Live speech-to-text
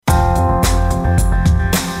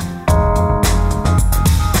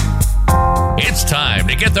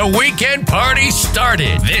the weekend party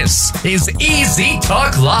started. This is Easy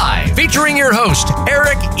Talk Live, featuring your host,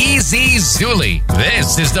 Eric Easy Zuli.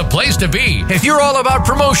 This is the place to be if you're all about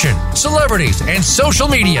promotion, celebrities, and social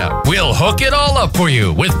media. We'll hook it all up for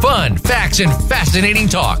you with fun, facts, and fascinating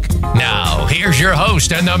talk. Now, here's your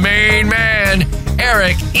host and the main man,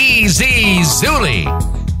 Eric Easy Zuli.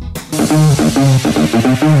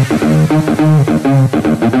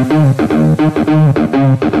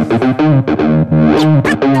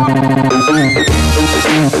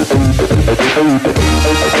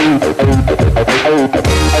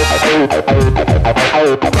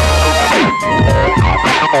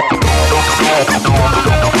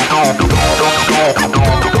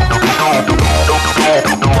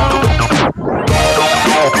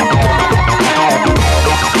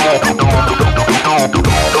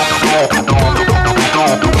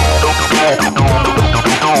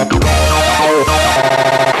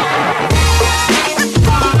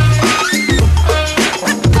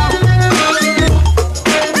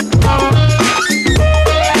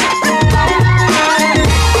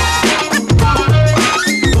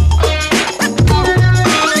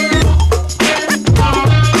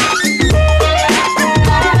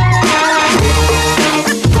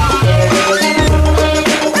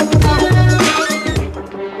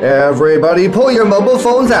 Everybody pull your mobile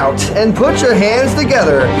phones out and put your hands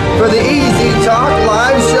together for the Easy Talk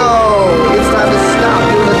Live Show. It's time to stop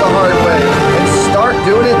doing it the hard way and start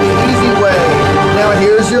doing it the easy way. Now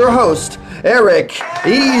here's your host, Eric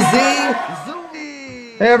Easy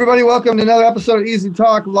Zuli. Hey everybody, welcome to another episode of Easy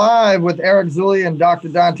Talk Live with Eric Zuli and Dr.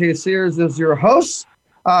 Dante Sears as your host.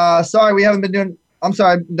 Sorry, we haven't been doing, I'm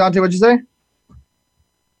sorry, Dante, what'd you say?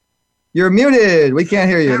 You're muted. We can't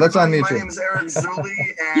hear you. Let's unmute you. My name is Eric Zuli,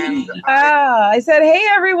 and I said, hey,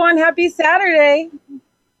 everyone. Happy Saturday.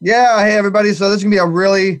 Yeah. Hey, everybody. So this is going to be a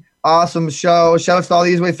really awesome show. Shout out to all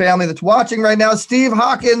the Easyway family that's watching right now. Steve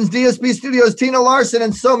Hawkins, DSB Studios, Tina Larson,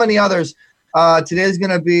 and so many others. Today's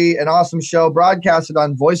going to be an awesome show broadcasted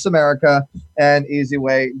on Voice America and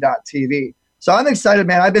EasyWay.tv. So I'm excited,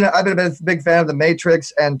 man. I've been a big fan of The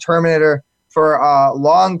Matrix and Terminator for a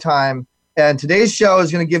long time. And today's show is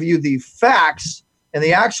going to give you the facts and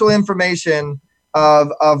the actual information of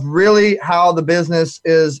really how the business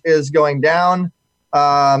is going down,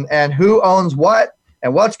 and who owns what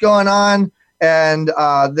and what's going on, and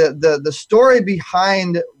the story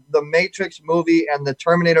behind the Matrix movie and the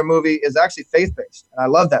Terminator movie is actually faith-based, and I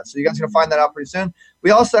love that. So you guys are going to find that out pretty soon.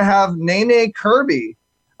 We also have Nene Kirby,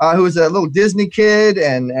 who is a little Disney kid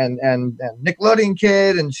and Nickelodeon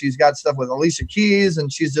kid, and she's got stuff with Alicia Keys, and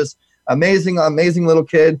she's just amazing little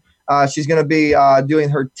kid. She's going to be doing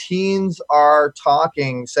her Teens Are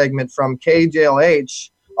Talking segment from KJLH,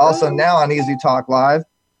 also now on Easy Talk Live.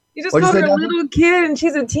 You just called her a little kid and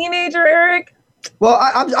she's a teenager, Eric? Well,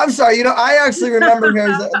 I'm sorry. You know, I actually remember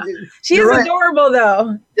her. She's adorable,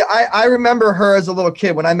 though. Yeah, I remember her as a little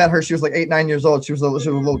kid. When I met her, she was like 8, 9 years old. She was a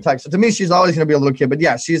little tech. So to me, she's always going to be a little kid. But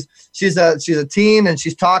yeah, she's a teen, and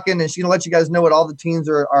she's talking, and she's going to let you guys know what all the teens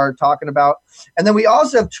are talking about. And then we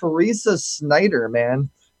also have Teresa Snyder, man.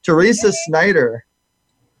 Teresa Snyder,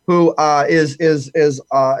 who is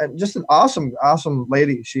just an awesome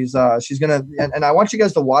lady. She's gonna, and I want you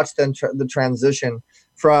guys to watch the transition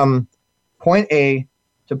from point A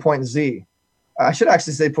to point Z. I should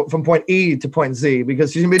actually say from point E to point Z,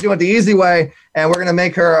 because she's gonna be doing it the easy way, and we're gonna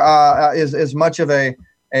make her as much of a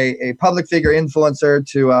public figure influencer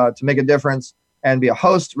to make a difference and be a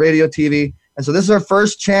host, radio, TV. And so this is her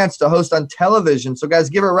first chance to host on television. So guys,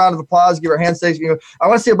 give her a round of applause, give her handshakes. You know, I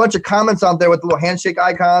want to see a bunch of comments out there with the little handshake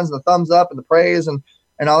icons, and the thumbs up, and the praise, and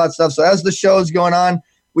all that stuff. So as the show is going on,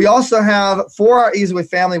 we also have, for our Easyway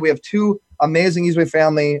family, we have 2 amazing Easyway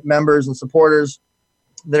family members and supporters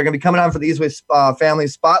that are going to be coming on for the Easyway family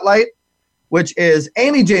spotlight, which is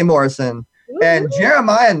Amy J. Morrison and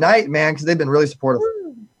Jeremiah Knight, man, because they've been really supportive.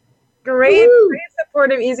 Great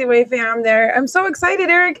supportive Easyway fam there. I'm so excited,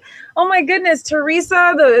 Eric. Oh my goodness,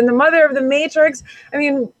 Teresa, the mother of the Matrix. I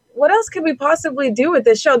mean, what else could we possibly do with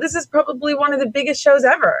this show? This is probably one of the biggest shows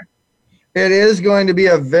ever. It is going to be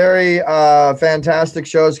a very fantastic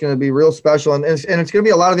show. It's going to be real special, and it's going to be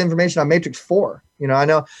a lot of information on Matrix 4. You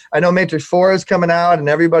know, I know Matrix 4 is coming out, and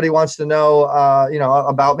everybody wants to know,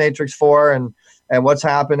 about Matrix 4 and what's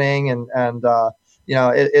happening, and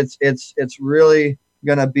it's really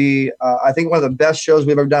going to be, I think, one of the best shows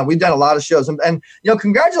we've ever done. We've done a lot of shows, and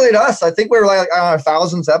congratulate us. I think we were like on our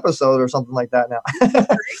 1000th episode or something like that now.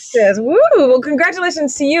 Woo! Well,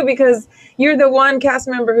 congratulations to you, because you're the one cast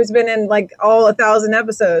member who's been in like all 1,000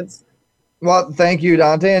 episodes. Well, thank you,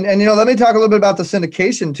 Dante. And let me talk a little bit about the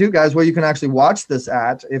syndication too, guys, where you can actually watch this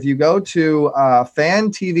at. If you go to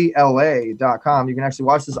fantvla.com, you can actually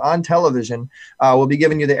watch this on television. We'll be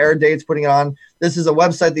giving you the air dates, putting it on. This is a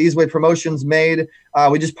website the Easy Way Promotions made.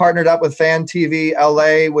 We just partnered up with Fan TV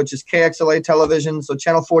LA, which is KXLA television. So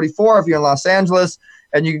channel 44 if you're in Los Angeles,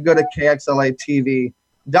 and you can go to kxlatv.com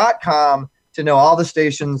to know all the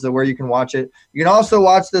stations where you can watch it. You can also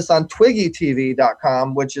watch this on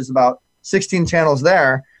twiggytv.com, which is about 16 channels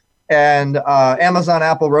there, and Amazon,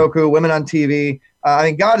 Apple, Roku, Women on TV. I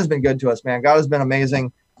mean, God has been good to us, man. God has been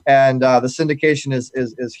amazing, and the syndication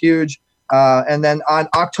is huge. And then on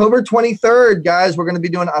October 23rd, guys, we're going to be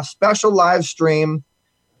doing a special live stream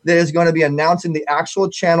that is going to be announcing the actual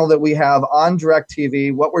channel that we have on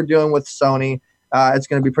DirecTV, what we're doing with Sony. It's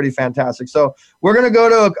going to be pretty fantastic. So we're going to go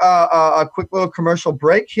to a quick little commercial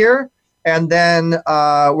break here, and then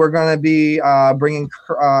we're going to be bringing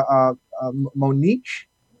Monique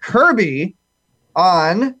Kirby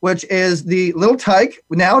on, which is the little tyke,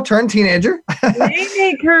 now turned teenager.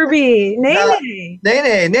 Nene Kirby. Nene.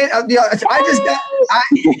 Nene.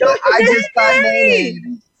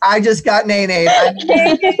 I just got Nene.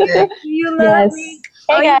 You love me.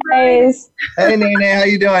 Hey guys. Hey Nene, how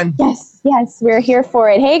you doing? Yes, we're here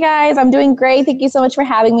for it. Hey guys, I'm doing great. Thank you so much for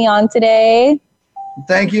having me on today.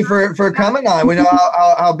 Thank you for coming on. We know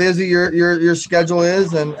how busy your schedule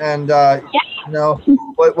is, and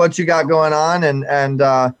what you got going on, and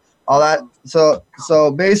all that. So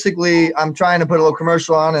basically, I'm trying to put a little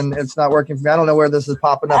commercial on, and it's not working for me. I don't know where this is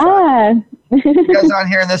popping up. You guys aren't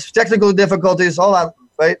hearing this. Technical difficulties. Hold on.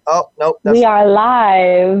 Wait. Oh no. We are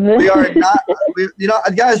live. We are not.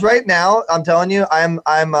 Guys, right now, I'm telling you, I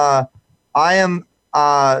am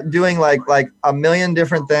doing like a million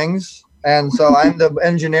different things. And so I'm the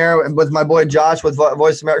engineer with my boy Josh with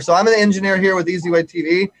Voice America. So I'm an engineer here with Easy Way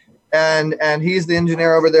TV, and he's the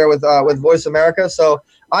engineer over there with Voice America. So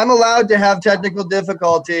I'm allowed to have technical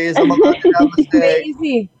difficulties. I'm allowed to have mistakes.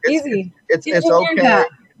 Easy. It's okay. Engineer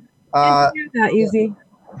that, Easy.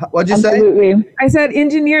 What'd you Absolutely. say? I said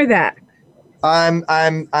engineer that. I'm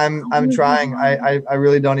trying. I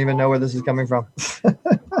really don't even know where this is coming from.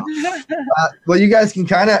 Well, you guys can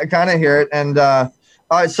kind of hear it, and all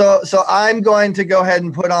right. So I'm going to go ahead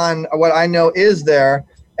and put on what I know is there,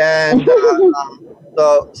 and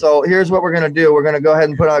so here's what we're gonna do. We're gonna go ahead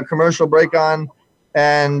and put a commercial break on,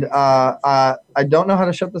 and I don't know how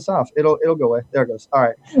to shut this off. It'll go away. There it goes. All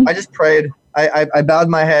right. I just prayed. I bowed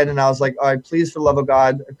my head and I was like, all right, please, for the love of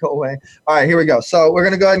God, go away. All right, here we go. So we're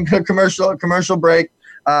going to go ahead and put a commercial break.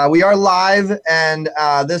 We are live, and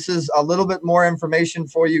this is a little bit more information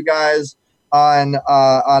for you guys on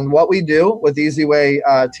what we do with Easy Way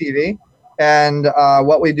TV, and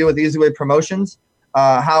what we do with Easy Way Promotions,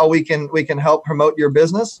 how we can help promote your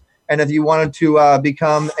business. And if you wanted to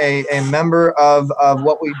become a member of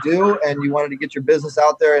what we do, and you wanted to get your business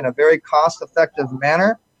out there in a very cost-effective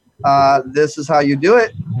manner, this is how you do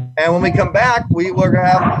it. And when we come back, we're going to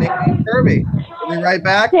have Nene Kirby. We'll be right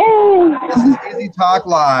back. This is Easy Talk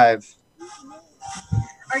Live.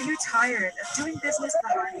 Are you tired of doing business the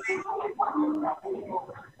hard way?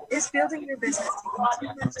 Is building your business taking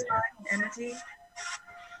too much time and energy?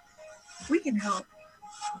 We can help.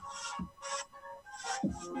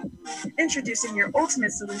 Introducing your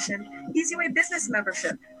ultimate solution, Easy Way Business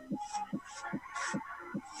Membership.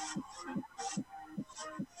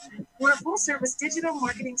 We're a full-service digital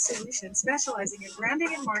marketing solution specializing in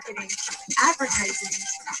branding and marketing, advertising,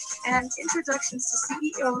 and introductions to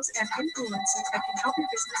CEOs and influencers that can help your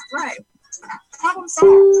business thrive. Problem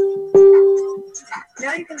solved.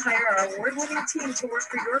 Now you can hire our award-winning team to work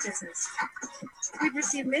for your business. We've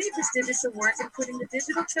received many prestigious awards, including the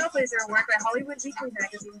Digital Trailblazer Award by Hollywood Weekly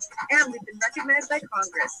Magazine, and we've been recognized by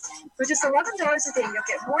Congress. For just $11 a day, you'll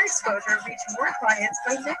get more exposure, reach more clients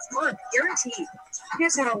by next month, guaranteed.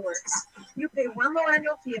 Here's how it works. You pay one low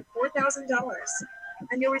annual fee of $4,000,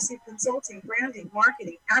 and you'll receive consulting, branding,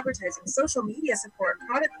 marketing, advertising, social media support,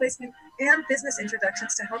 product placement, and business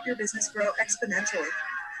introductions to help your business grow exponentially.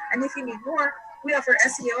 And if you need more, we offer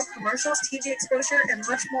SEO, commercials, TV exposure, and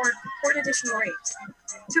much more for an additional rate.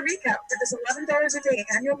 To recap, for this $11 a day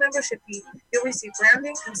annual membership fee, you'll receive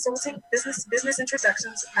branding, consulting, business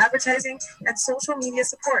introductions, advertising, and social media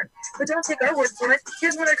support. But don't take our word for it.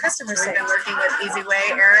 Here's what our customers say. We've been working with Easy Way,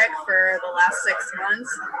 Eric, for the last 6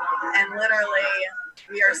 months, and literally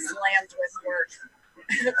we are slammed with work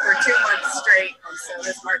for 2 months straight. So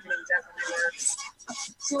this marketing definitely works.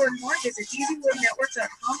 To learn more, visit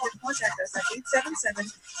easywaynetwork.com or contact us at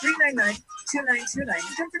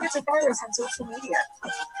 877-399-2929. Don't forget to follow us on social media.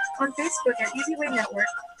 on Facebook at EasyWay Network,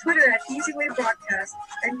 Twitter at EasyWay Broadcast,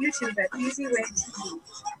 and YouTube at EasyWay TV.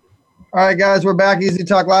 All right, guys, we're back. Easy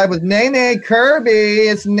Talk Live with Nene Kirby.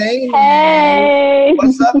 It's Nene. Hey.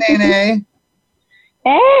 What's up, Nene?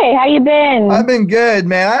 Hey, how you been? I've been good,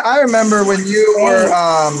 man. I remember when you were,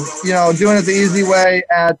 doing it the easy way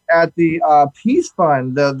at the Peace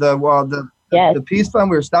Fund, the Peace Fund.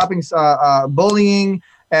 We were stopping bullying,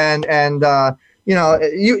 and you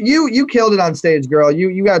killed it on stage, girl.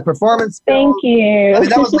 You got performance skills. Thank you. I mean,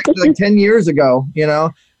 that was like 10 years ago, Now,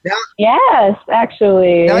 yes,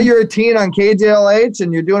 actually. Now you're a teen on KJLH,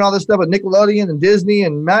 and you're doing all this stuff with Nickelodeon and Disney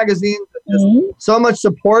and magazines. So much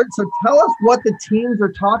support. So tell us what the teens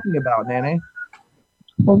are talking about, Nene.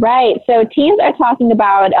 Right. So teens are talking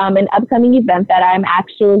about an upcoming event that I'm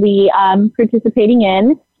actually participating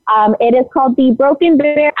in. It is called the Broken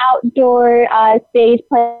Bear Outdoor Stage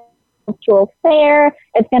Play Cultural Fair.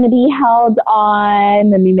 It's going to be held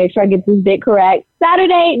on, let me make sure I get this date correct,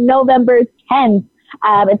 Saturday, November 10th.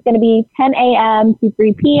 It's going to be 10 a.m. to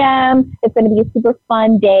 3 p.m. It's going to be a super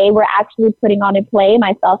fun day. We're actually putting on a play,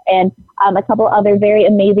 myself and a couple other very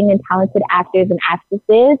amazing and talented actors and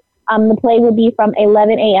actresses. The play will be from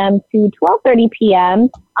 11 a.m. to 12:30 p.m.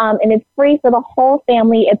 And it's free for the whole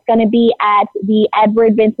family. It's going to be at the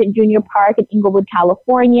Edward Vincent Jr. Park in Inglewood,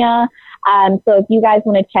 California. So if you guys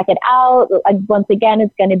want to check it out, once again,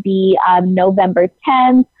 it's going to be November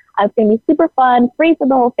 10th. It's going to be super fun, free for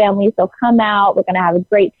the whole family. So come out. We're going to have a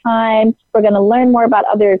great time. We're going to learn more about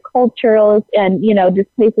other cultures and,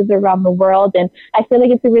 just places around the world. And I feel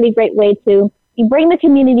like it's a really great way to bring the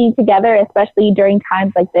community together, especially during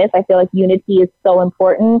times like this. I feel like unity is so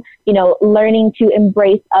important, learning to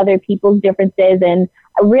embrace other people's differences and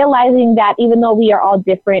realizing that even though we are all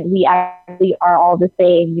different, we actually are all the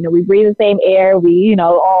same. We breathe the same air. We,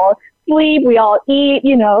 all sleep, we all eat,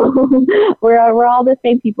 we're all the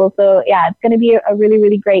same people. So yeah, it's going to be a really,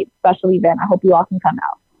 really great special event. I hope you all can come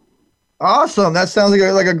out. Awesome. That sounds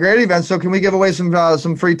like a great event. So can we give away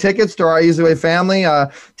some free tickets to our EasyWay family,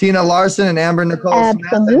 Tina Larson and Amber Nicole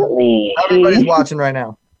Absolutely. Smith? Everybody's watching right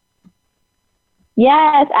now.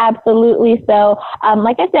 Yes, absolutely. So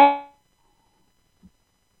like I said,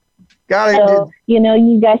 got it. So,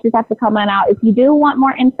 you guys just have to come on out. If you do want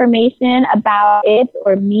more information about it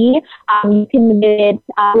or me, you can visit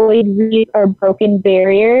Lloyd Reed or Broken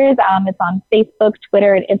Barriers. It's on Facebook,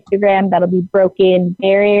 Twitter, and Instagram. That'll be Broken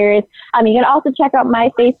Barriers. You can also check out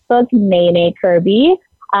my Facebook, Nene Kirby,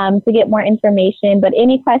 to get more information. But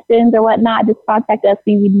any questions or whatnot, just contact us.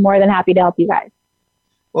 We'd be more than happy to help you guys.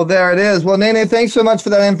 Well, there it is. Well, Nene, thanks so much for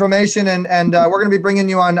that information. And we're going to be bringing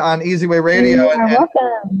you on EasyWay Radio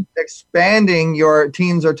and expanding your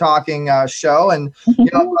Teens Are Talking show. And,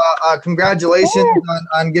 congratulations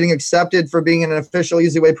on getting accepted for being an official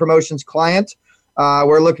EasyWay Promotions client.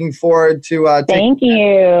 We're looking forward to taking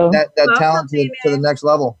that talent to the next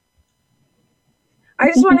level. I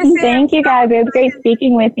just want to say thank you, guys. It was great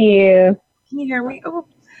speaking with you. Can you hear me? Oh.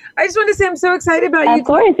 I just want to say I'm so excited about you. Of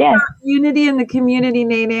course, yes. Unity in the community,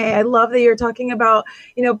 Nene. I love that you're talking about,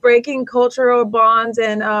 breaking cultural bonds,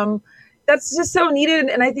 and that's just so needed.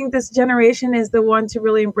 And I think this generation is the one to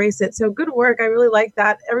really embrace it. So good work. I really like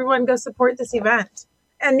that. Everyone go support this event.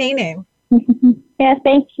 And Nene. Yes,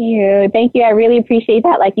 thank you. Thank you. I really appreciate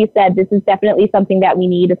that. Like you said, this is definitely something that we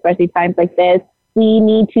need, especially times like this. We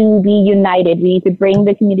need to be united. We need to bring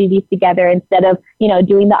the communities together instead of,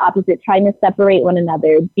 doing the opposite, trying to separate one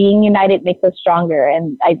another. Being united makes us stronger.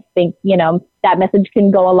 And I think, that message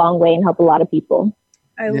can go a long way and help a lot of people.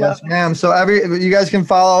 Yes, ma'am. So you guys can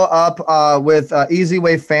follow up with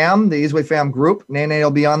EasyWay Fam, the EasyWay Fam group. Nene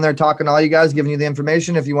will be on there talking to all you guys, giving you the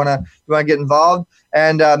information if you want to get involved.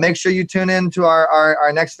 And make sure you tune in to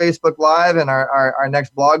our next Facebook Live and our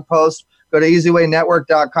next blog post. Go to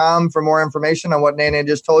EasyWayNetwork.com for more information on what Nene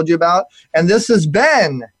just told you about. And this has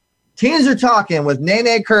been Teens Are Talking with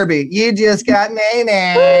Nene Kirby. You just got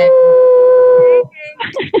Nene.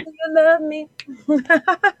 You love me.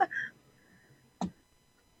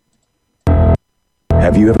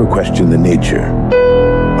 Have you ever questioned the nature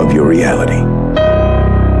of your reality?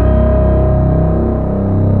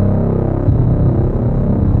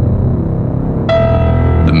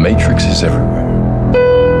 The Matrix is everywhere.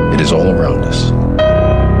 It is all around us.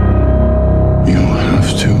 You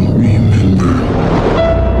have to remember,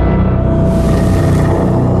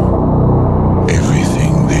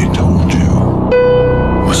 everything they told you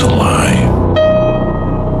was a lie.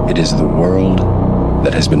 It is the world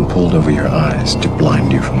that has been pulled over your eyes to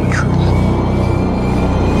blind you from the truth.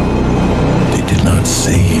 They did not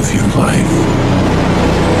save your life.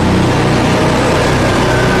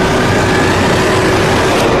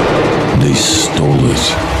 They stole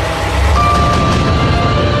it.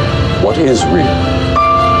 What is real?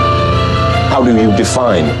 How do you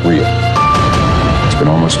define real? It's been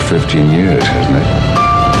almost 15 years, hasn't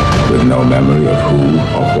it? With no memory of who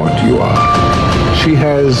or what you are. She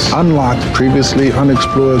has unlocked previously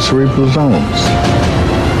unexplored cerebral zones.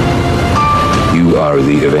 You are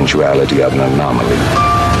the eventuality of an anomaly.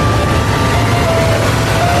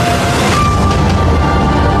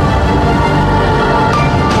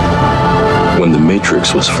 When the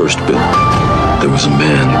Matrix was first built, there was a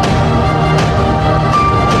man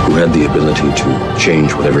who had the ability to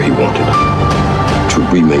change whatever he wanted, to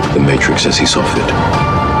remake the Matrix as he saw fit.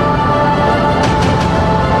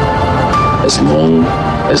 As long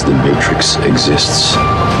as the Matrix exists,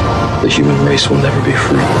 the human race will never be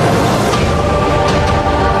free.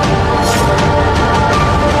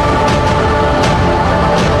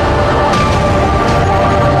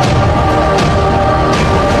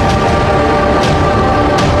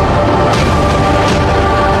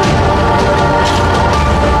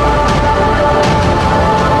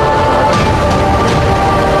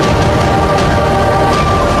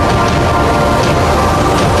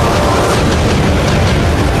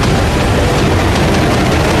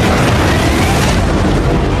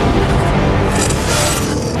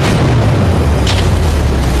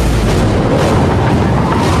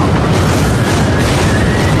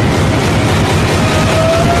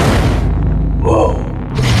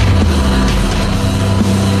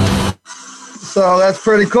 So that's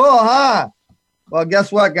pretty cool, huh? Well,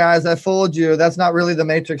 guess what, guys? I fooled you. That's not really the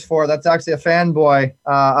Matrix 4. That's actually a fanboy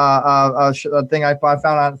thing I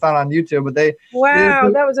found on YouTube. But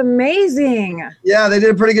that was amazing. Yeah, they did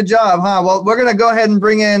a pretty good job, huh? Well, we're gonna go ahead and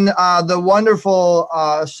bring in the wonderful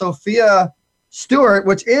Sophia Stewart,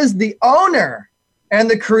 which is the owner and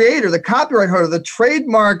the creator, the copyright holder, the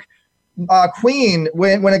trademark queen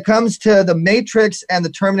when it comes to the Matrix and the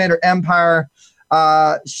Terminator Empire.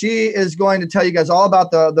 She is going to tell you guys all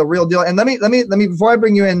about the real deal. And let me before I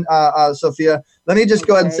bring you in, Sophia, let me just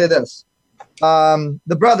go ahead and say this.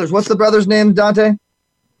 The brothers, what's the brother's name, Dante?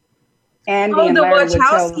 Andy and the Larry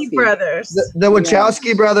Wachowski brothers. The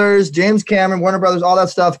Wachowski brothers, James Cameron, Warner Brothers, all that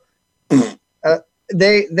stuff.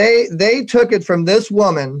 They took it from this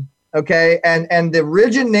woman, okay, and the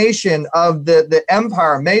origination of the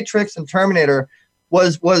Empire, Matrix, and Terminator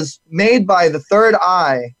was made by the Third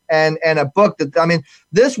Eye and a book that, I mean,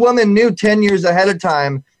 this woman knew 10 years ahead of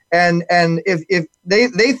time. And if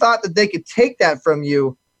they thought that they could take that from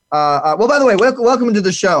you. Well, by the way, welcome to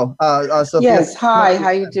the show, Sophia. Yes. Hi.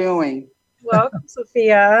 How you doing? Welcome,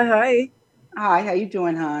 Sophia. Hi. Hi. How you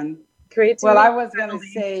doing, hon? Great. Well, I was going to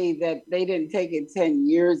say that they didn't take it 10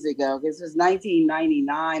 years ago. This was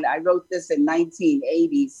 1999. I wrote this in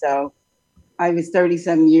 1980. So I was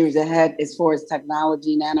 37 years ahead as far as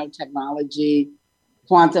technology, nanotechnology,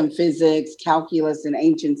 quantum physics, calculus, and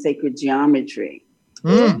ancient sacred geometry.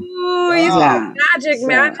 Ooh, you said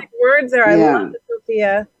magic words there. I love it,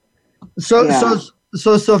 Sophia.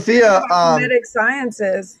 So Sophia, genetic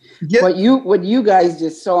sciences. What you guys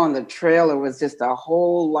just saw on the trailer was just a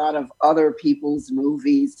whole lot of other people's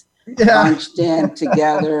movies bunched in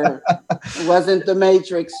together. It wasn't the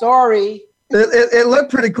Matrix. Sorry. It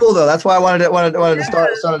looked pretty cool though. That's why I wanted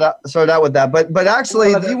to start out with that. But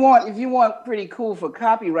actually, if you want pretty cool for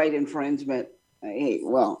copyright infringement, hey,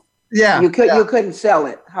 well, you couldn't sell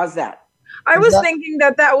it. How's that? I was thinking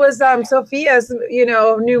that was Sophia's,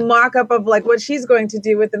 new mock-up of like what she's going to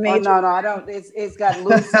do with the Matrix. Oh, no, I don't. It's got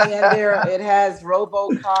Lucy in there. It has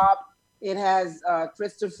RoboCop. It has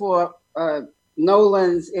Christopher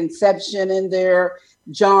Nolan's Inception in there.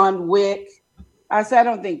 John Wick. I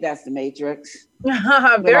don't think that's the Matrix.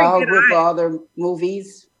 Very good. With other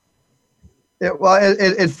movies.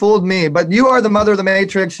 It fooled me, but you are the mother of the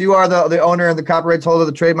Matrix. You are the owner and the copyright holder of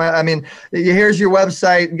the trademark. I mean, here's your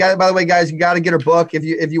website. By the way, guys, you got to get her book if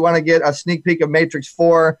you want to get a sneak peek of Matrix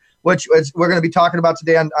 4, which we're going to be talking about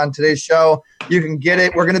today on today's show. You can get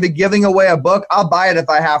it. We're going to be giving away a book. I'll buy it if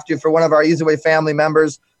I have to for one of our Easy Way family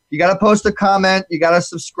members. You got to post a comment. You got to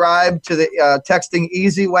subscribe to the texting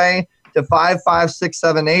Easy Way to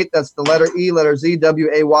 55678. That's the letter E, letter Z,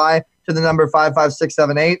 WAY to the number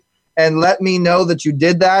 55678. And let me know that you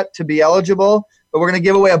did that to be eligible. But we're going to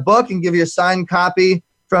give away a book and give you a signed copy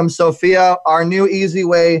from Sophia, our new Easy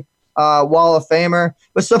Way Wall of Famer.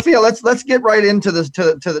 But Sophia, let's get right into the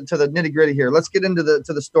nitty gritty here. Let's get into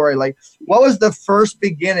the story. Like, what was the first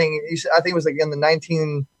beginning? I think it was like in the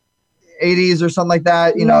 1980s or something like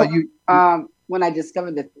that. When I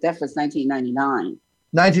discovered that death was 1999.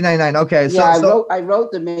 1999. Okay. I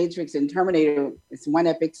wrote The Matrix and Terminator. It's one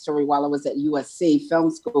epic story while I was at USC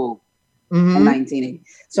Film School in 1980.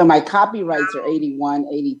 So my copyrights are 81,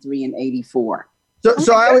 83, and 84.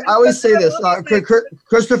 So I always say this.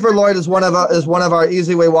 Christopher Lloyd is one of our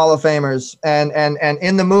Easy Way Wall of Famers, and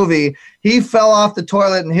in the movie he fell off the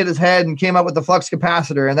toilet and hit his head and came up with the flux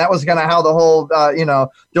capacitor, and that was kind of how the whole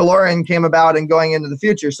DeLorean came about and going into the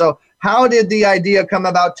future. So how did the idea come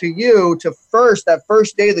about to you that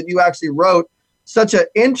first day that you actually wrote such an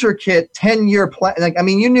intricate 10-year plan? Like, I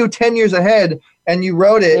mean, you knew 10 years ahead. And you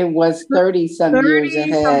wrote it. It was 30-some years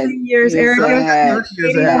ahead. Years, Eric.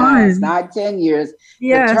 Not 10 years.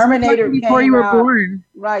 Yeah, Terminator before you were born.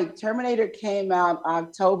 Right. Terminator came out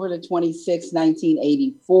October the 26th,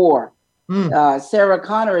 1984. Sarah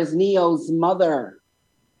Connor is Neo's mother.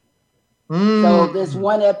 So this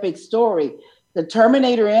one epic story. The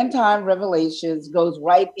Terminator End Time Revelations goes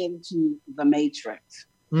right into the Matrix.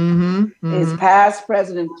 It's past,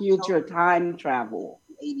 present, and future time travel.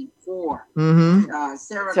 84.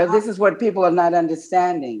 So this is what people are not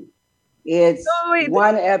understanding. It's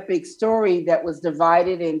one epic story that was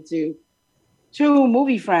divided into 2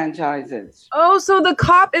 movie franchises. Oh, so the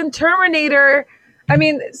cop in Terminator. I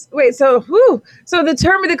mean, wait. So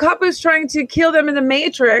the cop who's trying to kill them in the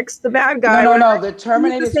Matrix, the bad guy. No. The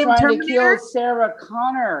Terminator is trying to kill Sarah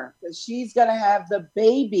Connor because she's gonna have the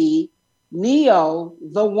baby Neo,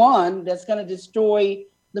 the one that's gonna destroy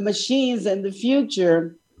the machines in the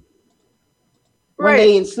future when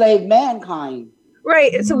they enslave mankind.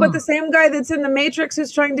 Right. So, but the same guy that's in the Matrix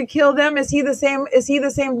who's trying to kill them, is he the same?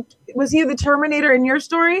 Was he the Terminator in your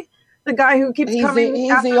story? The guy who keeps coming?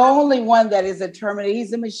 He's the only one that is a Terminator.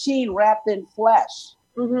 He's a machine wrapped in flesh.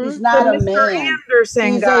 He's not a man.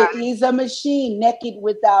 He's a machine naked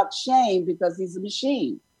without shame because he's a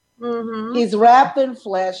machine. He's wrapped in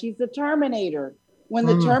flesh. He's the Terminator. When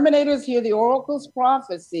the Terminators hear the oracle's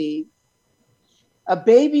prophecy, a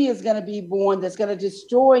baby is going to be born that's going to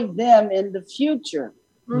destroy them in the future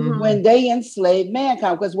when they enslave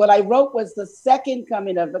mankind. Because what I wrote was the second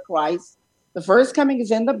coming of the Christ. The first coming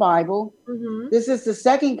is in the Bible. This is the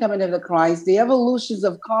second coming of the Christ, the evolutions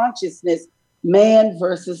of consciousness, man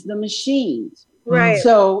versus the machines. Right.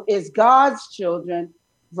 So it's God's children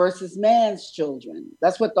versus man's children.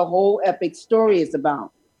 That's what the whole epic story is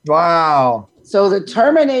about. Wow. So the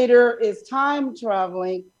Terminator is time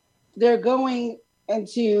traveling. They're going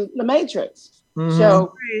into the Matrix.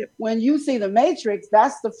 So when you see the Matrix,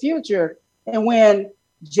 that's the future. And when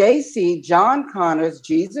JC, John Connors,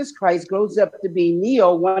 Jesus Christ, grows up to be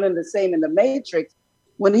Neo, one and the same in the Matrix,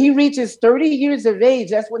 when he reaches 30 years of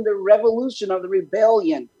age, that's when the revolution of the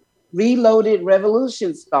rebellion, reloaded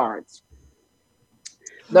revolution starts.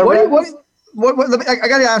 I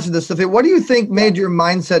got to ask you this, Sophia. What do you think made your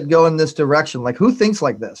mindset go in this direction? Like, who thinks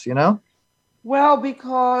like this, Well,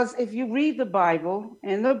 because if you read the Bible,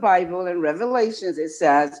 in Revelations, it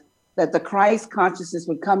says that the Christ consciousness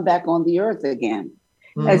would come back on the earth again.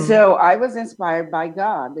 And so I was inspired by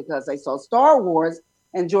God because I saw Star Wars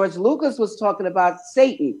and George Lucas was talking about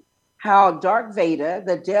Satan, how Darth Vader,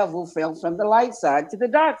 the devil, fell from the light side to the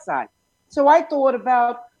dark side. So I thought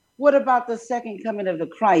about, what about the second coming of the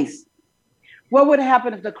Christ? What would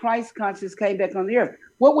happen if the Christ consciousness came back on the earth?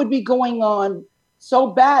 What would be going on so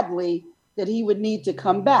badly that he would need to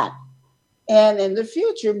come back? And in the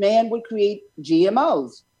future, man would create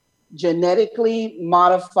GMOs, genetically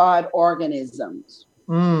modified organisms,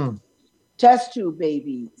 test tube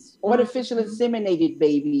babies, artificial inseminated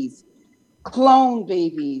babies, clone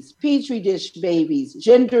babies, petri dish babies,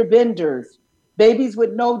 gender benders, babies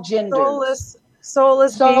with no gender.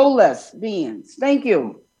 Soulless beings. Thank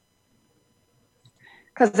you.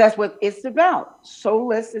 Because that's what it's about.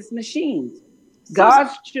 Soulless is machines.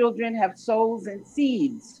 God's children have souls and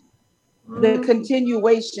seeds. The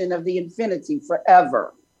continuation of the infinity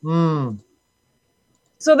forever.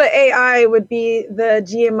 So the AI would be the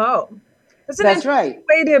GMO. That's right.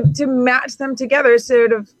 Way to match them together.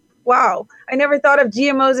 Sort of, wow. I never thought of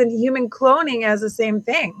GMOs and human cloning as the same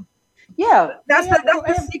thing. Yeah. That's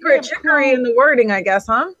the secret trickery in the wording, I guess,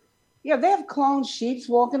 huh? Yeah, they have cloned sheep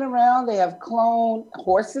walking around. They have cloned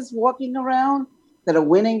horses walking around that are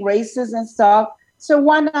winning races and stuff. So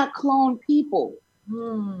why not clone people?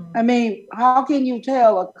 I mean, how can you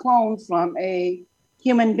tell a clone from a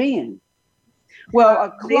human being? Well,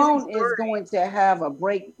 a clone is going to have a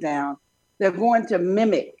breakdown. They're going to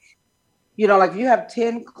mimic. Like if you have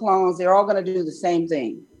 10 clones, they're all going to do the same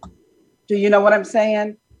thing. Do you know what I'm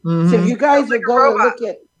saying? So if you guys would go and look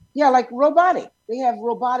at, like robotic. They have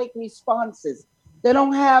robotic responses. They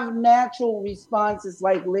don't have natural responses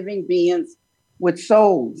like living beings with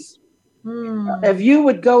souls. If you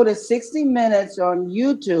would go to 60 Minutes on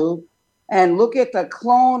YouTube and look at the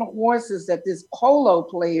clone horses that this polo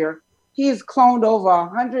player, he's cloned over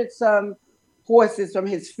 100 some horses from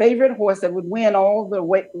his favorite horse that would win all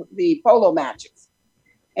the polo matches.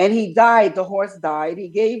 And he died, the horse died. He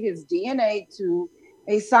gave his DNA to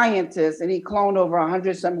a scientist and he cloned over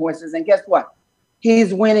 100 some horses. And guess what?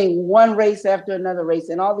 He's winning one race after another race.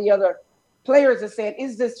 And all the other players are saying,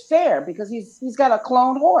 is this fair? Because he's got a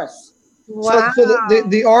cloned horse. Wow. So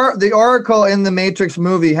the Oracle in the Matrix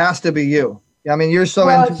movie has to be you. I mean, you're so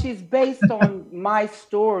well, she's based on my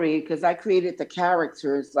story because I created the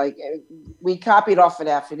characters. Like we copied off of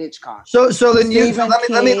that for Hitchcock. So then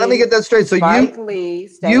let me get that straight. So Spike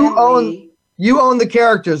Lee, you own the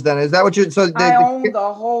characters. Then is that what you? So I own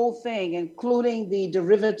the whole thing, including the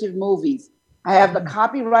derivative movies. I have the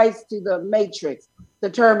copyrights to the Matrix,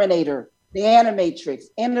 the Terminator, the Animatrix,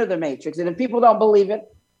 Enter the Matrix, and if people don't believe it,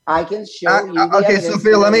 I can show you. Okay,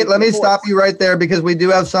 Sophia, let me stop you right there because we do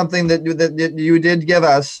have something that you did give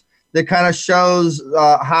us that kind of shows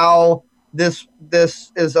how this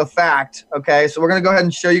is a fact. Okay, so we're gonna go ahead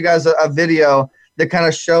and show you guys a video that kind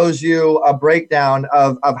of shows you a breakdown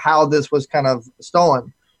of how this was kind of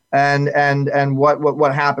stolen and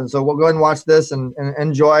what happened. So we'll go ahead and watch this and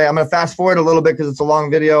enjoy. I'm gonna fast forward a little bit because it's a long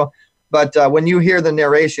video. But when you hear the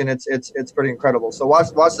narration, it's pretty incredible. So watch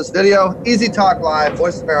this video. Easy Talk Live,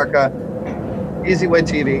 Voice of America, Easy Way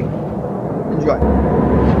TV. Enjoy.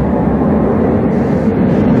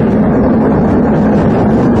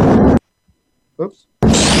 Oops.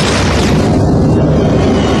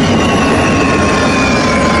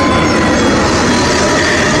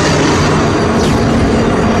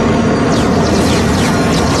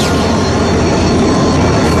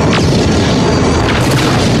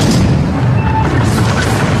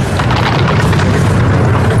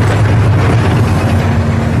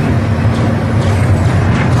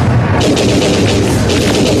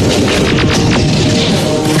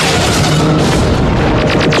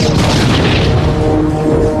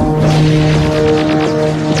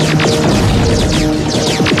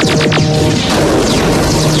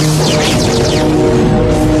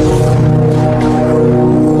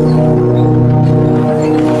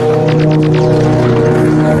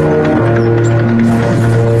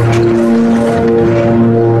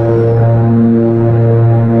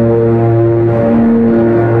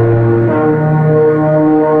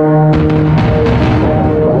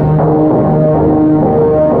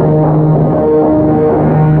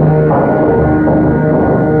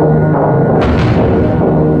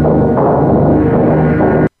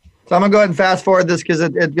 So I'm gonna go ahead and fast forward this because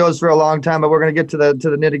it goes for a long time, but we're gonna get to the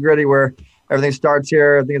nitty gritty where everything starts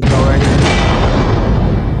here. I think it's about right here.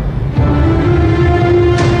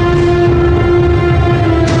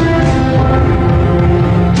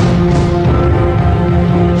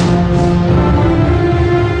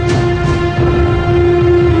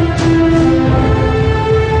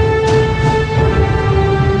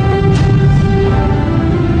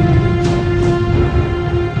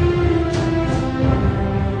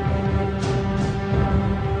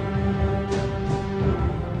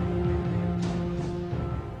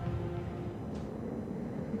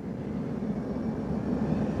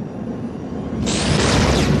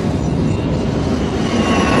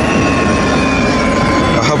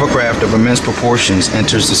 Of immense proportions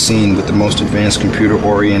enters the scene with the most advanced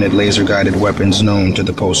computer-oriented laser-guided weapons known to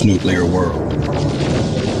the post-nuclear world.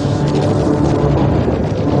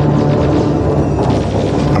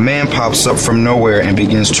 A man pops up from nowhere and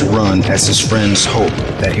begins to run as his friends hope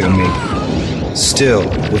that he'll make it. Still,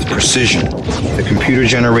 with precision, the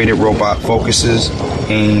computer-generated robot focuses,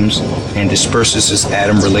 aims, and disperses his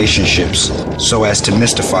atom relationships so as to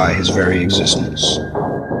mystify his very existence.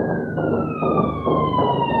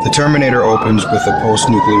 The Terminator opens with a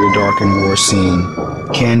post-nuclear darkened war scene,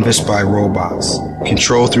 canvassed by robots,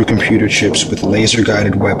 controlled through computer chips with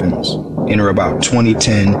laser-guided weapons, enter about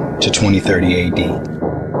 2010 to 2030 AD.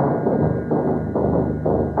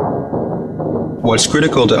 What's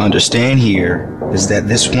critical to understand here is that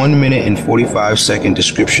this 1 minute and 45-second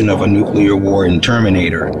description of a nuclear war in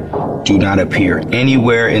Terminator do not appear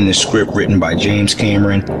anywhere in the script written by James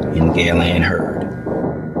Cameron and Gale Anne Hurd.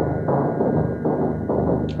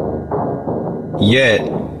 Yet,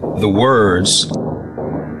 the words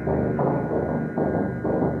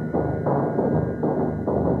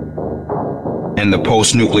and the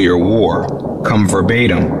post-nuclear war come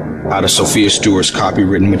verbatim out of Sophia Stewart's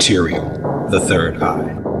copywritten material, The Third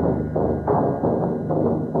Eye.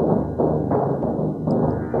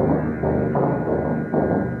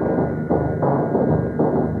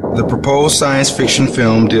 The proposed science fiction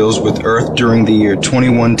film deals with Earth during the year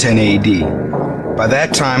 2110 AD. By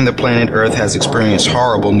that time, the planet Earth has experienced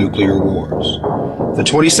horrible nuclear wars. The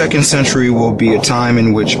 22nd century will be a time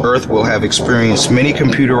in which Earth will have experienced many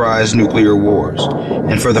computerized nuclear wars,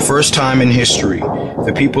 and for the first time in history,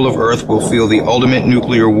 the people of Earth will feel the ultimate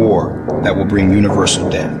nuclear war that will bring universal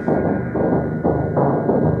death.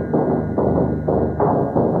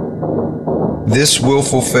 This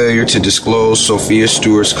willful failure to disclose Sophia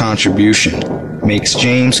Stewart's contribution makes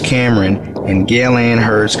James Cameron and Gail Ann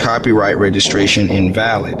Hurd's copyright registration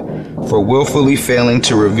invalid for willfully failing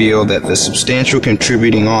to reveal that the substantial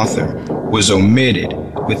contributing author was omitted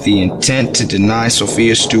with the intent to deny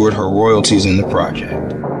Sophia Stewart her royalties in the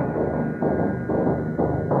project.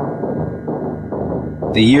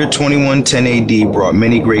 The year 2110 AD brought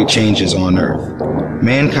many great changes on Earth.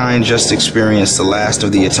 Mankind just experienced the last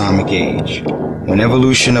of the atomic age, when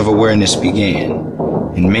evolution of awareness began,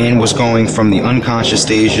 and man was going from the unconscious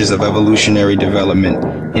stages of evolutionary development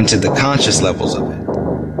into the conscious levels of it.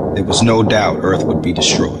 There was no doubt Earth would be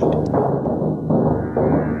destroyed.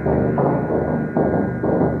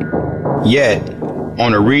 Yet,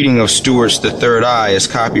 on a reading of Stewart's The Third Eye as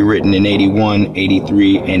copywritten in 81,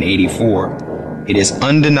 83, and 84, it is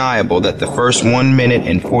undeniable that the first 1 minute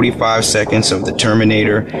and 45 seconds of The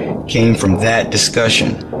Terminator came from that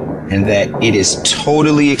discussion, and that it is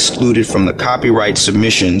totally excluded from the copyright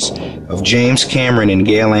submissions of James Cameron and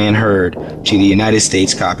Gail Ann Hurd to the United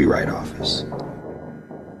States Copyright Office.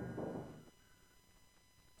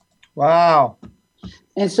 Wow.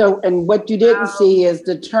 And what you didn't see is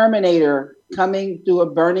the Terminator coming through a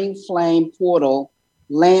burning flame portal,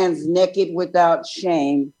 lands naked without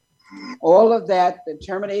shame. All of that, the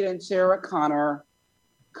Terminator and Sarah Connor,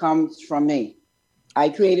 comes from me. I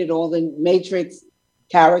created all the Matrix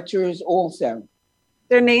characters also.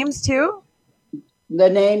 Their names too? The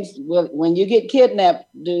names, well, when you get kidnapped,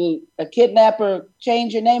 do a kidnapper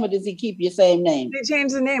change your name or does he keep your same name? They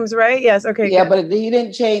change the names, right? Yes, okay. Yeah, good. but he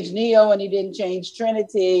didn't change Neo and he didn't change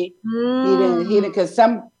Trinity. He didn't, because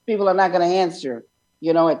some people are not going to answer,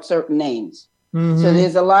 at certain names. Mm-hmm. So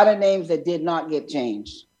there's a lot of names that did not get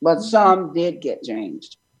changed, but some did get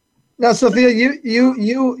changed. Now, Sophia,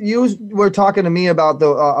 you were talking to me about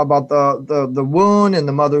the wound and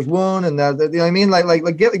the mother's wound and that. You know what I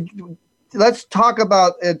mean? Let's talk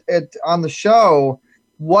about it on the show.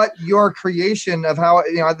 What your creation of how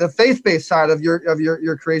the faith-based side of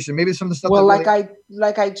your creation, maybe some of the stuff. Well,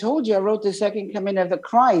 like I told you, I wrote the second coming of the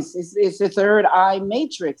Christ. It's the third eye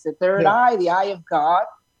matrix, the third eye, the eye of God.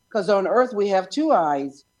 Because on Earth we have two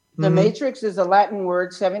eyes. The matrix is a Latin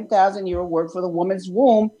word, 7,000-year word for the woman's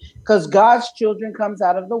womb, because God's children comes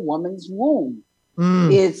out of the woman's womb.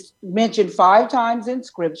 It's mentioned 5 times in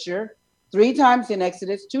Scripture, 3 times in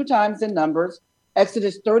Exodus, 2 times in Numbers.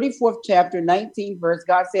 Exodus 34th chapter, 19th verse,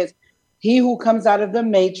 God says, he who comes out of the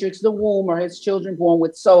matrix, the womb, are his children born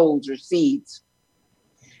with souls or seeds.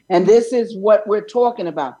 And this is what we're talking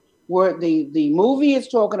about. Where the movie is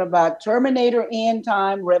talking about Terminator End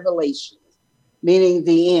Time Revelations, meaning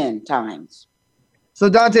the end times. So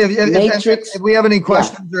Dante, if we have any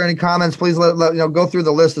questions or any comments, please let go through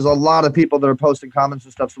the list. There's a lot of people that are posting comments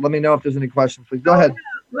and stuff. So let me know if there's any questions. Please go ahead.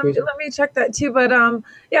 Let me check that too. But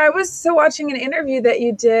I was watching an interview that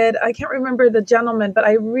you did. I can't remember the gentleman, but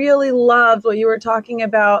I really loved what you were talking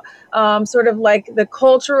about. Sort of like the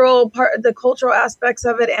cultural aspects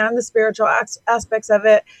of it and the spiritual aspects of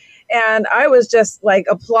it. And I was just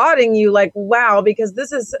applauding you, wow, because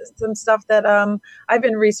this is some stuff that I've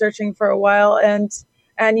been researching for a while,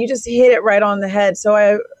 and you just hit it right on the head. So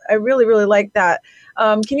I really, really like that.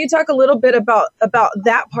 Can you talk a little bit about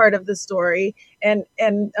that part of the story and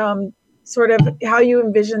sort of how you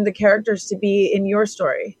envision the characters to be in your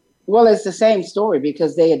story? Well, it's the same story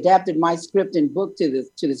because they adapted my script and book to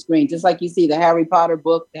the screen, just like you see the Harry Potter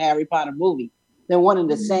book, the Harry Potter movie. They're one and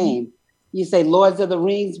the same. You say Lords of the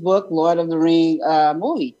Rings book, Lord of the Ring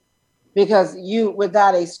movie, because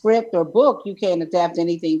without a script or book, you can't adapt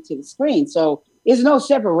anything to the screen. So there's no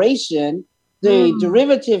separation. The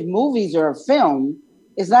derivative movies or film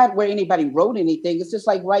is not where anybody wrote anything. It's just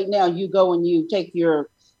like right now you go and you take your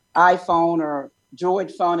iPhone or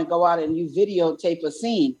Droid phone and go out and you videotape a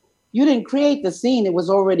scene. You didn't create the scene. It was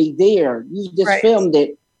already there. You just filmed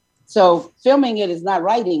it. So filming it is not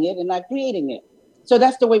writing it and not creating it. So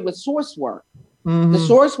that's the way with source work. The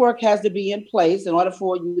source work has to be in place in order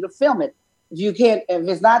for you to film it. If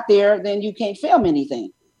it's not there, then you can't film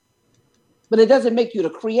anything. But it doesn't make you the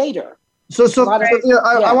creator. So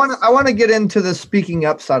I want to get into the speaking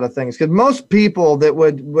up side of things, because most people that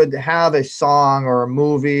would have a song or a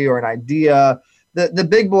movie or an idea, the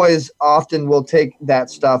big boys often will take that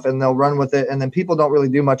stuff and they'll run with it, and then people don't really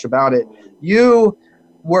do much about it. You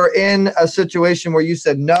were in a situation where you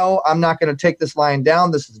said, no, I'm not going to take this lying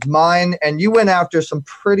down. This is mine. And you went after some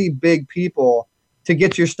pretty big people to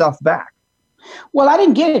get your stuff back. Well, I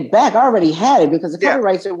didn't get it back. I already had it because the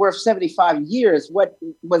copyrights are worth 75 years. What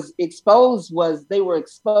was exposed was they were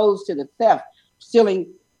exposed to the theft,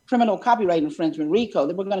 stealing criminal copyright infringement, RICO.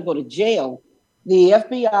 They were going to go to jail. The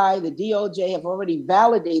FBI, the DOJ have already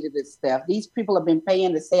validated this theft. These people have been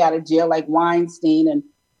paying to stay out of jail, like Weinstein and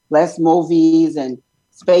Les Movies and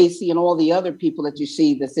Spacey and all the other people that you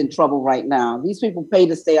see that's in trouble right now. These people pay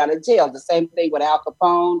to stay out of jail. The same thing with Al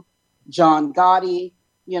Capone, John Gotti,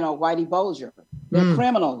 Whitey Bulger. They're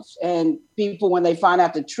criminals. And people, when they find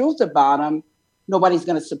out the truth about them, nobody's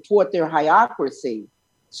going to support their hypocrisy.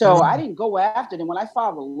 So I didn't go after them. When I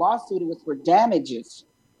filed a lawsuit, it was for damages.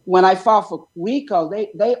 When I filed for RICO,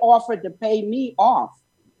 they offered to pay me off,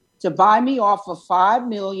 to buy me off for $5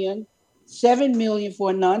 million, $7 million for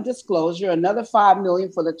a non-disclosure, another $5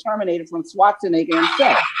 million for the Terminator from Schwarzenegger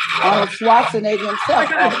himself. Arnold Schwarzenegger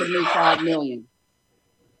himself offered me $5 million.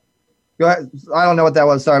 Go ahead. I don't know what that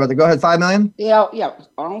was. Sorry about that. Go ahead. $5 million? Yeah.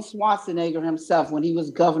 Arnold Schwarzenegger himself, when he was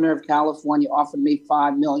governor of California, offered me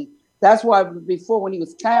 $5 million. That's why before, when he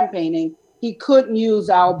was campaigning, he couldn't use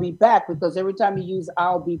 "I'll be back" because every time he used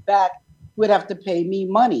 "I'll be back," he would have to pay me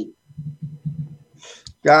money.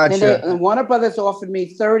 Gotcha. And Warner Brothers offered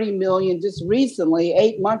me $30 million just recently,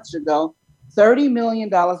 8 months ago, $30 million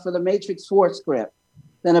for the Matrix 4 script.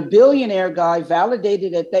 Then a billionaire guy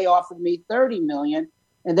validated that they offered me $30 million,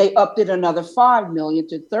 and they upped it another $5 million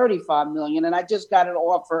to $35 million. And I just got an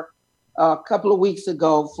offer a couple of weeks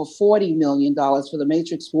ago for $40 million for the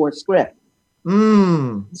Matrix 4 script.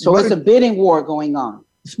 So it's a bidding war going on.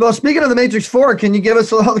 Well, speaking of the Matrix 4, can you give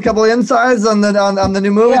us a couple of insights on the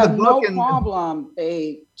new movie? Yeah, the book no problem.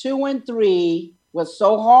 2 and 3 was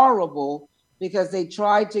so horrible because they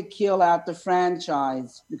tried to kill out the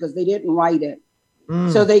franchise because they didn't write it.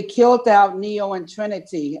 So they killed out Neo and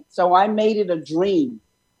Trinity. So I made it a dream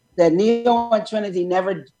that Neo and Trinity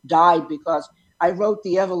never died because I wrote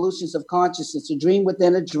the evolutions of consciousness, a dream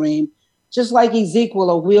within a dream, just like Ezekiel,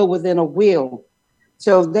 a wheel within a wheel.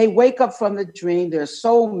 So they wake up from the dream, they're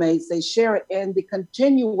soulmates, they share it, and the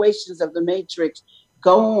continuations of the Matrix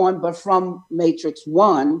go on, but from Matrix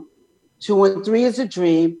 1, 2 and 3 is a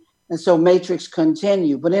dream, and so Matrix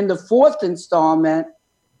continue. But in the 4th installment,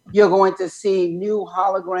 you're going to see new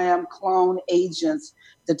hologram clone agents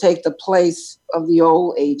to take the place of the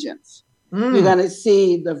old agents. You're going to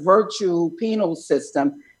see the virtual penal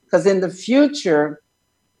system, because in the future,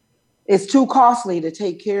 it's too costly to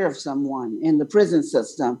take care of someone in the prison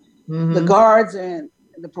system. The guards and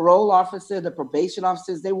the parole officer, the probation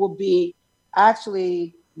officers, they will be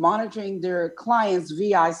actually monitoring their clients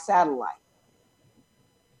via satellite.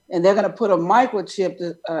 And they're going to put a microchip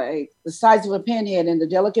the size of a pinhead in the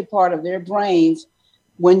delicate part of their brains.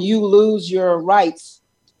 When you lose your rights,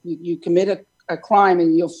 you commit a crime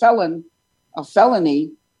and you're a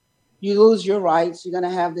felony, you lose your rights. You're going to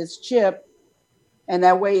have this chip. And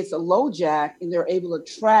that way it's a LoJack, and they're able to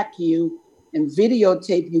track you and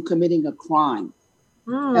videotape you committing a crime.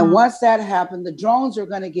 And once that happens, the drones are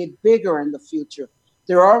going to get bigger in the future.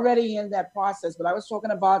 They're already in that process, but I was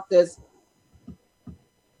talking about this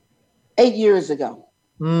 8 years ago.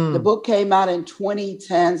 The book came out in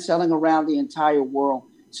 2010, selling around the entire world.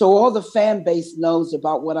 So all the fan base knows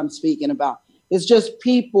about what I'm speaking about. It's just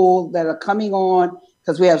people that are coming on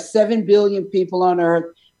because we have 7 billion people on Earth.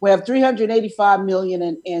 We have 385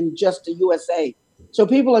 million in just the USA. So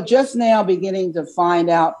people are just now beginning to find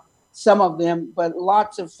out, some of them, but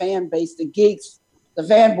lots of fan base, the geeks, the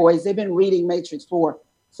fanboys, they've been reading Matrix 4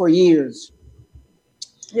 for years.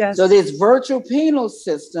 Yes. So this virtual penal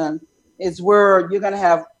system is where you're going to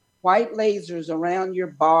have white lasers around your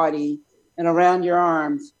body and around your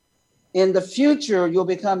arms. In the future, you'll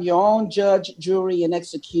become your own judge, jury, and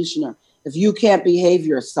executioner if you can't behave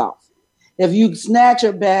yourself. If you snatch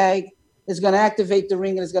a bag, it's going to activate the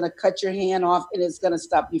ring and it's going to cut your hand off and it's going to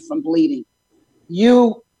stop you from bleeding.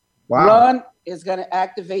 You run, it's going to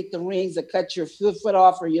activate the rings that cut your foot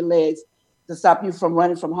off or your legs to stop you from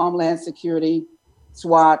running from Homeland Security,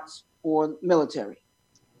 SWAT, or military.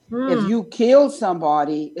 If you kill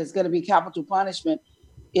somebody, it's going to be capital punishment.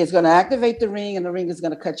 It's going to activate the ring and the ring is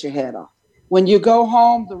going to cut your head off. When you go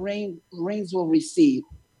home, the rings will recede.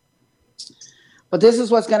 But this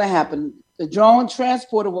is what's going to happen. The drone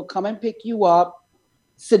transporter will come and pick you up,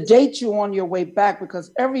 sedate you on your way back,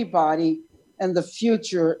 because everybody in the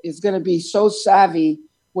future is going to be so savvy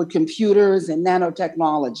with computers and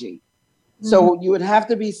nanotechnology. So you would have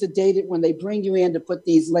to be sedated when they bring you in to put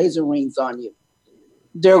these laser rings on you.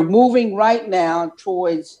 They're moving right now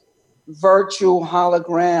towards virtual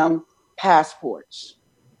hologram passports.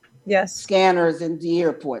 Yes. Scanners in the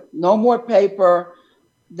airport. No more paper.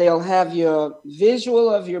 They'll have your visual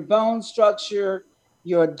of your bone structure,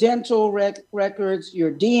 your dental records,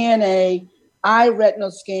 your DNA, eye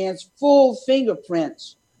retinal scans, full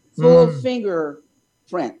fingerprints. I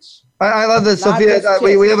love this, Sophia.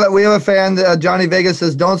 We have a fan. Johnny Vegas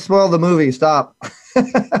says, "Don't spoil the movie. Stop."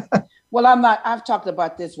 Well, I'm not. I've talked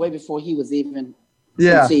about this way before he was even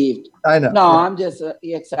conceived. I know. No, I'm just.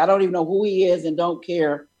 I don't even know who he is and don't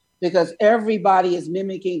care because everybody is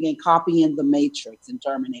mimicking and copying the Matrix and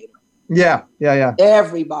Terminator. Yeah.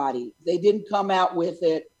 Everybody. They didn't come out with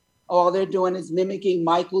it. All they're doing is mimicking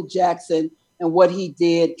Michael Jackson and what he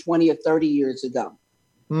did 20 or 30 years ago.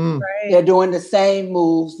 Right. They're doing the same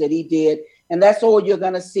moves that he did. And that's all you're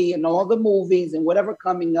going to see in all the movies and whatever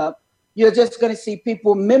coming up. You're just going to see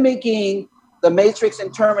people mimicking the Matrix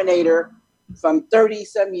and Terminator from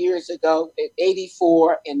 30-some years ago, at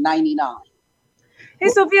 84 and 99. Hey,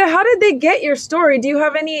 Sophia, how did they get your story? Do you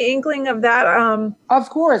have any inkling of that? Of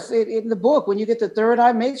course, in the book, when you get the Third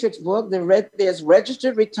Eye Matrix book, there's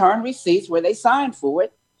registered return receipts where they signed for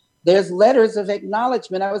it. There's letters of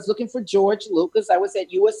acknowledgement. I was looking for George Lucas. I was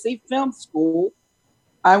at USC Film School.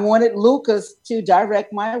 I wanted Lucas to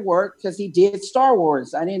direct my work because he did Star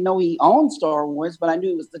Wars. I didn't know he owned Star Wars, but I knew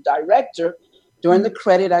he was the director. During the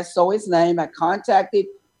credit, I saw his name. I contacted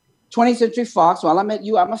 20th Century Fox. While I'm at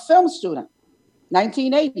I'm a film student,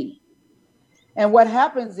 1980. And what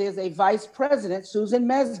happens is a vice president, Susan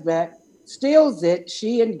Mesbeck, steals it.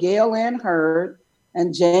 She and Gail Ann Hurd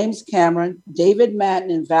and James Cameron, David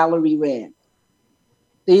Madden, and Valerie Rand.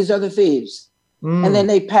 These are the thieves. And then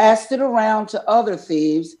they passed it around to other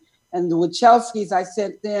thieves. And the Wachowskis, I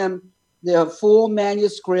sent them the full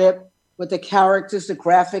manuscript with the characters, the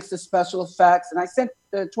graphics, the special effects. And I sent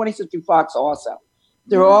the 20th Century Fox also.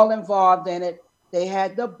 They're all involved in it. They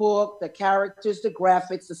had the book, the characters, the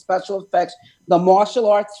graphics, the special effects, the martial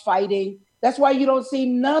arts fighting. That's why you don't see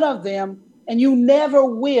none of them. And you never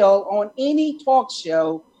will on any talk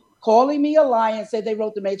show calling me a liar and say they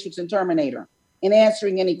wrote The Matrix and Terminator and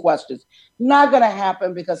answering any questions. Not going to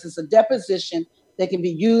happen because it's a deposition that can be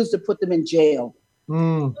used to put them in jail.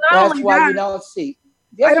 That's why you don't see.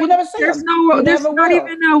 Yes, you never see them. There's not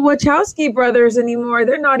even no Wachowski brothers anymore.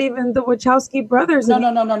 They're not even the Wachowski brothers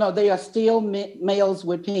anymore. No. They are still males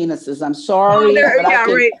with penises. I'm sorry. But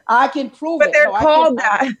I can prove it. But they're called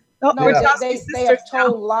that. They have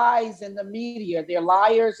told lies in the media. They're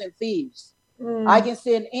liars and thieves. I can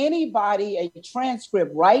send anybody a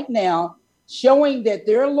transcript right now showing that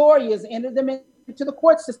their lawyers entered them into the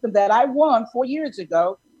court system that I won 4 years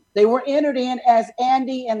ago. They were entered in as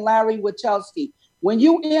Andy and Larry Wachowski. When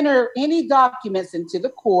you enter any documents into the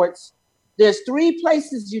courts, there's 3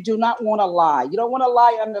 places you do not want to lie. You don't want to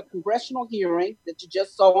lie under a congressional hearing that you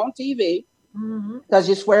just saw on TV because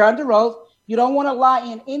you swear under oath. You don't want to lie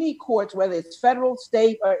in any courts, whether it's federal,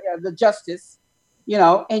 state, or the justice,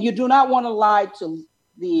 and you do not want to lie to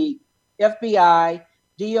the FBI,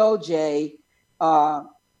 DOJ,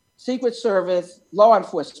 Secret Service, law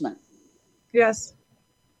enforcement. Yes.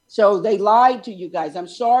 So they lied to you guys. I'm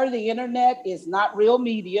sorry, the internet is not real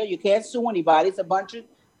media. You can't sue anybody. It's a bunch of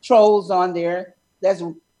trolls on there that's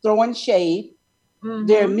throwing shade.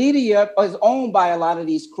 Their media is owned by a lot of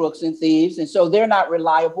these crooks and thieves, and so they're not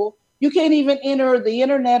reliable. You can't even enter the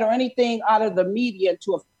internet or anything out of the media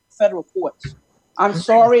to a federal court. I'm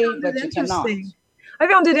sorry, but you cannot. I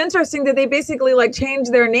found it interesting that they basically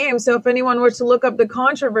changed their name. So if anyone were to look up the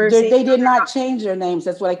controversy, they did not change their names.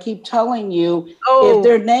 That's what I keep telling you. If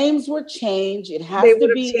their names were changed, it has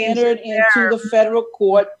to be entered into the federal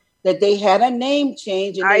court that they had a name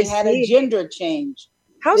change and they had a gender change.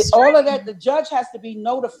 All of that, the judge has to be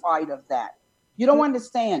notified of that. You don't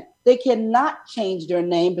understand. They cannot change their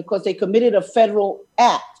name because they committed a federal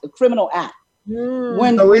act, a criminal act.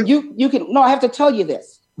 When you can, I have to tell you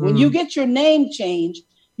this. When you get your name changed,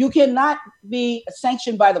 you cannot be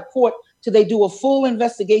sanctioned by the court till they do a full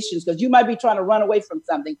investigation because you might be trying to run away from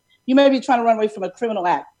something. You may be trying to run away from a criminal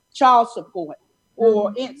act, child support,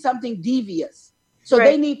 or something devious. So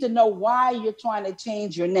they need to know why you're trying to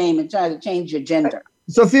change your name and trying to change your gender.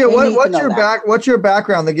 Sophia, what's your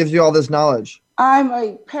background that gives you all this knowledge? I'm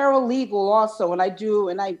a paralegal also, and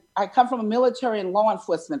I come from a military and law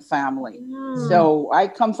enforcement family. So I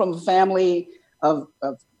come from a family of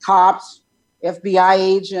cops, FBI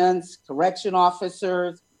agents, correction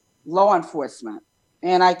officers, law enforcement.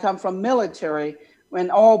 And I come from military and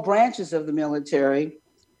all branches of the military.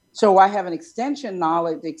 So I have an extensive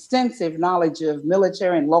knowledge of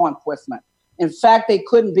military and law enforcement. In fact, they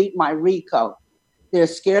couldn't beat my RICO. They're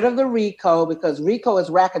scared of the RICO because RICO is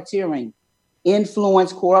racketeering,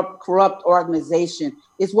 influence, corrupt organization.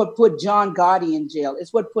 It's what put John Gotti in jail.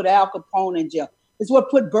 It's what put Al Capone in jail. It's what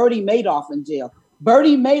put Bernie Madoff in jail.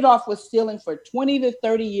 Bernie Madoff was stealing for 20 to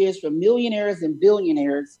 30 years from millionaires and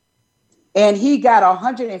billionaires. And he got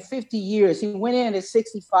 150 years. He went in at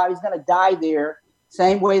 65. He's going to die there.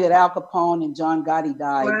 Same way that Al Capone and John Gotti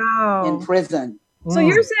died in prison. So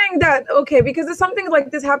you're saying that, okay, because it's something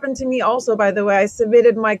like this happened to me also, by the way. I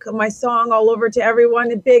submitted my song all over to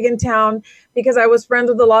everyone big in town because I was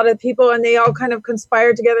friends with a lot of people and they all kind of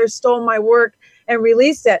conspired together, stole my work and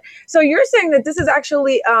released it. So you're saying that this is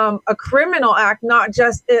actually a criminal act, not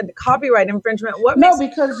just a copyright infringement. No,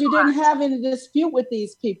 because you didn't have any dispute with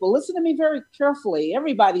these people. Listen to me very carefully.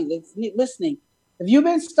 Everybody that's listening, if you've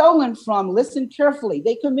been stolen from, listen carefully.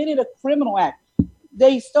 They committed a criminal act.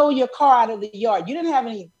 They stole your car out of the yard. You didn't have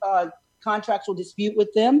any contractual dispute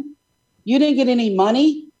with them. You didn't get any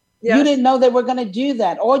money. Yes. You didn't know they were going to do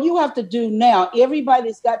that. All you have to do now, everybody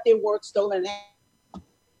that's got their work stolen,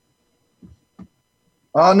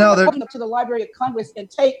 oh no, they're up to the Library of Congress and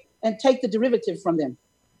take the derivative from them.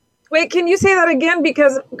 Wait, can you say that again?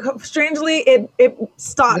 Because strangely, it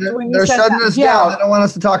stopped when you said that. They're shutting us down. They don't want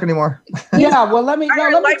us to talk anymore. Yeah, well, let me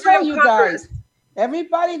tell you guys.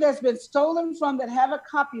 Everybody that's been stolen from that have a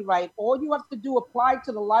copyright, all you have to do apply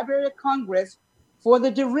to the Library of Congress for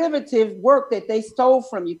the derivative work that they stole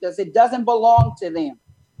from you because it doesn't belong to them.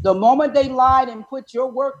 The moment they lied and put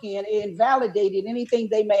your work in, it invalidated anything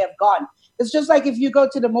they may have gotten. It's just like if you go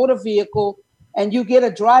to the motor vehicle and you get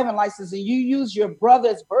a driving license and you use your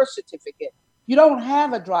brother's birth certificate. You don't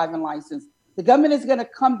have a driving license. The government is going to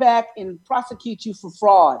come back and prosecute you for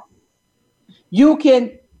fraud. You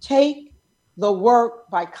can take the work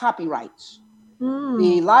by copyrights.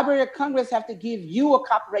 The Library of Congress have to give you a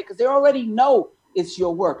copyright because they already know it's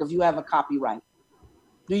your work if you have a copyright.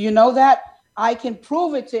 Do you know that? I can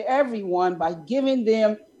prove it to everyone by giving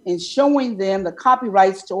them and showing them the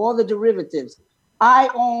copyrights to all the derivatives. I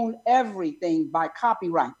own everything by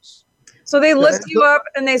copyrights. So they looked you up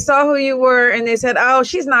and they saw who you were and they said, oh,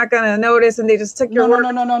 she's not going to notice. And they just took your work.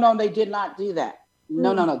 No. They did not do that.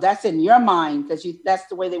 No. That's in your mind because that's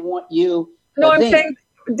the way they want you. No, I'm saying,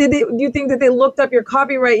 do you think that they looked up your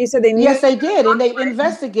copyright? You said they knew. Yes, they did. And they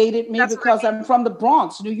investigated me because I'm from the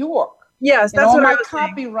Bronx, New York. Yes, that's what I was saying. My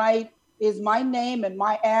copyright is my name and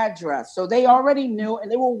my address. So they already knew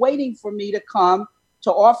and they were waiting for me to come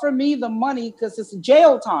to offer me the money because it's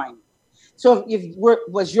jail time. So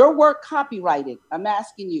was your work copyrighted? I'm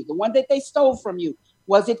asking you. The one that they stole from you,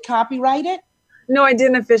 was it copyrighted? No, I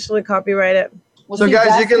didn't officially copyright it. Well, so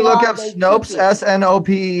guys, you can look up Snopes,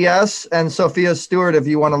 SNOPES, and Sophia Stewart if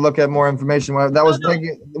you want to look at more information. That was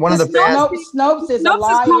one of the fans. Snopes is a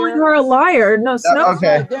liar. Snopes is calling her a liar. No, Snopes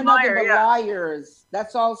okay. They're nothing but liars.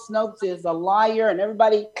 That's all Snopes is, a liar. And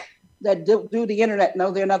everybody that do the internet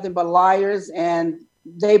know they're nothing but liars. And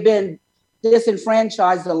they've been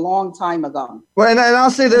disenfranchised a long time ago. Well, and I'll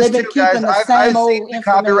say this too, guys. I've seen the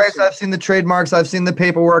copyrights, I've seen the trademarks, I've seen the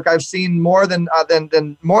paperwork, I've seen more than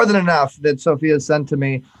enough that Sophia sent to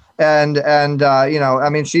me, and you know, I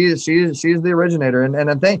mean, she's the originator, and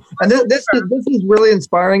this is really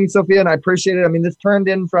inspiring, Sophia, and I appreciate it. I mean, this turned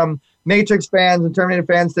in from Matrix fans and Terminator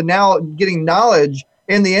fans to now getting knowledge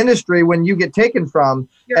in the industry when you get taken from,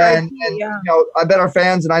 and you know, I bet our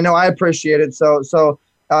fans and I know I appreciate it. So.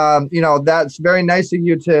 You know, that's very nice of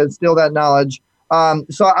you to instill that knowledge.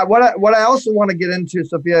 So what I also want to get into,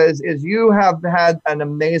 Sophia, is you have had an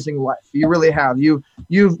amazing life. You really have. You've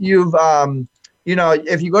you know,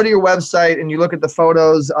 if you go to your website and you look at the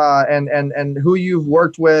photos and who you've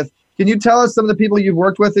worked with, can you tell us some of the people you've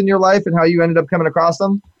worked with in your life and how you ended up coming across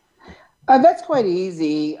them? That's quite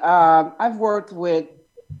easy. I've worked with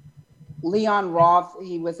Leon Roth.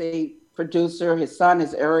 He was a producer. His son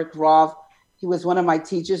is Eric Roth. He was one of my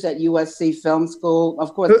teachers at USC Film School.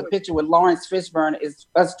 Of course, the picture with Lawrence Fishburne is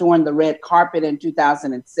us doing the red carpet in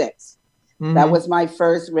 2006. Mm-hmm. That was my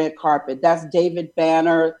first red carpet. That's David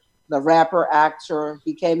Banner, the rapper actor.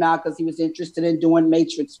 He came out because he was interested in doing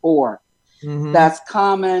Matrix 4. Mm-hmm. That's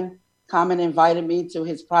Common. Common invited me to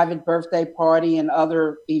his private birthday party and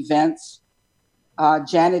other events.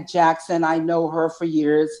 Janet Jackson, I know her for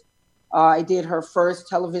years. I did her first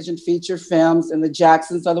television feature films, and the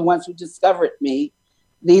Jacksons are the ones who discovered me.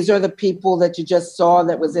 These are the people that you just saw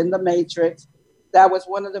that was in The Matrix. That was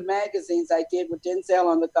one of the magazines I did with Denzel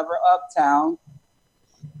on the cover, Uptown.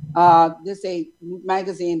 This is a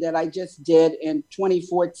magazine that I just did in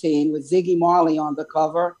 2014 with Ziggy Marley on the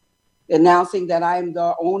cover, announcing that I'm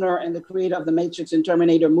the owner and the creator of the Matrix and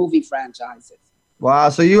Terminator movie franchises. Wow.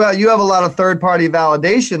 So you have a lot of third-party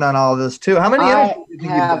validation on all of this too. How many? I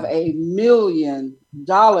have $1 million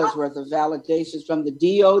worth of validations from the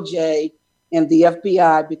DOJ and the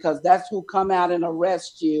FBI, because that's who come out and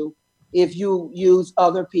arrest you if you use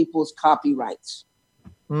other people's copyrights.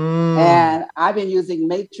 And I've been using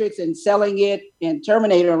Matrix and selling it and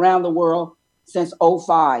Terminator around the world since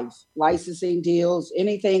 2005. Licensing deals,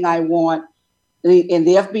 anything I want. And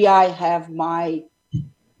the FBI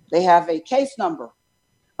they have a case number.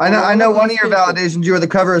 I know one of your validations. You were the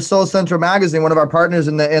cover of Soul Central magazine, one of our partners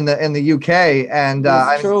in the UK, and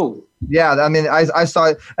that's true. Yeah, I mean, I saw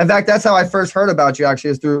it. In fact, that's how I first heard about you. Actually,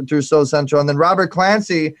 is through Soul Central, and then Robert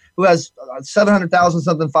Clancy, who has 700,000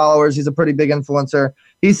 something followers. He's a pretty big influencer.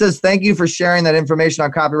 He says, "Thank you for sharing that information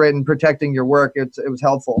on copyright and protecting your work. It was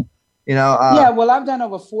helpful." You know. Yeah, well, I've done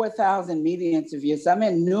over 4,000 media interviews. I'm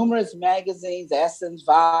in numerous magazines: Essence,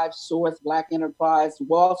 Vibe, Source, Black Enterprise,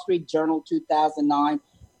 Wall Street Journal, 2009.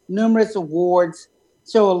 Numerous awards.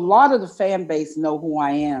 So a lot of the fan base know who I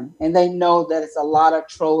am, and they know that it's a lot of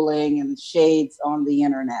trolling and shades on the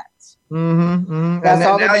internet. That's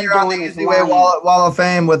all now you're on the Easy Way Wall of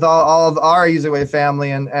Fame with all of our Easy Way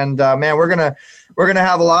family, and man, we're gonna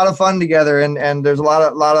have a lot of fun together, and there's a lot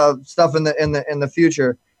of stuff in the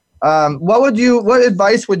future. What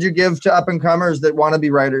advice would you give to up and comers that want to be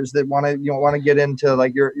writers, that want to get into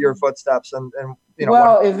like your footsteps and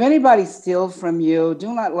well, if anybody steals from you,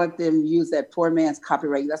 do not let them use that poor man's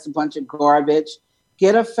copyright. That's a bunch of garbage.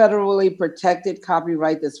 Get a federally protected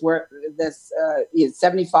copyright that's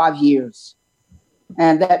 75 years.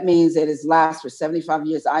 And that means it is lasts for 75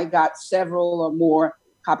 years. I got several or more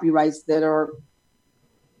copyrights that are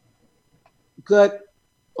good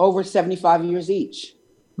over 75 years each,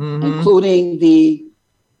 including the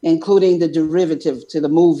derivative to the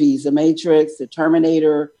movies, The Matrix, The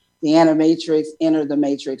Terminator, The Animatrix, Enter the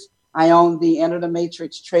Matrix. I own the Enter the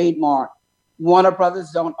Matrix trademark. Warner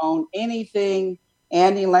Brothers don't own anything.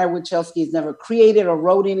 Andy and Larry Wachowski has never created or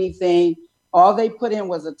wrote anything. All they put in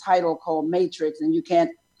was a title called Matrix, and you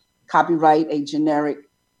can't copyright a generic,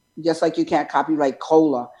 just like you can't copyright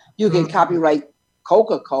cola. You can copyright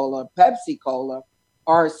Coca-Cola, Pepsi-Cola,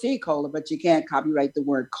 RC Cola, but you can't copyright the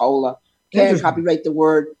word cola. Can't copyright the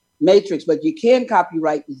word Matrix, but you can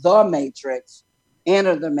copyright The Matrix,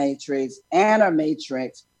 Enter the Matrix,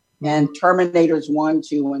 Animatrix, and Terminators 1,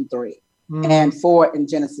 2, and 3, and 4 and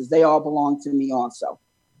Genesis. They all belong to me also.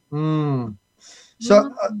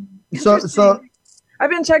 So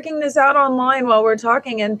I've been checking this out online while we're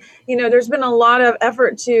talking, and there's been a lot of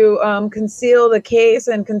effort to conceal the case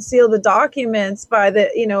and conceal the documents by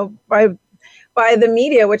the by the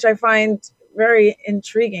media, which I find very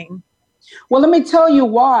intriguing. Well, let me tell you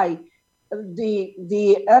why.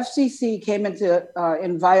 The FCC came into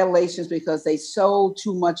in violations because they sold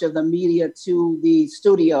too much of the media to the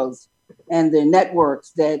studios and the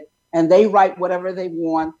networks and they write whatever they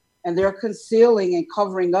want, and they're concealing and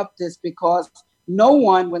covering up this because no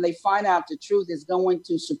one, when they find out the truth, is going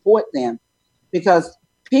to support them, because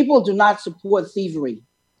people do not support thievery.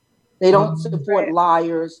 They don't support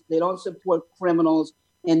liars. They don't support criminals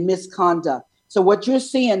and misconduct. So what you're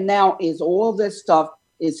seeing now is all this stuff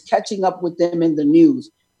is catching up with them in the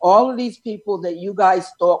news. All of these people that you guys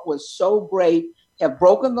thought was so great have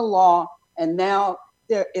broken the law, and now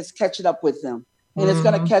it's catching up with them. And it's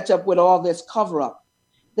going to catch up with all this cover-up.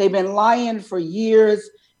 They've been lying for years.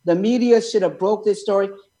 The media should have broke this story.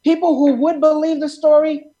 People who would believe the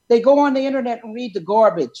story, they go on the internet and read the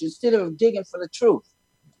garbage instead of digging for the truth.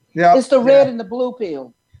 Yeah, it's the red and the blue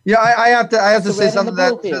pill. Yeah, I have to say something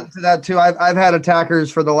to that too. I've had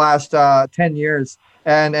attackers for the last 10 years.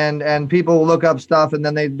 And people look up stuff, and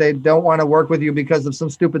then they don't want to work with you because of some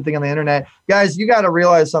stupid thing on the internet. Guys, you got to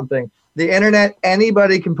realize something. The internet,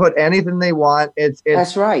 anybody can put anything they want.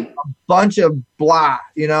 That's right. A bunch of blah.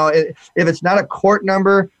 If it's not a court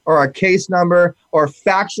number or a case number or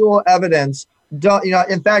factual evidence, don't.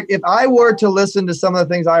 In fact, if I were to listen to some of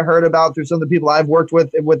the things I heard about through some of the people I've worked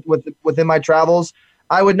with within my travels,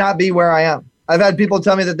 I would not be where I am. I've had people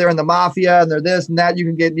tell me that they're in the mafia and they're this and that. You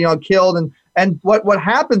can get killed And what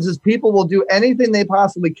happens is people will do anything they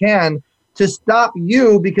possibly can to stop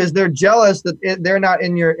you because they're jealous that they're not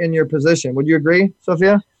in your position. Would you agree,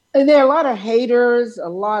 Sophia? And there are a lot of haters, a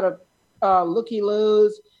lot of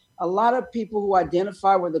looky-loos, a lot of people who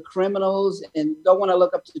identify with the criminals and don't want to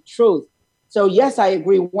look up to the truth. So yes, I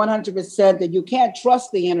agree 100% that you can't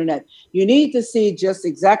trust the internet. You need to see just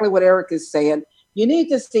exactly what Eric is saying. You need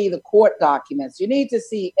to see the court documents. You need to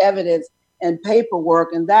see evidence and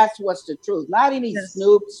paperwork, and that's what's the truth. Not any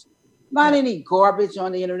snoops, not any garbage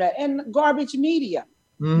on the internet, and garbage media.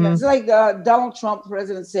 Mm-hmm. It's like Donald Trump,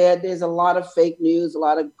 president, said, there's a lot of fake news, a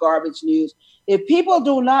lot of garbage news. If people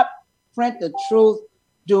do not print the truth,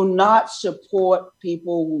 do not support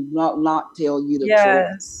people who not tell you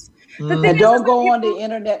the truth. And don't go on the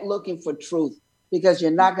internet looking for truth, because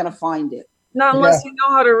you're not going to find it. Not unless you know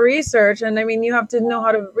how to research. And I mean, you have to know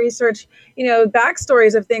how to research,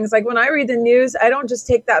 backstories of things. Like when I read the news, I don't just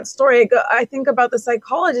take that story. I think about the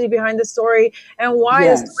psychology behind the story and why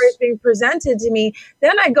the story is being presented to me.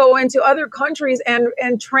 Then I go into other countries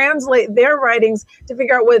and translate their writings to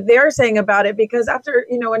figure out what they're saying about it. Because after,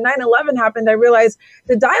 when 9/11 happened, I realized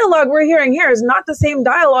the dialogue we're hearing here is not the same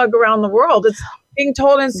dialogue around the world. It's being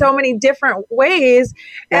told in so many different ways.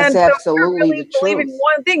 That's and absolutely so we're really the truth. believing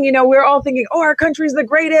one thing, we're all thinking, oh, our country's the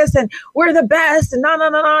greatest and we're the best and no,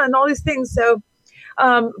 and all these things. So,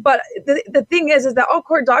 but the thing is that all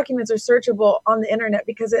court documents are searchable on the internet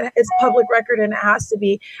because it's public record and it has to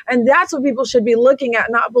be. And that's what people should be looking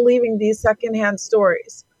at, not believing these secondhand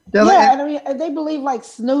stories. And they believe like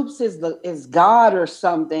Snoops is God or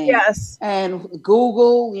something. Yes. And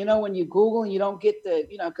Google, when you Google and you don't get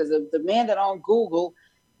because the man that owns Google,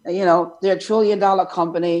 they're a $1 trillion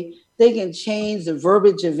company. They can change the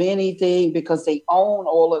verbiage of anything because they own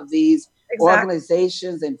all of these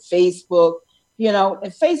organizations and Facebook, and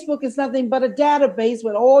Facebook is nothing but a database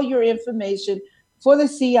with all your information for the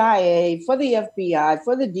CIA, for the FBI,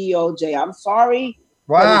 for the DOJ. I'm sorry.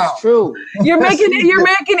 Wow, it's true. You're making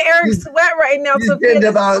Eric sweat right now. So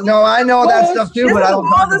I know that stuff too, but I don't.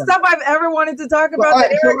 All the stuff I've ever wanted to talk about.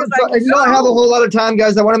 If you don't have a whole lot of time,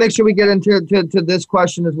 guys, I want to make sure we get into this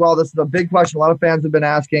question as well. This is a big question. A lot of fans have been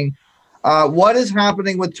asking. What is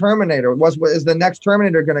happening with Terminator? Is the next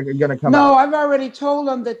Terminator going to come out? No, I've already told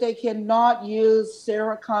them that they cannot use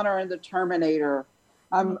Sarah Connor in the Terminator.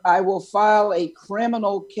 I will file a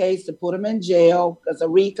criminal case to put him in jail as a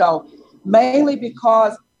RICO. Mainly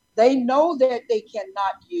because they know that they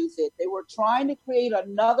cannot use it. They were trying to create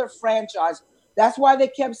another franchise. That's why they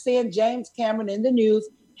kept saying James Cameron in the news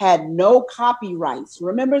had no copyrights.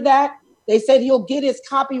 Remember that? They said he'll get his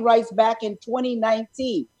copyrights back in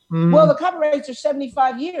 2019. Mm-hmm. Well, the copyrights are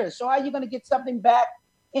 75 years. So how are you going to get something back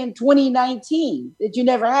in 2019 that you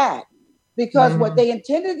never had? Because what they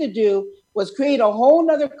intended to do was create a whole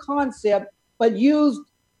nother concept, but used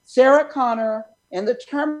Sarah Connor and the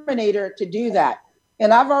Terminator to do that.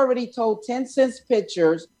 And I've already told 10 Cents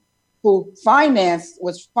Pictures, who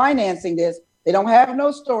was financing this, they don't have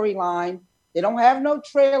no storyline, they don't have no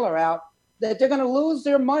trailer out, that they're going to lose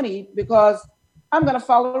their money because I'm going to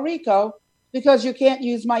file a RICO because you can't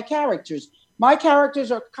use my characters. My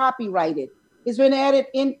characters are copyrighted. It's been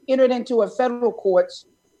entered into a federal courts,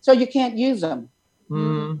 so you can't use them.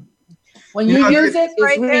 Mm. When you use it,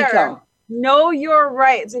 it's RICO. There. Know your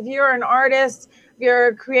rights. If you're an artist, if you're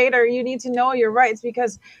a creator, you need to know your rights,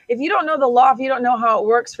 because if you don't know the law, if you don't know how it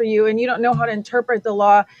works for you and you don't know how to interpret the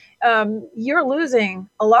law, you're losing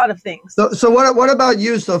a lot of things. So what about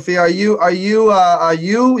you, Sophia? Are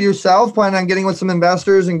you yourself planning on getting with some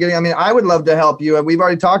investors and getting? I mean, I would love to help you, and we've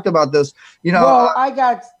already talked about this. Well, I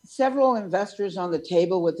got several investors on the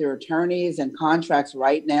table with their attorneys and contracts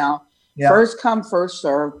right now. Yeah. First come, first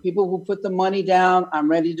serve. People who put the money down,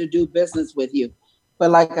 I'm ready to do business with you.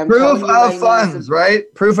 But like I'm proof of funds,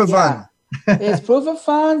 right? Proof of funds. It's proof of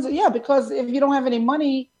funds. Yeah, because if you don't have any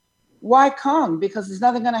money, why come? Because there's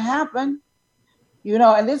nothing going to happen.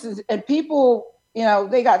 And people,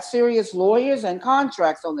 they got serious lawyers and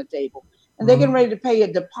contracts on the table, and they're getting ready to pay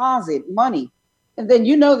a deposit money. And then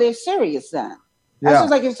they're serious then. That's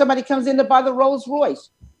just like if somebody comes in to buy the Rolls Royce.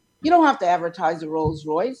 You don't have to advertise the Rolls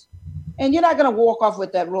Royce. And you're not going to walk off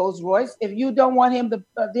with that Rolls Royce. If you don't want him, the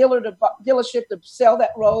dealership to sell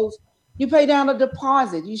that Rolls, you pay down a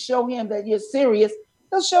deposit. You show him that you're serious.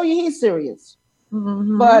 He'll show you he's serious.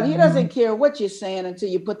 Mm-hmm. But he doesn't care what you're saying until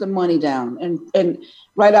you put the money down and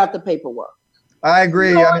write out the paperwork. I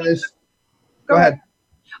agree. Go ahead.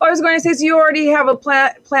 I was going to say, so you already have a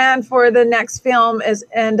plan for the next film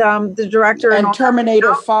and the director and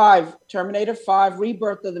Terminator 5,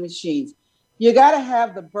 Rebirth of the Machines. You got to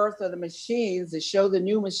have the birth of the machines to show the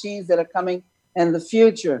new machines that are coming in the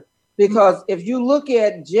future. Because if you look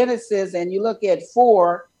at Genesis and you look at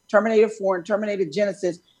Terminator 4 and Terminator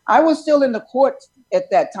Genesis, I was still in the court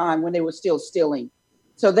at that time when they were still stealing.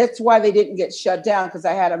 So that's why they didn't get shut down, because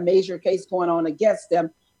I had a major case going on against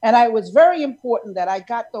them. And it was very important that I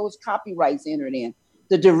got those copyrights entered in.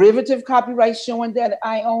 The derivative copyrights showing that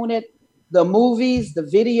I own it, the movies, the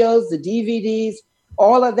videos, the DVDs,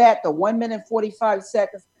 all of that, the 1 minute, 45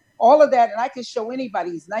 seconds, all of that. And I can show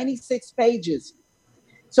anybody, it's 96 pages.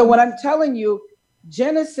 So what I'm telling you,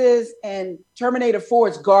 Genesis and Terminator 4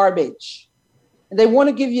 is garbage. And they want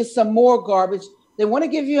to give you some more garbage. They want to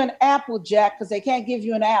give you an Apple Jack because they can't give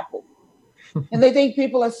you an apple. And they think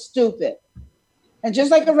people are stupid. And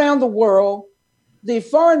just like around the world, the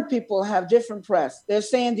foreign people have different press. They're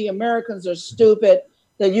saying the Americans are stupid,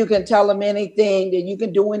 that you can tell them anything, that you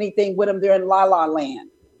can do anything with them. They're in la la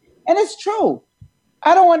land. And it's true.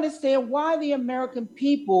 I don't understand why the American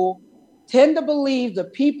people tend to believe the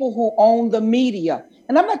people who own the media.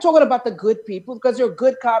 And I'm not talking about the good people, because there are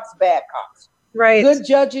good cops, bad cops. Right. Good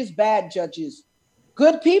judges, bad judges.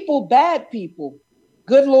 Good people, bad people.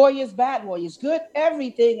 Good lawyers, bad lawyers. Good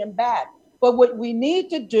everything and bad. But what we need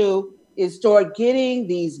to do is start getting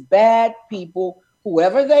these bad people,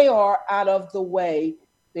 whoever they are, out of the way,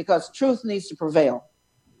 because truth needs to prevail.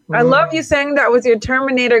 I love you saying that with your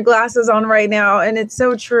Terminator glasses on right now, and it's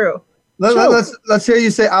so true. Let's hear you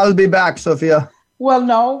say, "I'll be back," Sophia. Well,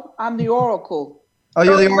 no, I'm the Oracle. Oh,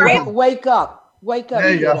 you're the Oracle. Wake up,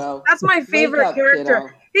 kiddo. That's my favorite character.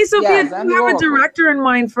 Kiddo. Hey, Sophia, Yes, do I'm you the have a Oracle. director in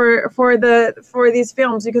mind for these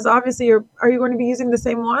films? Because obviously, are you going to be using the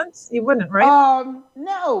same ones? You wouldn't, right?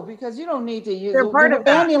 No, because you don't need to use. They're part of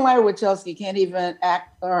that. Andy and Larry Wachowski can't even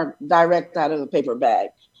act or direct out of a paper bag.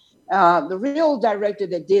 The real director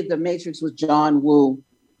that did The Matrix was John Woo,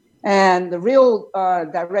 and the real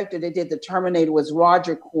director that did The Terminator was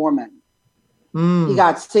Roger Corman. He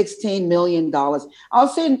got $16 million. I'll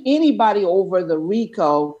send anybody over the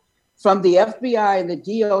RICO from the FBI and the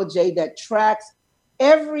DOJ that tracks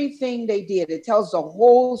everything they did. It tells the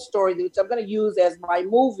whole story, which I'm going to use as my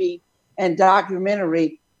movie and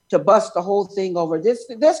documentary to bust the whole thing over. This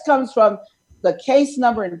comes from the case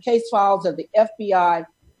number and case files of the FBI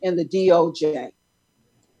and the DOJ.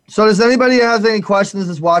 So does anybody have any questions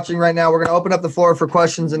that's watching right now? We're going to open up the floor for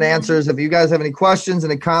questions and answers. If you guys have any questions,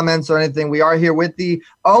 any comments or anything, we are here with the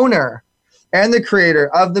owner and the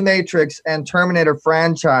creator of the Matrix and Terminator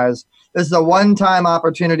franchise. This is a one-time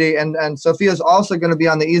opportunity, and Sophia's also going to be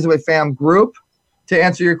on the Easy Way Fam group to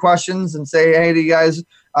answer your questions and say hey to you guys,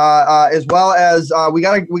 as well as we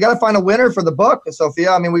gotta find a winner for the book,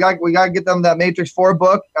 Sophia. I mean, we got to get them that Matrix 4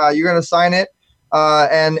 book. You're going to sign it,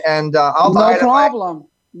 and I'll buy it.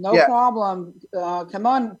 No problem. Come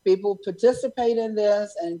on, people, participate in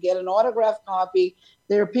this and get an autographed copy.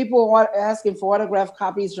 There are people asking for autographed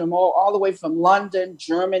copies from all the way from London,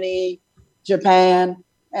 Germany, Japan.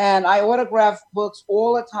 And I autograph books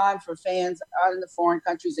all the time for fans out in the foreign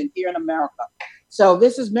countries and here in America. So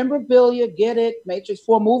this is memorabilia. Get it. Matrix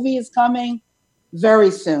 4 movie is coming very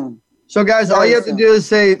soon. So, guys, all you have to do is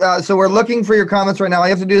say, so we're looking for your comments right now. All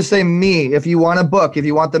you have to do is say me if you want a book, if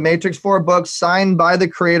you want the Matrix 4 book signed by the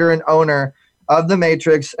creator and owner of the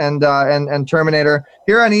Matrix and Terminator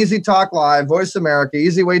here on Easy Talk Live, Voice America,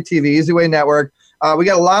 Easy Way TV, Easy Way Network. We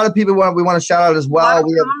got a lot of people we want to shout out as well. A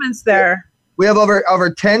lot of comments there. We have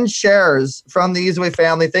over 10 shares from the Easy Way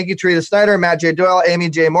family. Thank you, Trita Snyder, Matt J. Doyle, Amy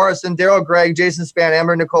J. Morrison, Daryl Gregg, Jason Spann,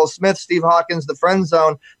 Amber Nicole Smith, Steve Hawkins, The Friend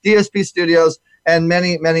Zone, DSP Studios, and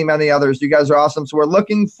many, many, many others. You guys are awesome. So we're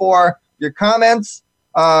looking for your comments.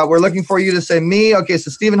 We're looking for you to say me. Okay,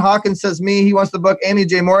 so Stephen Hawkins says me. He wants the book. Amy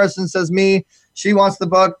J. Morrison says me. She wants the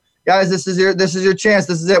book. Guys, this is your chance.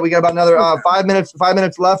 This is it. We got about another 5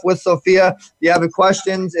 minutes left with Sophia. If you have any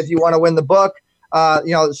questions, if you want to win the book,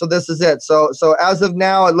 so this is it. So as of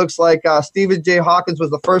now, it looks like Stephen J. Hawkins was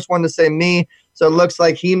the first one to say me. So it looks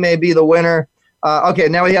like he may be the winner. Okay,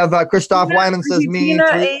 now we have Christoph Wyman says me.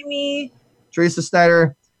 Amy. Teresa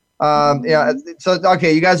Snyder. So,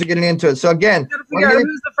 okay, you guys are getting into it. So again, figure out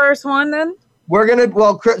who's the first one then? We're gonna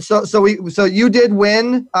so you did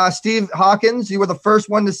win, Steve Hawkins. You were the first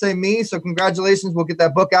one to say me. So congratulations. We'll get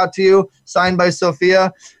that book out to you, signed by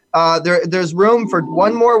Sophia. There's room for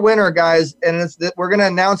one more winner, guys, and we're going to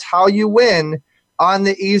announce how you win on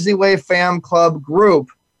the Easy Way Fam Club group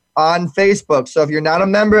on Facebook. So if you're not a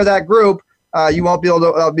member of that group, you won't be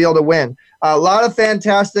able to win. A lot of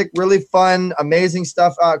fantastic, really fun, amazing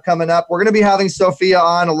stuff coming up. We're going to be having Sophia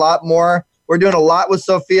on a lot more. We're doing a lot with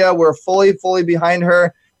Sophia. We're fully behind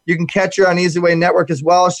her. You can catch her on Easy Way Network as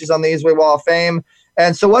well. She's on the Easy Way Wall of Fame.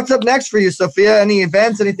 And so what's up next for you, Sophia? Any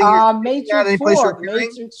events, anything?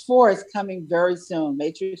 Matrix 4 is coming very soon.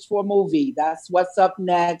 Matrix 4 movie. That's what's up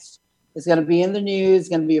next. It's going to be in the news. It's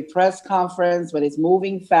going to be a press conference, but it's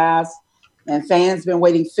moving fast. And fans been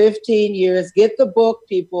waiting 15 years. Get the book,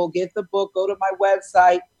 people. Get the book. Go to my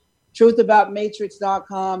website,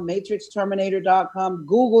 truthaboutmatrix.com, matrixterminator.com.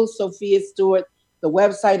 Google Sophia Stewart. The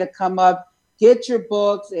website will come up. Get your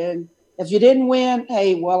books and If you didn't win,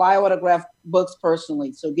 hey, well, I autograph books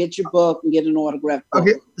personally. So get your book and get an autographed book.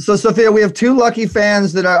 Okay, so Sophia, we have two lucky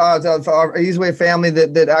fans that are our Easy Way family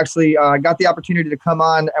that actually got the opportunity to come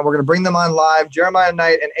on, and we're going to bring them on live. Jeremiah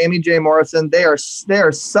Knight and Amy J. Morrison. They are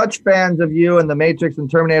such fans of you and The Matrix and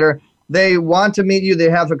Terminator. They want to meet you.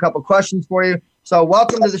 They have a couple questions for you. So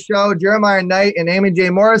welcome to the show, Jeremiah Knight and Amy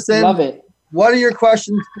J. Morrison. Love it. What are your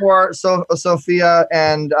questions for Sophia?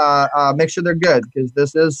 And make sure they're good, because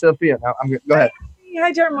this is Sophia. Now, go ahead.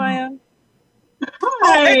 Hi, Jeremiah.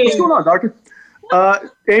 Hi. Hey, what's going on, Doctor?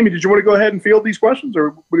 Amy, did you want to go ahead and field these questions, or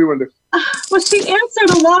what do you want to do? Well, she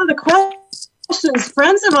answered a lot of the questions.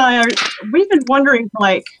 Friends of mine, we've been wondering for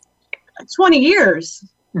like 20 years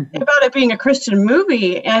about it being a Christian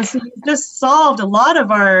movie, and so you just solved a lot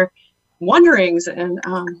of our wonderings. And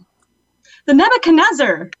the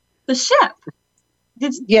Nebuchadnezzar, the ship.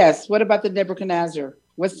 Yes. What about the Nebuchadnezzar?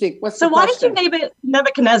 So why did you name it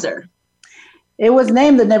Nebuchadnezzar? It was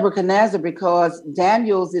named the Nebuchadnezzar because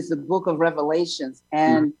Daniel's is the book of Revelations,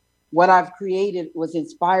 and what I've created was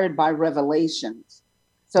inspired by Revelations.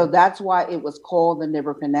 So that's why it was called the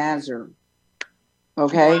Nebuchadnezzar.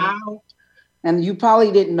 Okay. Wow. And you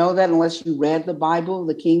probably didn't know that unless you read the Bible,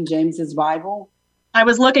 the King James's Bible. I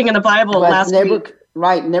was looking in the Bible last week.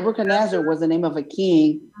 Right. Nebuchadnezzar was the name of a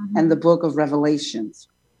king and the book of Revelations.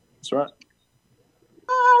 That's right.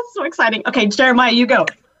 Oh, so exciting. Okay, Jeremiah, you go.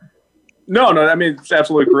 No, I mean, it's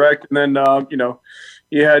absolutely correct. And then,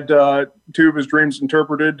 he had two of his dreams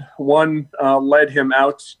interpreted. One led him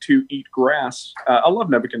out to eat grass. I love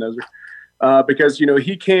Nebuchadnezzar because,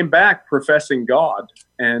 he came back professing God.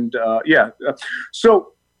 And,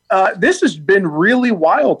 so this has been really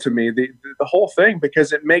wild to me, the whole thing,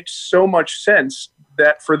 because it makes so much sense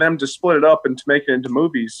that for them to split it up and to make it into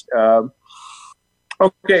movies.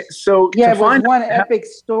 Okay, so yeah, it was one epic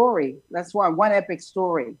story. That's why one epic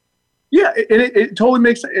story. Yeah, it totally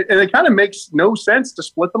makes, and it kind of makes no sense to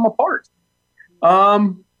split them apart.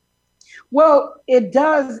 Well, it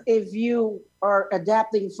does if you are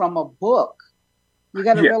adapting from a book. You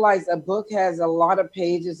got to realize a book has a lot of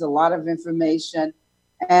pages, a lot of information,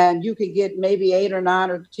 and you could get maybe 8 or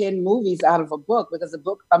 9 or 10 movies out of a book, because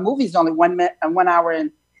a movie is only 1 hour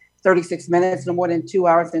and 36 minutes, no more than 2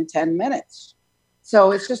 hours and 10 minutes.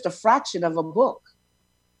 So it's just a fraction of a book.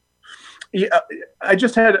 Yeah, I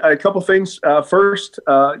just had a couple things. First,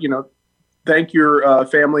 thank your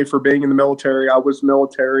family for being in the military. I was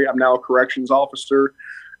military. I'm now a corrections officer.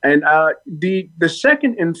 And the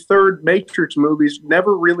second and third Matrix movies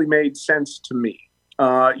never really made sense to me.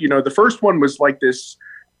 The first one was like this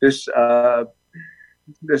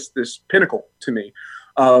pinnacle to me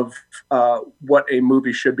of what a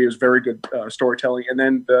movie should be. It was very good storytelling. And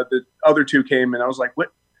then the other two came, and I was like,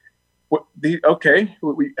 what?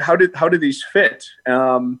 How did these fit?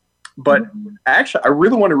 But actually, I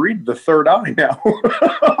really want to read The Third Eye now.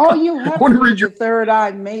 Oh, you have to read The Third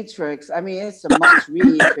Eye Matrix. I mean, it's a must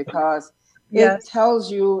read because it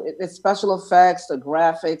tells you the special effects, the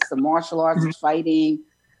graphics, the martial arts fighting,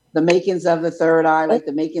 the makings of The Third Eye, like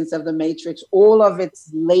the makings of The Matrix. All of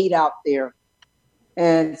it's laid out there,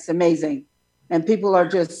 and it's amazing. And people are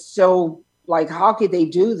just so like, how could they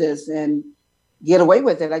do this and get away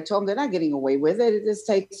with it? I told them they're not getting away with it. It just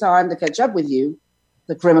takes time to catch up with you.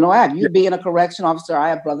 The criminal act. You being a correction officer, I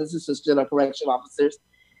have brothers and sisters that are correction officers.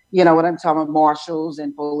 You know what I'm talking about, marshals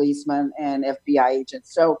and policemen and FBI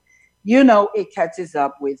agents. So, it catches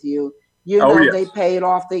up with you. They paid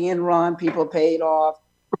off the Enron, people paid off.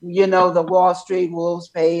 The Wall Street wolves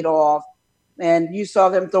paid off. And you saw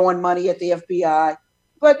them throwing money at the FBI.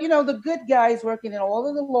 But, the good guys working in all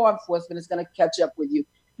of the law enforcement is going to catch up with you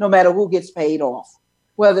no matter who gets paid off.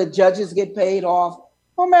 Whether judges get paid off,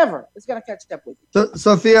 whomever is going to catch up with you. So,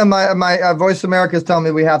 Sophia, my Voice America is telling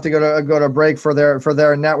me we have to go to break for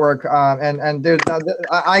their network, and there's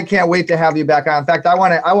I can't wait to have you back on. In fact, I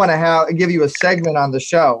want to give you a segment on the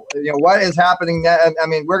show. What is happening? I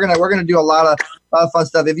mean, we're gonna do a lot of fun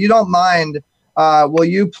stuff. If you don't mind, will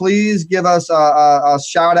you please give us a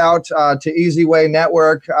shout out to Easy Way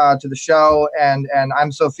Network, to the show, and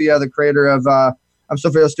I'm Sophia, the creator of I'm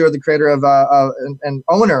Sophia Stewart, the creator of and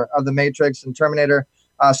owner of The Matrix and Terminator.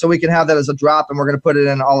 So we can have that as a drop, and we're going to put it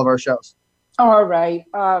in all of our shows. All right.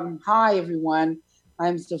 Hi, everyone.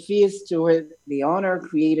 I'm Sophia Stewart, the owner,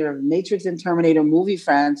 creator of Matrix and Terminator movie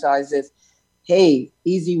franchises. Hey,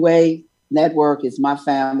 Easy Way Network is my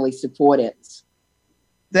family. Support it.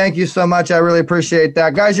 Thank you so much. I really appreciate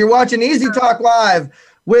that. Guys, you're watching Easy Talk Live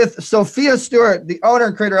with Sophia Stewart, the owner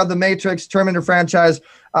and creator of the Matrix Terminator franchise.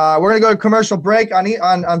 We're going to go to commercial break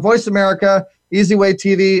on Voice America, Easy Way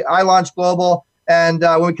TV, iLaunch Global. And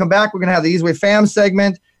when we come back, we're going to have the Easy Way Fam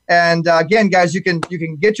segment. And again, guys, you can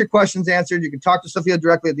get your questions answered. You can talk to Sophia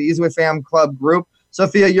directly at the Easy Way Fam Club group.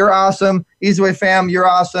 Sophia, you're awesome. Easy Way Fam, you're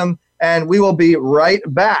awesome. And we will be right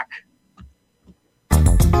back.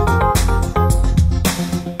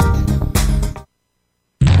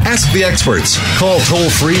 Ask the experts. Call toll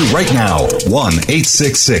free right now.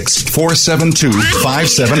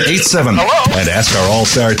 1-866-472-5787. And ask our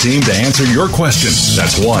all-star team to answer your question.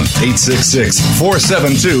 That's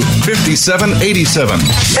 1-866-472-5787.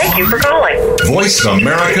 Thank you for calling.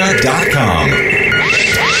 VoiceAmerica.com.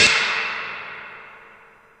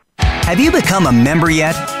 Have you become a member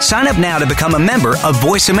yet? Sign up now to become a member of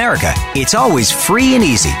Voice America. It's always free and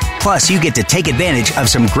easy. Plus, you get to take advantage of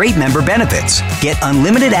some great member benefits. Get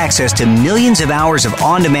unlimited access to millions of hours of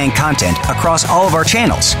on-demand content across all of our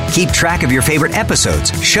channels. Keep track of your favorite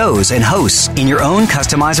episodes, shows, and hosts in your own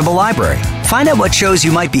customizable library. Find out what shows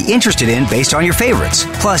you might be interested in based on your favorites.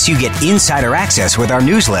 Plus, you get insider access with our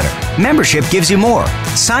newsletter. Membership gives you more.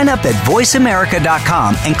 Sign up at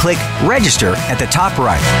voiceamerica.com and click register at the top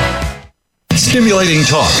right. Stimulating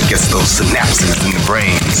talk gets those synapses in the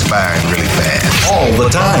brain firing really fast. all the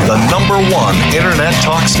time. The #1 internet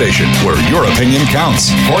talk station where your opinion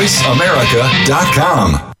counts.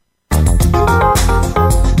 VoiceAmerica.com.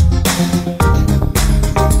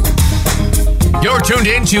 You're tuned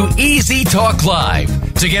in to Easy Talk Live.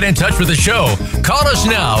 To get in touch with the show, call us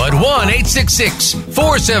now at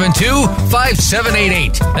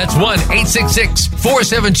 1-866-472-5788. That's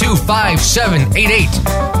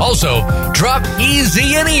 1-866-472-5788. Also, drop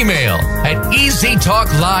Easy an email at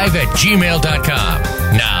easytalklive@gmail.com.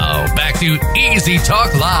 Now, back to Easy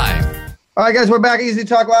Talk Live. All right, guys, we're back. Easy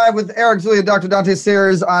Talk Live with Eric Zulia, Dr. Dante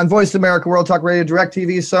Sears on Voice America, World Talk Radio,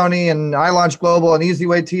 DirecTV, Sony, and iLaunch Global, and Easy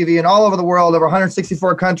Way TV, and all over the world, over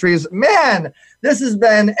 164 countries. Man, this has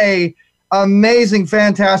been a amazing,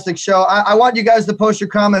 fantastic show. I want you guys to post your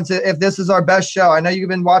comments if this is our best show. I know you've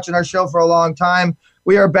been watching our show for a long time.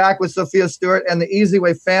 We are back with Sophia Stewart and the Easy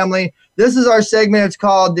Way family. This is our segment. It's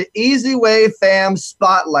called the Easy Way Fam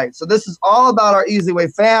Spotlight. So this is all about our Easy Way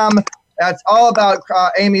fam. That's all about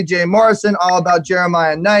Amy J. Morrison, all about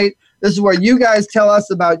Jeremiah Knight. This is where you guys tell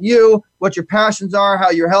us about you, what your passions are,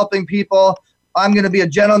 how you're helping people. I'm going to be a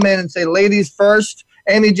gentleman and say ladies first.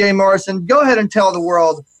 Amy J. Morrison, go ahead and tell the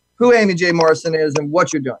world who Amy J. Morrison is and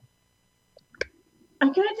what you're doing.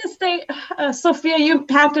 I'm going to just say, Sophia, you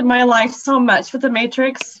impacted my life so much with The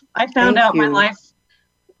Matrix. I found out my life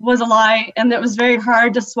was a lie, and it was very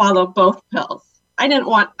hard to swallow both pills. I didn't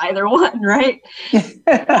want either one, right?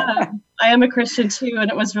 I am a Christian too,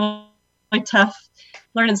 and it was really tough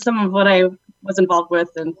learning some of what I was involved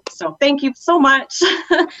with. And so thank you so much.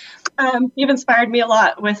 You've inspired me a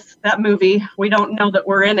lot with that movie. We don't know that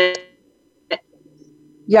we're in it.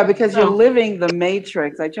 Yeah, because you're living the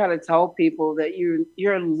Matrix. I try to tell people that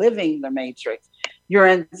you're living the Matrix. You're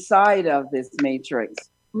inside of this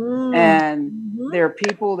Matrix. And there are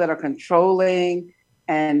people that are controlling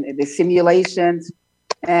and the simulations,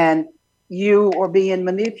 and you are being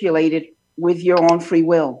manipulated with your own free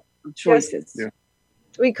will choices. Yes. Yeah.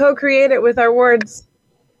 We co-create it with our words.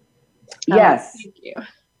 Yes. Thank you.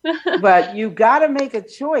 But you got to make a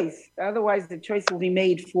choice. Otherwise, the choice will be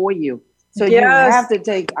made for you. So you have to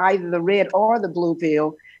take either the red or the blue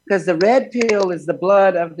pill, because the red pill is the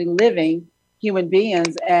blood of the living human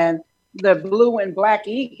beings, and the blue and black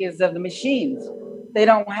ink is of the machines. They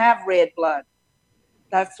don't have red blood.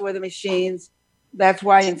 That's where the machines, that's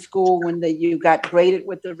why in school when you got graded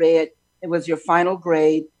with the red, it was your final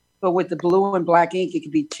grade, but with the blue and black ink, it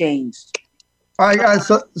could be changed. All right,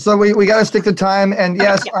 guys, so we got to stick to time. And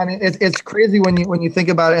yes, I mean, it's crazy when you think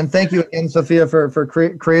about it. And thank you again, Sophia, for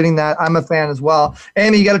creating that. I'm a fan as well.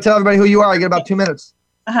 Amy, you got to tell everybody who you are. You get about 2 minutes.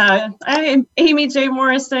 I'm Amy J.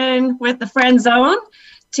 Morrison with the Friend Zone.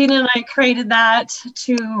 Tina and I created that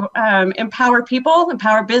to empower people,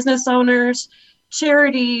 empower business owners,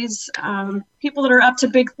 charities, people that are up to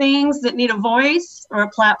big things that need a voice or a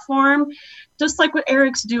platform. Just like what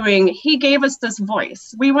Eric's doing, he gave us this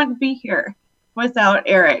voice. We wouldn't be here without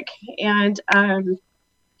Eric. And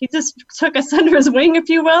he just took us under his wing, if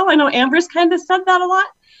you will. I know Amber's kind of said that a lot,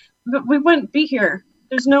 but we wouldn't be here.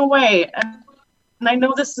 There's no way. And I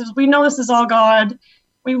know we know this is all God.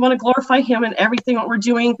 We want to glorify him in everything what we're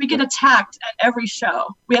doing. We get attacked at every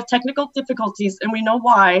show. We have technical difficulties, and we know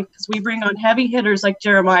why, because we bring on heavy hitters like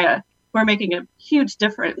Jeremiah. We're making a huge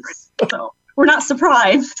difference. So we're not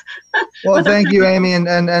surprised. Well, thank you, Amy, and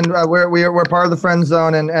we're part of the Friend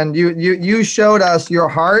Zone, and you showed us your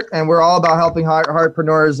heart, and we're all about helping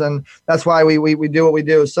heartpreneurs, and that's why we do what we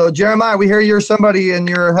do. So Jeremiah, we hear you're somebody and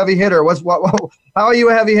you're a heavy hitter. How are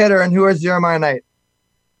you a heavy hitter, and who is Jeremiah Knight?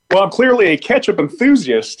 Well, I'm clearly a ketchup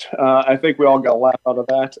enthusiast. I think we all got a laugh out of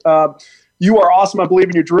that. You are awesome. I believe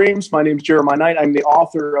in your dreams. My name is Jeremiah Knight. I'm the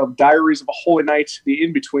author of Diaries of a Holy Knight, The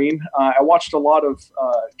In-Between. I watched a lot of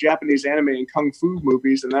Japanese anime and kung fu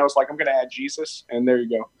movies, and I was like, I'm going to add Jesus, and there you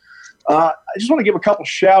go. I just want to give a couple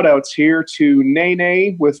shout-outs here to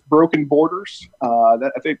Nene with Broken Borders. I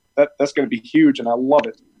think that's going to be huge, and I love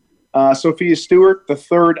it. Sophia Stewart, The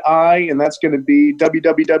Third Eye, and that's going to be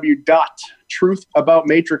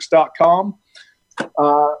www.truthaboutmatrix.com.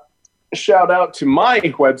 Shout out to my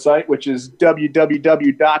website, which is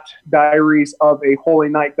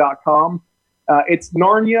www.diariesofaholynight.com. It's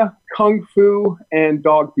Narnia, Kung Fu, and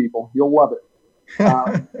Dog People. You'll love it.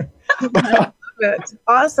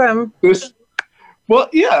 Awesome. Well,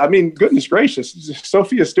 yeah, I mean, goodness gracious.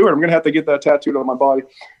 Sophia Stewart, I'm going to have to get that tattooed on my body.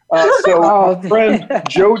 My friend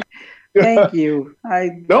Jody. Thank you.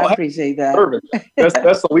 I appreciate that. Perfect.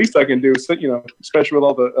 That's the least I can do, so, especially with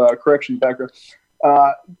all the correction background.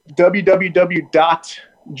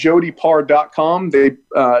 www.jodyparr.com.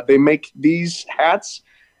 They make these hats,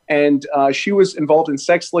 and she was involved in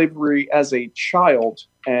sex slavery as a child,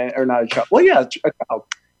 or not a child. Well, yeah, a child,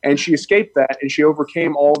 and she escaped that, and she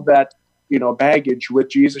overcame all of that, baggage with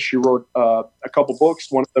Jesus. She wrote a couple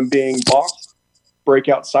books, one of them being Boss,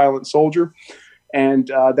 Breakout Silent Soldier, and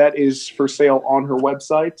that is for sale on her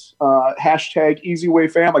website. Hashtag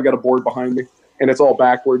EasyWayFam. I got a board behind me, and it's all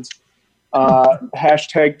backwards.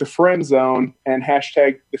 Hashtag the friend zone, and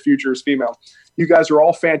hashtag the future is female. You guys are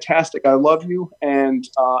all fantastic. I love you, and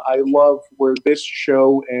I love where this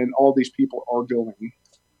show and all these people are going.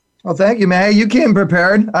 Well, thank you, man. You came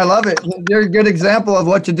prepared. I love it. You're a good example of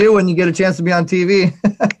what to do when you get a chance to be on TV.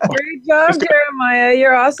 Great job, Jeremiah.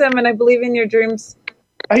 You're awesome, and I believe in your dreams.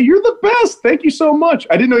 Hey, you're the best. Thank you so much.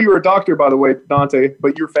 I didn't know you were a doctor, by the way, Dante,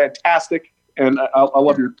 but you're fantastic, and I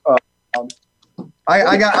love your.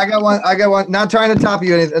 I got one. Not trying to top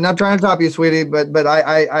you, not trying to top you, sweetie, but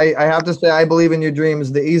I have to say I believe in your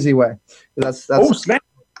dreams the easy way. That's. Oh, snap.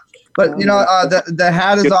 But the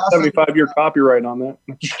hat is awesome. 75-year copyright on that.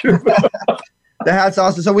 The hat's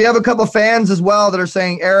awesome. So we have a couple fans as well that are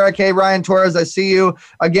saying, Eric, hey, Ryan Torres, I see you.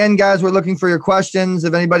 Again, guys, we're looking for your questions.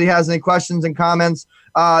 If anybody has any questions and comments.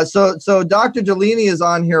 So Dr. Delaney is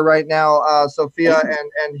on here right now, Sophia,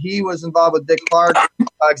 and he was involved with Dick Clark,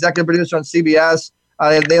 executive producer on CBS.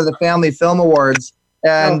 They have the Family Film Awards.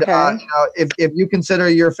 And if you consider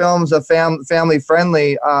your films a family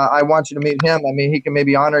friendly, I want you to meet him. I mean, he can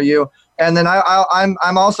maybe honor you. And then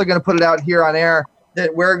I'm also going to put it out here on air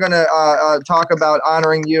that we're going to talk about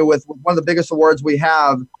honoring you with one of the biggest awards we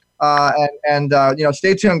have.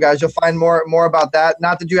 Stay tuned, guys. You'll find more about that.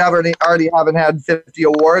 Not that you already haven't had 50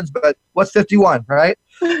 awards, but what's 51, right?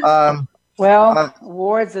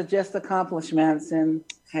 Awards are just accomplishments, and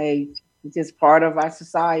hey, it's just part of our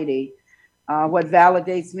society. What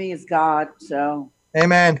validates me is God. So,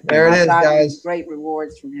 amen. There it is, guys. Great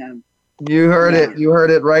rewards from Him. You heard it. You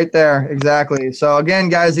heard it right there. Exactly. So again,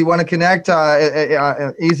 guys, you want to connect,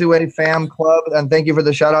 Easy Way Fam Club, and thank you for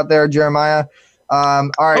the shout out there, Jeremiah.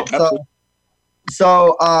 All right.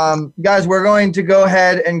 So guys, we're going to go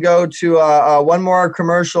ahead and go to one more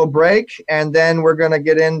commercial break, and then we're going to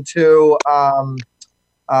get into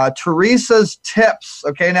Teresa's tips.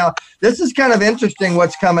 Okay, now this is kind of interesting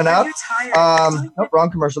what's coming up.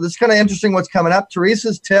 Wrong commercial. This is kind of interesting what's coming up.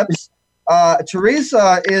 Teresa's tips.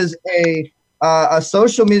 Teresa is a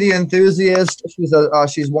social media enthusiast.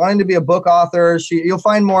 She's wanting to be a book author. You'll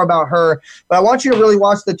find more about her, but I want you to really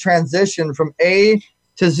watch the transition from A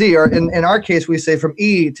to Z, or in our case, we say from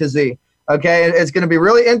E to Z. Okay, it's going to be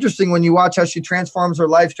really interesting when you watch how she transforms her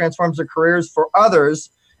life, transforms her careers for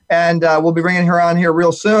others. And we'll be bringing her on here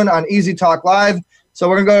real soon on Easy Talk Live. So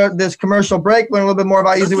we're going to go to this commercial break, learn a little bit more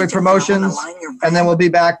about Easy Way Promotions, and then we'll be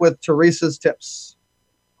back with Teresa's tips.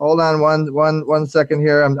 Hold on one second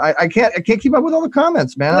here. I can't keep up with all the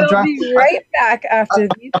comments, man. We'll be right back after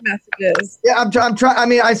these messages. Yeah, I'm trying. I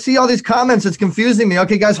mean, I see all these comments. It's confusing me.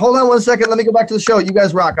 Okay, guys, hold on 1 second. Let me go back to the show. You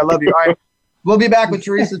guys rock. I love you. All right, we'll be back with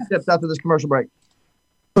Teresa's tips after this commercial break.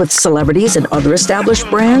 With celebrities and other established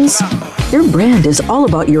brands, your brand is all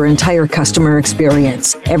about your entire customer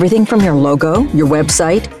experience. Everything from your logo, your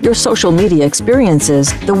website, your social media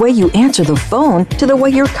experiences, the way you answer the phone, to the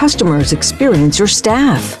way your customers experience your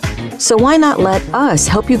staff. So why not let us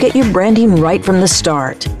help you get your branding right from the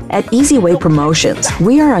start? At Easy Way Promotions,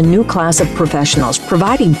 we are a new class of professionals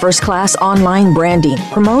providing first-class online branding,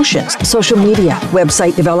 promotions, social media,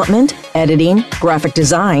 website development, editing, graphic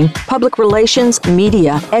design, public relations,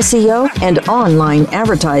 media, SEO, and online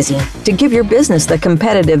advertising to give your business the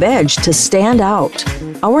competitive edge to stand out.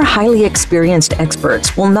 Our highly experienced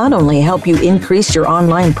experts will not only help you increase your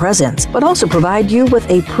online presence, but also provide you with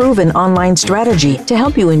a proven online strategy to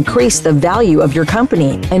help you increase the value of your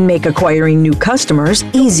company and make acquiring new customers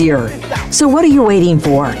easier. So what are you waiting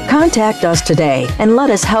for? Contact us today and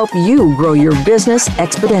let us help you grow your business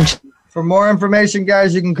exponentially. For more information,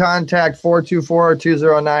 guys, you can contact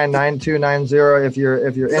 424-209-9290 if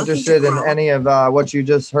you're interested in any of what you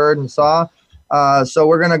just heard and saw. So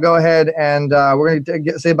we're going to go ahead and we're going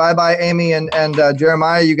to say bye-bye, Amy and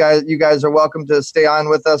Jeremiah. You guys are welcome to stay on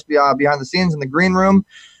with us behind the scenes in the green room.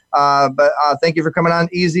 But thank you for coming on,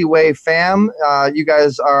 Easy Way Fam. You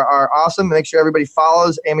guys are awesome. Make sure everybody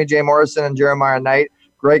follows Amy J. Morrison and Jeremiah Knight.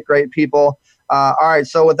 Great people. All right,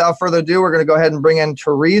 so without further ado, we're going to go ahead and bring in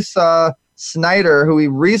Teresa Snyder, who we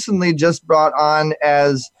recently just brought on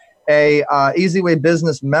as a Easy Way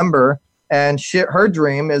business member. And her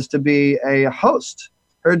dream is to be a host.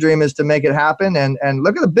 Her dream is to make it happen. And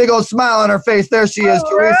look at the big old smile on her face. There she is,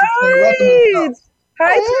 Teresa. Right.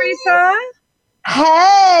 Hi, Teresa.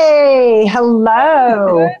 Hey,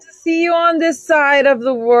 hello. Good to see you on this side of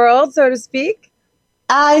the world, so to speak.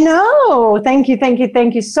 I know. Thank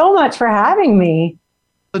you so much for having me.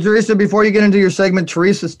 So, Teresa, before you get into your segment,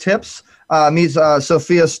 Teresa's Tips, meets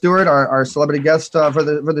Sophia Stewart, our celebrity guest for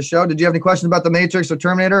the show. Did you have any questions about The Matrix or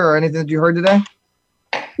Terminator or anything that you heard today?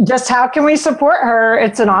 Just how can we support her?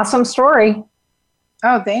 It's an awesome story.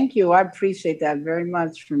 Oh, thank you. I appreciate that very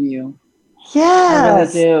much from you.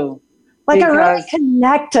 Yes. I really do. I really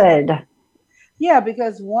connected. Yeah,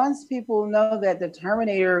 because once people know that the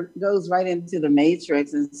Terminator goes right into the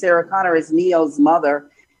Matrix and Sarah Connor is Neo's mother,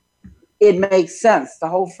 it makes sense. The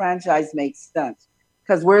whole franchise makes sense.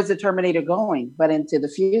 Because where's the Terminator going but into the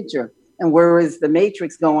future? And where is the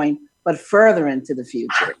Matrix going but further into the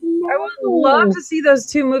future? I would love to see those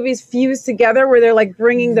two movies fused together where they're like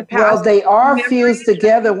bringing the past. Well, they are fused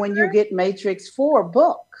together when you get Matrix 4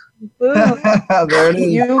 book. There it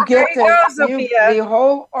is. You get the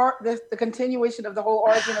whole the continuation of the whole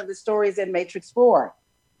origin of the stories in Matrix 4.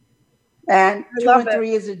 And 2 and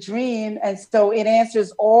 3 is a dream, and so it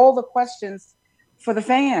answers all the questions for the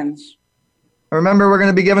fans. Remember, we're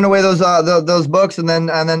going to be giving away those books, and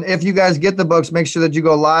then if you guys get the books, make sure that you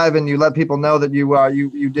go live and you let people know that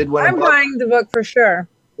you did win. I'm buying the book for sure.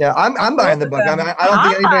 Yeah, I'm buying the book. I don't think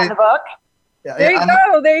anybody. Buying the book. Yeah,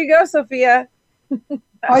 There you go, Sophia.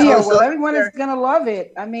 Oh yeah, well everyone is gonna love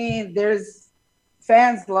it. I mean,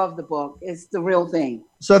 fans love the book. It's the real thing.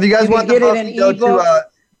 So if you guys want the book, go to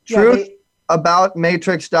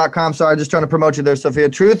truthaboutmatrix.com. Sorry, just trying to promote you there, Sophia.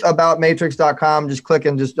 Truthaboutmatrix.com. Just click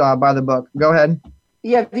and just buy the book. Go ahead.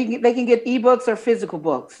 Yeah, they can get ebooks or physical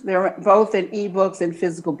books. They're both in ebooks and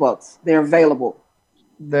physical books. They're available.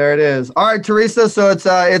 There it is. All right, Teresa. So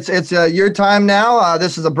it's your time now.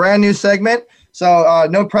 This is a brand new segment. So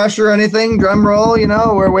no pressure or anything. Drum roll.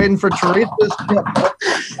 We're waiting for Teresa's tip.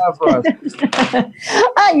 For us.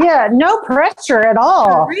 Yeah, no pressure at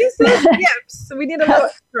all. Teresa's tips. We need a little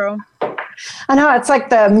intro. I know, it's like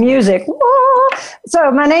the music. So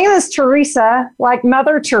my name is Teresa, like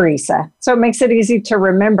Mother Teresa. So it makes it easy to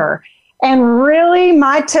remember. And really,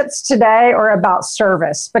 my tips today are about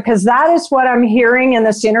service, because that is what I'm hearing in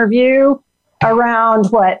this interview around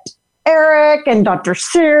what Eric and Dr.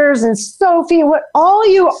 Sears and Sophie, what all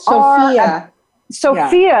you are.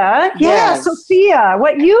 Sophia. Yes. Sophia.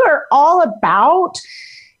 What you are all about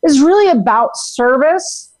is really about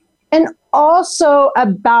service and also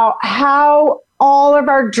about how all of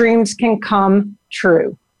our dreams can come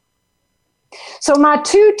true. So my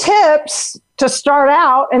 2 tips to start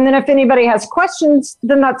out, and then if anybody has questions,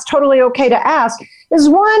 then that's totally okay to ask, is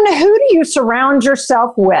 1, who do you surround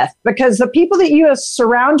yourself with? Because the people that you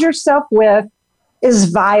surround yourself with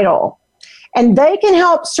is vital. And they can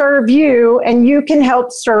help serve you, and you can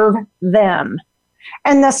help serve them.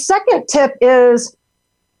 And the second tip is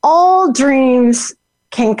all dreams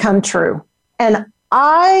can come true. And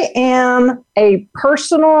I am a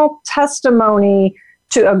personal testimony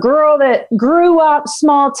to a girl that grew up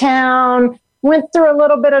small town, went through a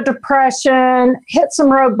little bit of depression, hit some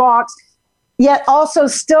roadblocks, yet also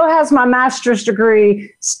still has my master's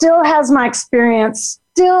degree, still has my experience,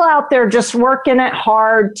 still out there just working it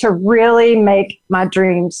hard to really make my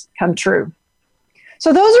dreams come true.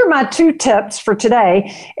 So those are my 2 tips for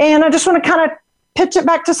today. And I just want to kind of pitch it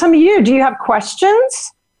back to some of you. Do you have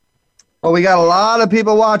questions? Well, we got a lot of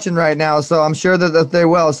people watching right now, so I'm sure that they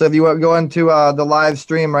will. So if you go into the live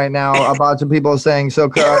stream right now, a bunch of people saying, so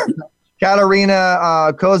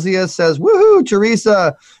Katarina Kozia says, woohoo,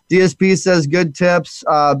 Teresa. DSP says, good tips.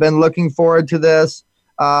 Been looking forward to this.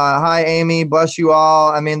 Hi, Amy. Bless you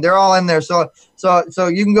all. I mean, they're all in there. So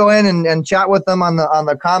you can go in and chat with them on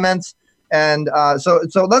the comments. And so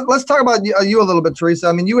let's talk about you a little bit, Teresa.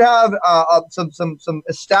 I mean, you have some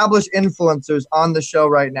established influencers on the show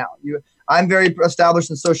right now. I'm very established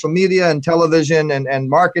in social media and television and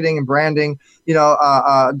marketing and branding.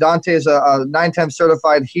 Dante is a 9-time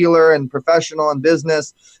certified healer and professional in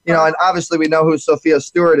business. And obviously we know who Sophia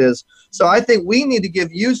Stewart is. So I think we need to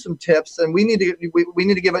give you some tips, and we need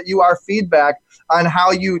to give you our feedback on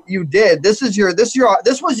how you did. This was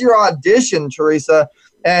your audition, Teresa.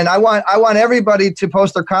 And I want everybody to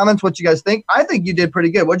post their comments, what you guys think. I think you did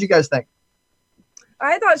pretty good. What do you guys think?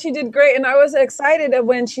 I thought she did great, and I was excited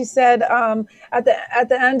when she said at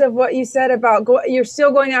the end of what you said about you're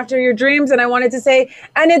still going after your dreams, and I wanted to say,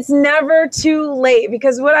 and it's never too late,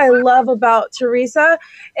 because what I love about Teresa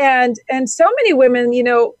and so many women,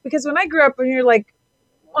 because when I grew up, when you're like,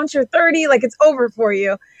 once you're 30, like it's over for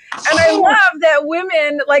you. And I love that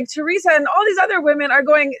women like Teresa and all these other women are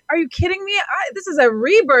going, are you kidding me? This is a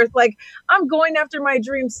rebirth. Like, I'm going after my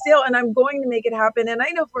dream still, and I'm going to make it happen. And I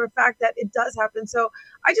know for a fact that it does happen. So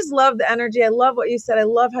I just love the energy. I love what you said. I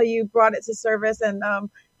love how you brought it to service, and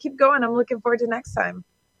keep going. I'm looking forward to next time.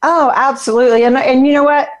 Oh, absolutely. And you know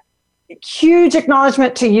what? Huge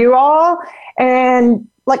acknowledgement to you all. And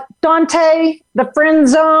like Dante, the friend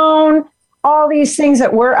zone, all these things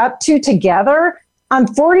that we're up to together. I'm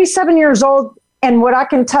 47 years old, and what I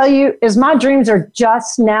can tell you is my dreams are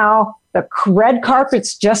just now, the red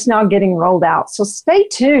carpet's just now getting rolled out. So stay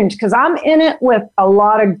tuned, because I'm in it with a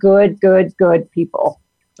lot of good people.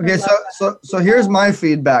 Okay, so here's my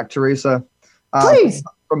feedback, Teresa. Please.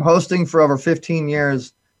 From hosting for over 15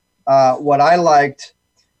 years, what I liked,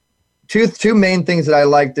 two main things that I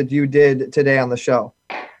liked that you did today on the show.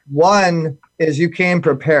 One is you came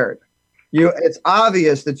prepared. It's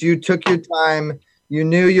obvious that you took your time. You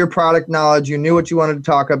knew your product knowledge. You knew what you wanted to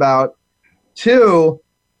talk about. Two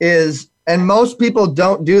is, and most people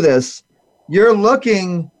don't do this, you're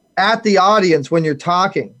looking at the audience when you're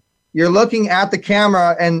talking. You're looking at the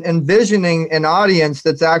camera and envisioning an audience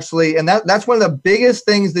that's actually, and that's one of the biggest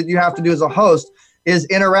things that you have to do as a host, is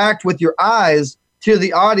interact with your eyes to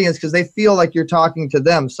the audience, because they feel like you're talking to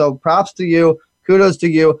them. So props to you. Kudos to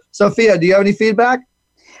you. Sophia, do you have any feedback?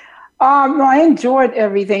 I enjoyed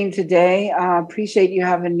everything today. Appreciate you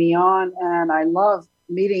having me on, and I love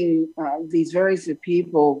meeting these various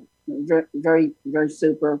people. Very, very, very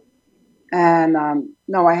super. And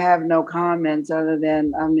no, I have no comments other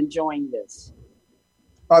than I'm enjoying this.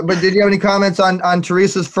 But did you have any comments on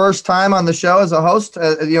Teresa's first time on the show as a host?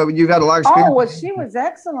 You've had a lot of experience. Oh, well, she was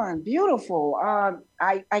excellent, beautiful.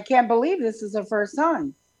 I can't believe this is her first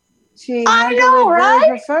time. She handled it very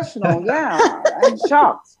professional. Yeah, I'm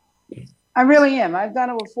shocked. I really am. I've done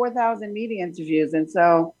over 4,000 media interviews, and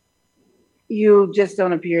so you just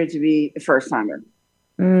don't appear to be a first timer.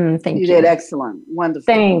 Thank you. You did excellent. Wonderful.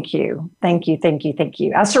 Thank you.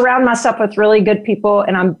 I surround myself with really good people,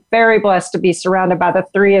 and I'm very blessed to be surrounded by the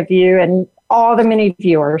three of you and all the many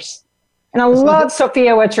viewers. And I love,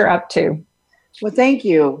 Sophia, what you're up to. Well, thank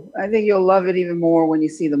you. I think you'll love it even more when you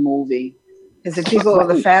see the movie. Because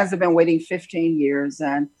the fans have been waiting 15 years,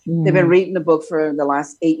 and they've been reading the book for the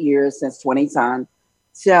last 8 years since 2010.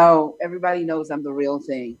 So everybody knows I'm the real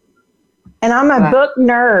thing. And I'm a book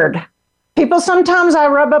nerd. People, sometimes I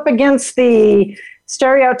rub up against the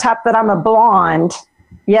stereotype that I'm a blonde,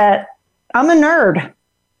 yet I'm a nerd.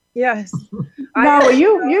 Yes. No,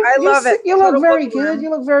 you love it. You look very good.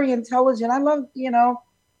 You look very intelligent. I love, you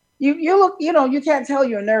look, you can't tell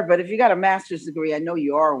you're a nerd, but if you got a master's degree, I know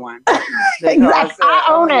you are one. Exactly. I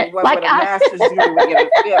own it. With a master's degree,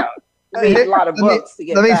 we need a lot of books to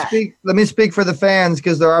get Let me speak for the fans,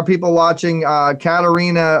 because there are people watching.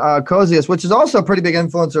 Katerina Kozias, which is also a pretty big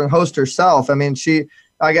influencer and host herself. I mean,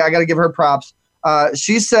 I got to give her props.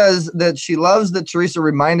 She says that she loves that Teresa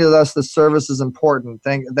reminded us the service is important.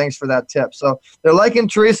 Thanks for that tip. So they're liking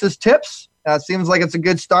Teresa's tips. Seems like it's a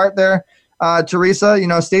good start there. Teresa,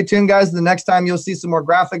 stay tuned, guys. The next time you'll see some more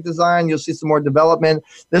graphic design, you'll see some more development.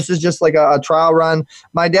 This is just like a trial run.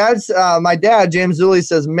 My dad, James Zulli,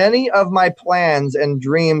 says, many of my plans and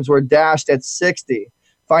dreams were dashed at 60.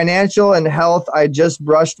 Financial and health, I just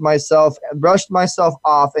brushed myself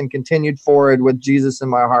off and continued forward with Jesus in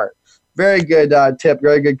my heart. Very good tip.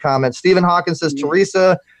 Very good comment. Stephen Hawkins says,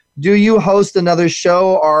 Teresa, do you host another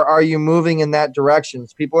show, or are you moving in that direction?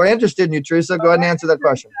 People are interested in you, Teresa. Go ahead and answer that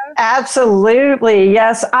question. Absolutely.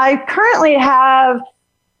 Yes. I currently have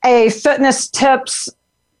a fitness tips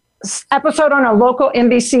episode on a local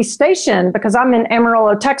NBC station because I'm in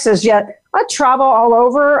Amarillo, Texas, yet I travel all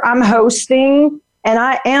over. I'm hosting, and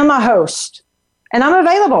I am a host. and I'm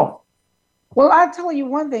available. Well, I'll tell you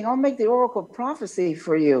one thing. I'll make the oracle prophecy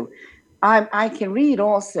for you. I can read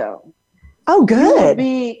also. Oh, good.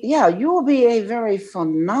 You will be a very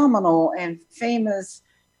phenomenal and famous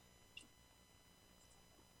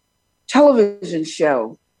television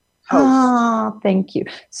show host. Oh, thank you.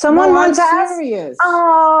 Someone wants to ask. Serious.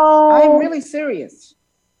 Oh, I'm really serious.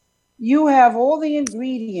 You have all the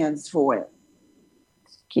ingredients for it.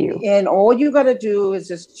 Thank you. And all you got to do is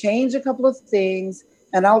just change a couple of things,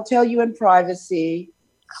 and I'll tell you in privacy.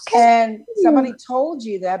 Okay. And somebody told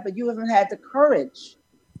you that, but you haven't had the courage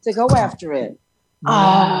to go after it.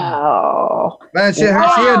 Oh, man, she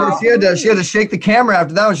had to shake the camera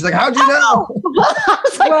after that one. She's like, "How'd you know?"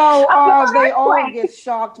 They all get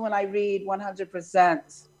shocked when I read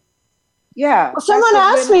 100%. Yeah. Well, someone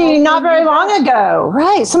asked me not very long ago.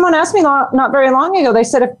 Right. Someone asked me not very long ago. They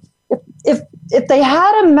said, if they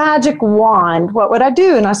had a magic wand, what would I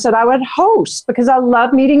do? And I said, I would host, because I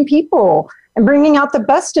love meeting people and bringing out the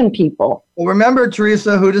best in people. Well, remember,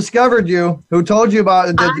 Teresa, who discovered you, who told you about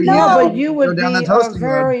it. But you would be a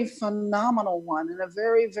very phenomenal one and a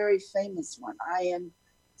very, very famous one. I am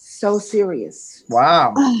so serious.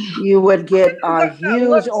 Wow. You would get a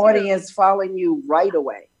huge audience following you right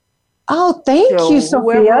away. Oh, thank you,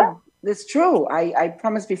 Sophia. It's true. I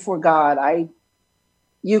promise before God,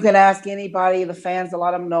 you can ask anybody, the fans, a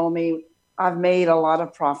lot of them know me. I've made a lot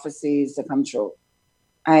of prophecies to come true.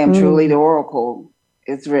 I am truly the oracle.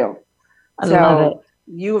 It's real. I love it.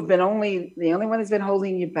 You have been the only one that's been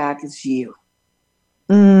holding you back is you.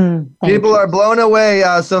 People are blown away,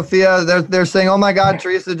 Sophia. They're saying, "Oh my God,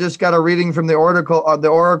 Teresa just got a reading from the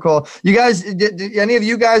oracle." You guys, any of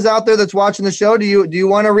you guys out there that's watching the show, do you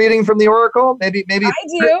want a reading from the oracle? Maybe. I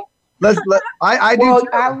do. I do. Well,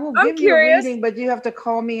 I will give you a reading, but you have to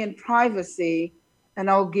call me in privacy, and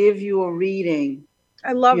I'll give you a reading.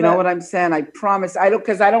 I love it. You know what I'm saying? I promise. I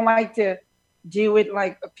don't like to do it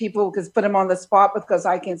like people put them on the spot, because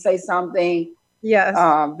I can say something. Yes.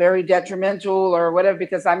 Very detrimental or whatever,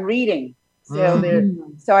 because I'm reading.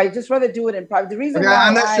 So I just rather do it in private. The reason why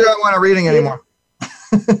I'm not sure I want a reading anymore.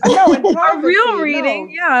 No, in privacy, a real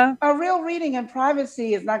reading, yeah. A real reading in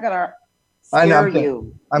privacy is not gonna I know, scare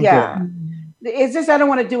you. I'm kidding. It's just I don't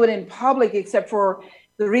want to do it in public, except for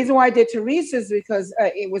the reason why I did Teresa's, because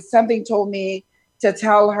it was something told me to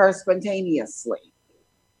tell her spontaneously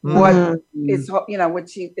what is, what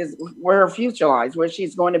she is, where her future lies, where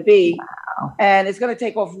she's going to be. Wow. And it's going to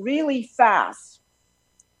take off really fast.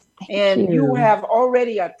 And you have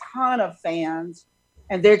already a ton of fans,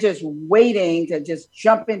 and they're just waiting to just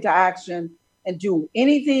jump into action and do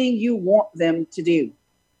anything you want them to do.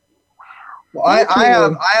 Well, I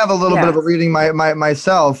have a little bit of a reading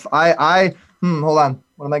myself. Hold on.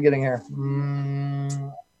 What am I getting here?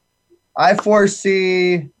 I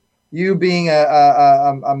foresee you being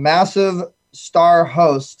a massive star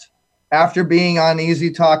host after being on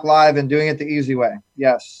Easy Talk Live and doing it the easy way.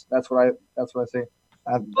 Yes, that's what I see.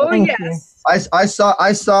 Yes. I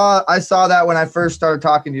saw that when I first started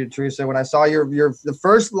talking to you, Teresa. When I saw the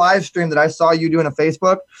first live stream that I saw you doing on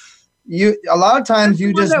Facebook, a lot of times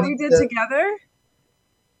you just that we did together.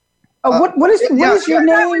 What is your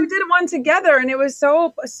name? We did one together, and it was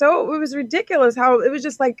so it was ridiculous how it was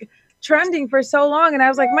just like trending for so long, and I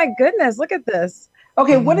was like, my goodness, look at this.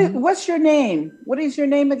 Okay, what's your name? What is your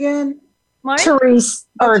name again? Mine? Teresa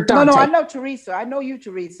or Dante. No, I know Teresa. I know you,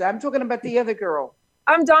 Teresa. I'm talking about the other girl.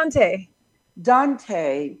 I'm Dante.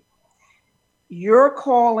 Dante, your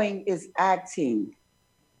calling is acting,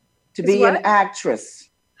 to be an actress.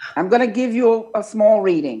 I'm going to give you a small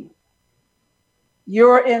reading.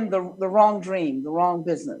 You're in the wrong dream, the wrong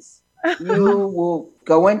business. You will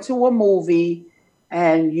go into a movie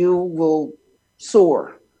and you will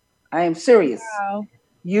soar. I am serious. Wow.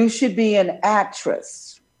 You should be an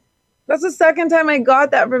actress. That's the second time I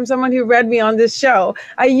got that from someone who read me on this show.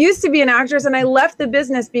 I used to be an actress, and I left the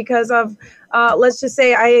business because of, let's just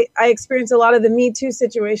say, I experienced a lot of the Me Too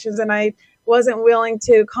situations, and I wasn't willing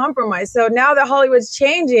to compromise. So now that Hollywood's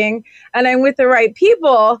changing and I'm with the right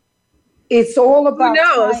people, it's all about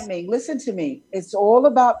timing. Listen to me. It's all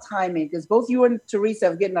about timing, because both you and Teresa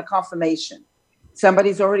have gotten a confirmation.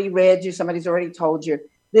 Somebody's already read you. Somebody's already told you.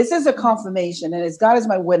 This is a confirmation, and as God is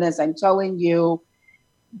my witness, I'm telling you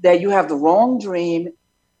that you have the wrong dream.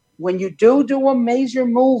 When you do a major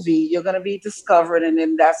movie, you're going to be discovered, and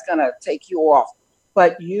then that's going to take you off.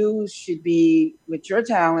 But you should be, with your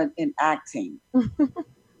talent, in acting.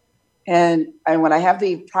 and when I have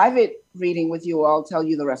the private reading with you, I'll tell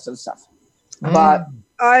you the rest of the stuff. But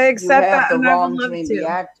I accept you have that, the and I wrong would love dream.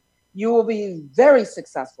 to. You will be very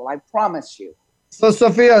successful. I promise you. So,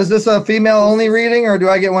 Sophia, is this a female-only reading, or do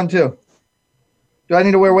I get one too? Do I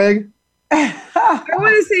need to wear a wig? I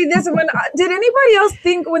want to say this. Did anybody else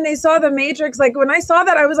think when they saw The Matrix, like when I saw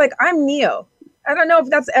that, I was like, I'm Neo. I don't know if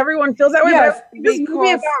that's everyone feels that way, Yes, but this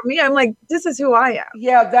movie about me, I'm like, this is who I am.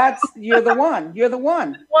 Yeah, you're the one. You're the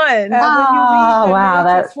one. And when you read The wow,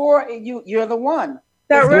 Matrix 4, you're the one.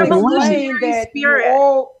 That It's revolutionary explained that spirit.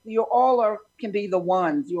 You all can be the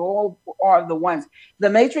ones. You all are the ones. The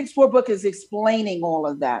Matrix 4 book is explaining all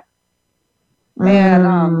of that.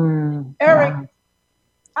 And Eric,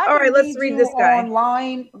 all right, let's read this guy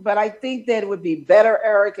online, but I think that it would be better,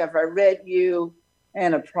 Eric, if I read you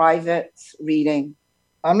in a private reading.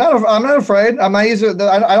 I'm not afraid. My easy.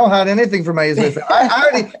 I don't have anything for my easy. I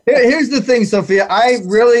already. Here's the thing, Sophia. I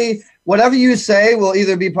really, whatever you say will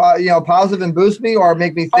either be positive and boost me or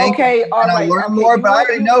make me think. Okay, all and right. I'll learn more. But I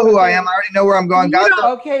already know who I am. I already know where I'm going.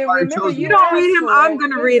 Remember, you don't read him. I'm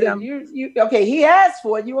going to read him. Okay, he asked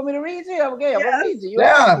for it. You want me to read you? Okay, I'm going to read you. You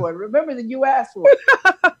asked for it. Remember that you asked for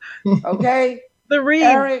it. Okay. The read.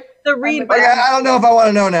 Eric, the read. I don't know if I want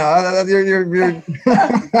to know now. You're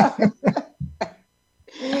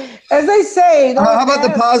As they say, how about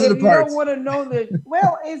the positive parts? You don't want to know that.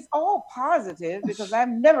 Well, it's all positive because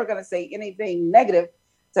I'm never going to say anything negative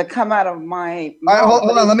to come out of my mouth. All right,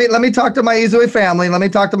 hold on. Let me talk to my Easyway family. Let me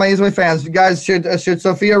talk to my Easyway fans. You guys, should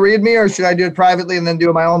Sophia read me or should I do it privately and then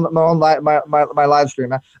do my own my live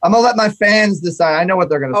stream? I'm gonna let my fans decide. I know what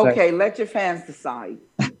they're gonna say. Okay, let your fans decide.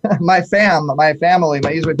 my family, my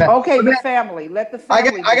Easyway family. Okay, the family. Let the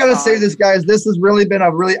family. I gotta say this, guys. This has really been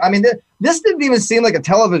a really. I mean, this didn't even seem like a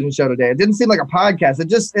television show today. It didn't seem like a podcast. It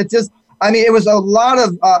just. I mean, it was a lot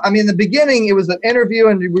of. In the beginning, it was an interview,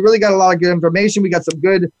 and we really got a lot of good information. We got some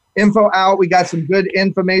good info out. We got some good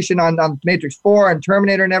information on Matrix 4 and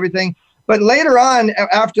Terminator and everything. But later on,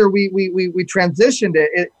 after we transitioned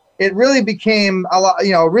it really became a lot,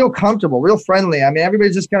 real comfortable, real friendly. I mean,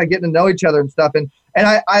 everybody's just kind of getting to know each other and stuff. And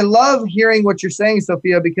I love hearing what you're saying,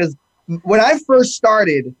 Sophia, because when I first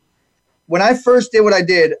did what I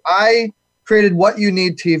did, I created What You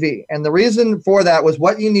Need TV. And the reason for that was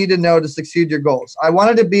what you need to know to succeed your goals. I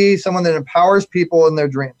wanted to be someone that empowers people in their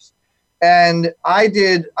dreams. And I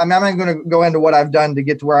did, I'm not going to go into what I've done to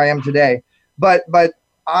get to where I am today, but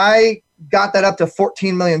I got that up to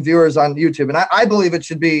 14 million viewers on YouTube. And I believe it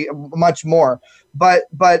should be much more, but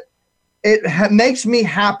it makes me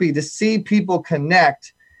happy to see people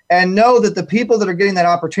connect and know that the people that are getting that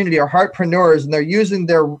opportunity are heartpreneurs and they're using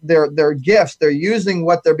their gifts. They're using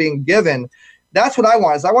what they're being given. That's what I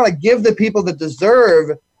want. Is I want to give the people that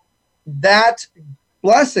deserve that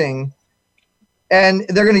blessing, and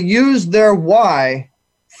they're going to use their why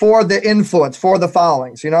for the influence, for the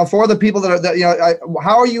followings, for the people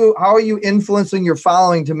how are you influencing your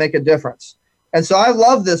following to make a difference? And so I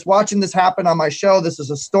love this, watching this happen on my show. This is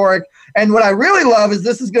historic. And what I really love is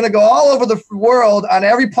this is going to go all over the world on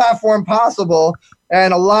every platform possible.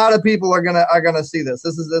 And a lot of people are gonna see this.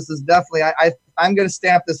 This is definitely, I'm going to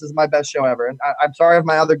stamp this as my best show ever. And I'm sorry if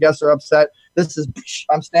my other guests are upset.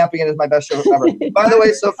 I'm stamping it as my best show ever. By the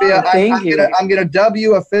way, Sophia, I'm going to dub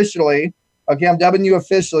you officially. Okay, I'm dubbing you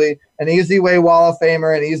officially an Easyway Wall of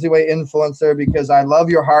Famer, an Easyway influencer, because I love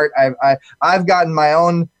your heart. I've gotten my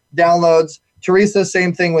own downloads. Teresa,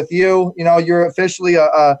 same thing with you. You're officially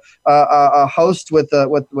a host with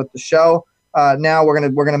the show. Now we're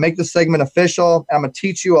gonna make this segment official. I'm gonna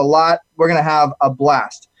teach you a lot. We're gonna have a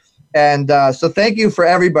blast. And so thank you for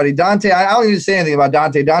everybody. Dante, I don't need to say anything about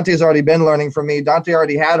Dante. Dante's already been learning from me. Dante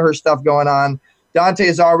already had her stuff going on.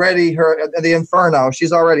 Dante's already the Inferno.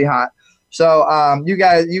 She's already hot. So you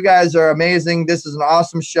guys are amazing. This is an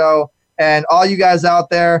awesome show. And all you guys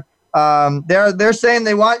out there, they're saying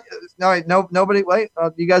they want nobody. Wait,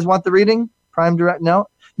 you guys want the reading? Prime Direct? No,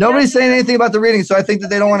 nobody's saying anything about the reading. So I think that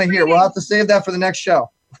they don't want to hear. We'll have to save that for the next show.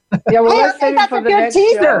 Yeah, well, I think that's a good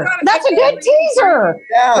teaser. That's a good teaser,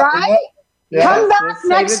 right? Yeah. Come back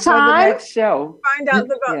next time. Next show. Find out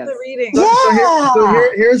about the reading.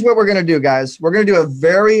 So here's what we're gonna do, guys. We're gonna do a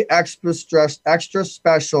very extra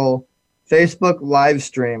special Facebook live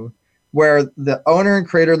stream where the owner and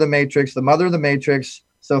creator of the Matrix, the mother of the Matrix,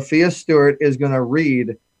 Sophia Stewart, is going to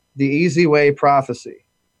read the Easyway prophecy.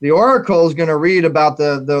 The Oracle is going to read about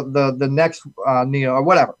the next Neo or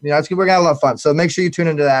whatever. We're going to have a lot of fun. So make sure you tune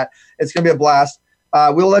into that. It's going to be a blast.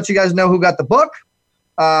 We'll let you guys know who got the book.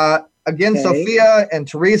 Again, okay. Sophia and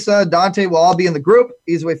Teresa, Dante will all be in the group,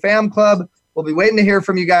 Easyway Fam Club. We'll be waiting to hear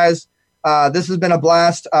from you guys. This has been a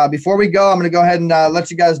blast. Before we go, I'm going to go ahead and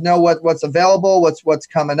let you guys know what's available, what's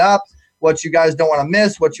coming up, what you guys don't want to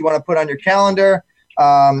miss, what you want to put on your calendar.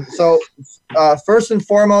 First and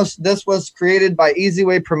foremost, this was created by Easy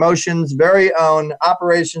Way Promotions' very own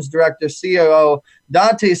operations director, COO,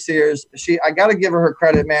 Dante Sears. I got to give her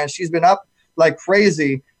credit, man. She's been up like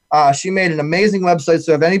crazy. She made an amazing website.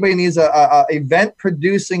 So if anybody needs a event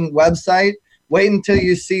producing website, wait until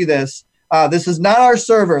you see this. This is not our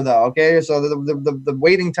server, though. Okay, so the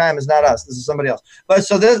waiting time is not us. This is somebody else. But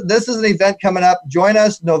so this is an event coming up. Join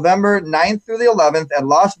us November 9th through the 11th at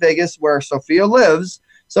Las Vegas, where Sophia lives.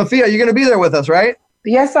 Sophia, you're going to be there with us, right?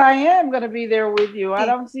 Yes, I am going to be there with you. I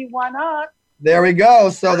don't see why not. There we go.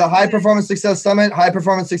 So the High Performance Success Summit, High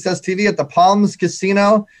Performance Success TV at the Palms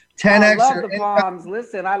Casino. 10x. I love the Palms.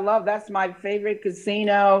 Listen, that's my favorite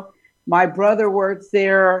casino. My brother works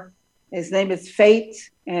there. His name is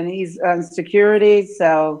Fate, and he's on security.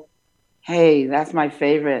 So, hey, that's my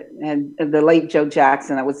favorite. And the late Joe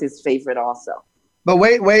Jackson, that was his favorite also. But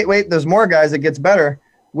wait. There's more, guys. It gets better.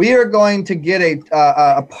 We are going to get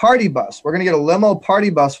a party bus. We're going to get a limo party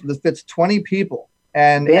bus that fits 20 people.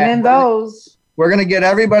 And those. We're going to get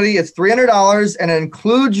everybody. It's $300, and it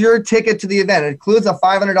includes your ticket to the event. It includes a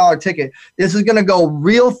 $500 ticket. This is going to go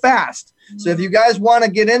real fast. So if you guys want to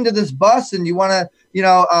get into this bus and you want to,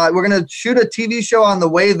 we're going to shoot a TV show on the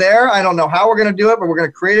way there. I don't know how we're going to do it, but we're going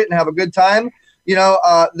to create it and have a good time.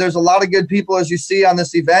 There's a lot of good people, as you see, on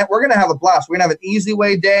this event. We're going to have a blast. We're going to have an Easy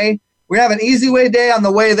Way day. We're going to have an Easy Way day on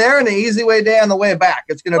the way there and an Easy Way day on the way back.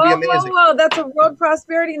 It's going to be amazing. Whoa, that's a World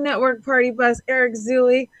Prosperity Network party bus, Eric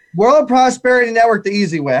Zuley. World Prosperity Network, the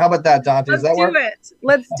Easy Way. How about that, Dante? Does that work?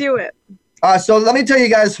 Let's do it. So let me tell you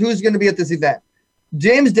guys who's going to be at this event.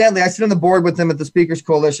 James Dentley, I sit on the board with him at the Speakers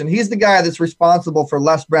Coalition. He's the guy that's responsible for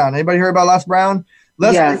Les Brown. Anybody heard about Les Brown?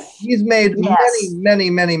 Yes. He's made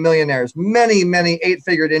many millionaires, many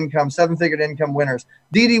 8-figured income, 7-figured income winners.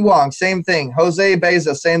 Dee Wong, same thing. Jose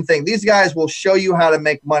Bezos, same thing. These guys will show you how to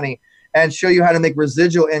make money and show you how to make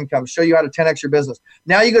residual income, show you how to 10x your business.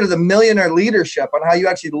 Now you go to the millionaire leadership on how you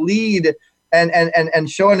actually lead and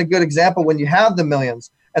showing a good example when you have the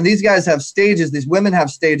millions. And these guys have stages. These women have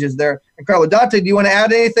stages. They're incredible. Dante, do you want to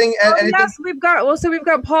add anything? Yes, we've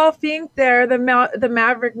got Paul Fink there, the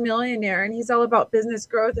Maverick Millionaire, and he's all about business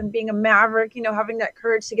growth and being a maverick. Having that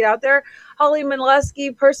courage to get out there. Holly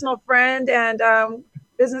Mileski, personal friend and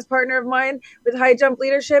business partner of mine with High Jump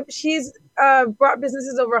Leadership. She's brought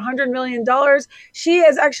businesses over $100 million. She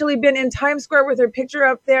has actually been in Times Square with her picture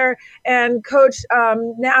up there and coached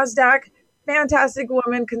NASDAQ. Fantastic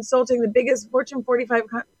woman consulting the biggest Fortune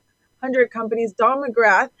 4500 companies, Don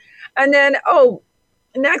McGrath. And then,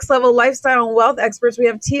 next level lifestyle and wealth experts. We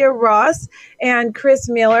have Tia Ross and Chris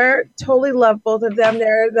Miller. Totally love both of them.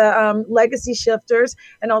 They're the legacy shifters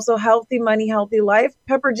and also Healthy Money, Healthy Life.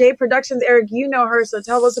 Pepper J Productions. Eric, you know her, so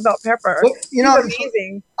tell us about Pepper. Well, She's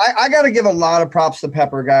amazing. I got to give a lot of props to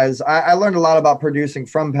Pepper, guys. I learned a lot about producing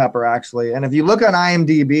from Pepper, actually. And if you look on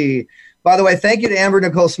IMDb, by the way, thank you to Amber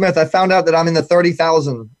Nicole Smith. I found out that I'm in the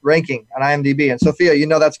 30,000 ranking on IMDb, and Sophia,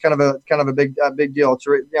 that's kind of a big deal.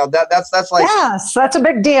 That's like yes, that's a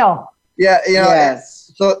big deal. Yeah,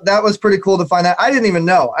 yes. So that was pretty cool to find that. I didn't even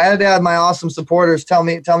know. I had to have my awesome supporters tell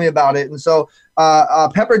me about it, and so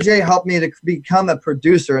Pepper J helped me to become a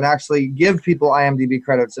producer and actually give people IMDb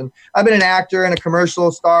credits. And I've been an actor and a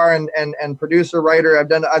commercial star and producer, writer. I've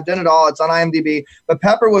done it all. It's on IMDb, but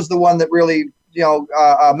Pepper was the one that really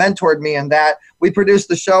mentored me in that. We produced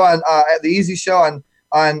the show on the Easy Show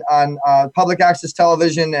on public access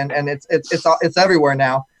television, and it's everywhere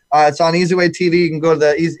now. It's on Easy Way TV. You can go to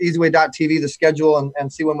the easyway.tv, the schedule,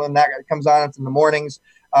 and see when that comes on. It's in the mornings.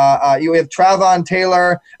 You have Travon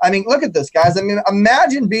Taylor. I mean, look at this, guys. I mean,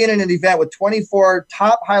 imagine being in an event with 24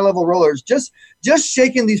 top high-level rollers, just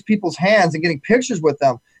shaking these people's hands and getting pictures with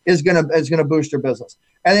them is gonna boost your business.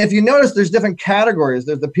 And if you notice, there's different categories.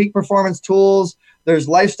 There's the peak performance tools. There's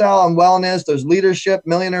lifestyle and wellness. There's leadership,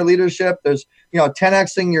 millionaire leadership. There's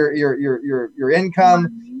 10xing your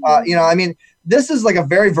income. I mean, this is like a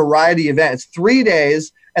very variety event. It's 3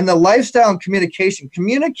 days, and the lifestyle and communication.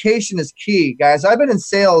 Communication is key, guys. I've been in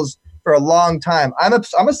sales for a long time. I'm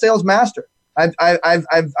a sales master. I've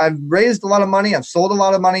raised a lot of money. I've sold a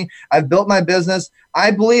lot of money. I've built my business.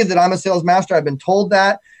 I believe that I'm a sales master. I've been told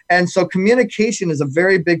that. And so communication is a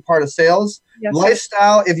very big part of sales. Yes.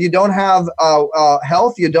 Lifestyle, if you don't have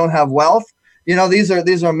health, you don't have wealth. these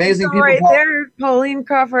are amazing people. Right there, Pauline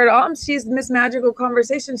Crawford. She's Miss Magical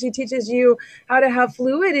Conversation. She teaches you how to have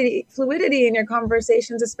fluidity in your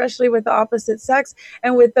conversations, especially with the opposite sex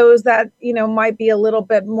and with those that might be a little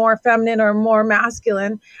bit more feminine or more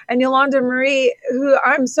masculine. And Yolanda Marie, who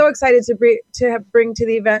I'm so excited to bring to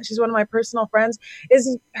the event, she's one of my personal friends.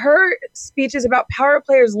 Is her speech is about power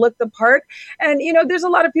players look the part, and there's a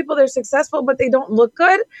lot of people that are successful but they don't look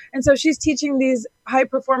good, and so she's teaching these high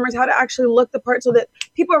performers how to actually look the part so that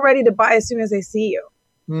people are ready to buy as soon as they see you.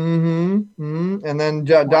 And then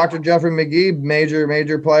Dr. Jeffrey McGee,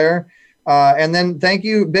 major player. And then thank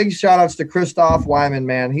you. Big shout outs to Christoph Wyman,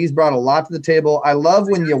 man. He's brought a lot to the table. I love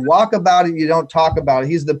when you walk about it, you don't talk about it.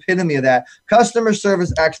 He's the epitome of that. Customer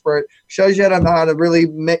service expert, shows you how to really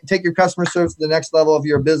take your customer service to the next level if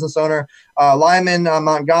you're a business owner. Lyman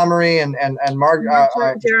Montgomery and Mark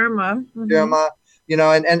Jeremiah.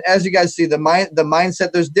 And as you guys see, the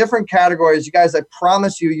mindset, there's different categories. You guys, I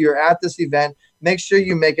promise you're at this event. Make sure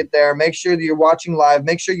you make it there. Make sure that you're watching live.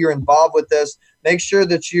 Make sure you're involved with this. Make sure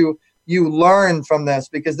that you learn from this,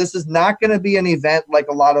 because this is not going to be an event like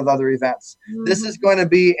a lot of other events. This is going to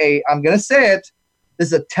be I'm going to say it, this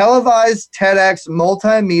is a televised TEDx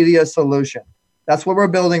multimedia solution. That's what we're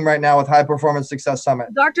building right now with High Performance Success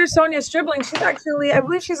Summit. Dr. Sonia Stribling, she's actually, I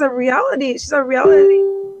believe she's a reality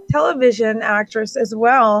television actress as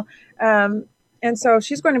well. And so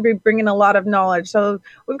she's going to be bringing a lot of knowledge. So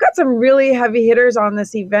we've got some really heavy hitters on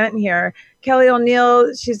this event here. Kelly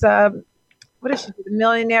O'Neill, she's what does she do? The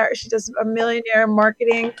millionaire. She does a millionaire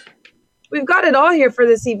marketing. We've got it all here for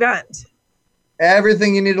this event.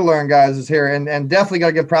 Everything you need to learn, guys, is here. And definitely got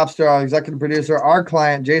to give props to our executive producer, our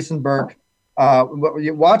client, Jason Burke.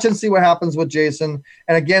 Watch and see what happens with Jason.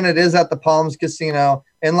 And again, it is at the Palms Casino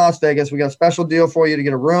in Las Vegas. We got a special deal for you to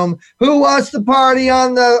get a room. Who wants to party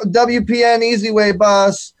on the WPN Easy Way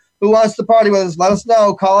bus? Who wants to party with us? Let us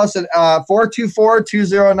know. Call us at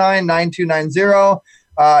 424-209-9290.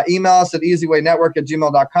 Email us at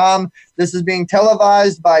easywaynetwork@gmail.com. This is being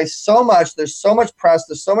televised by so much. There's so much press.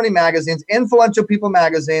 There's so many magazines. Influential People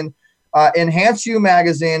Magazine, Enhance You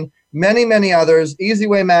Magazine, many others. Easy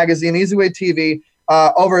Way Magazine, Easy Way TV.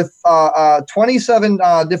 Over 27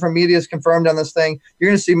 different medias confirmed on this thing.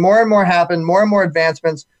 You're going to see more and more happen, more and more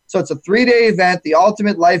advancements. So it's a 3-day event, the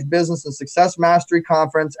Ultimate Life, Business, and Success Mastery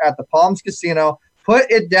Conference at the Palms Casino.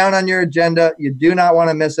 Put it down on your agenda. You do not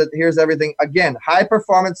want to miss it. Here's everything. Again,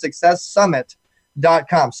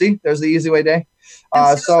 highperformancesuccesssummit.com. See, there's the Easy Way day.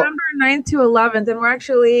 September 9th to 11th. And we're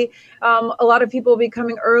actually, a lot of people will be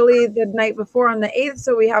coming early the night before on the 8th.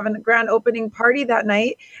 So we have a grand opening party that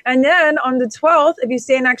night. And then on the 12th, if you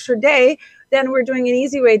stay an extra day, then we're doing an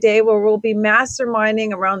Easy Way day where we'll be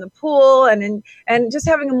masterminding around the pool and just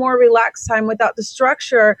having a more relaxed time without the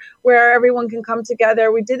structure where everyone can come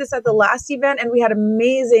together. We did this at the last event and we had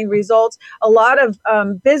amazing results. A lot of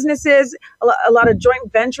businesses, a lot of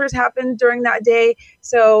joint ventures happened during that day.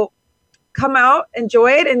 So come out, enjoy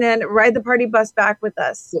it, and then ride the party bus back with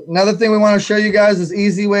us. Another thing we want to show you guys is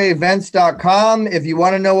easywayevents.com. If you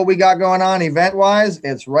want to know what we got going on event-wise,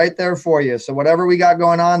 it's right there for you. So whatever we got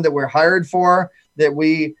going on that we're hired for, that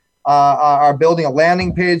we are building a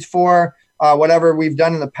landing page for, whatever we've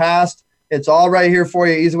done in the past, it's all right here for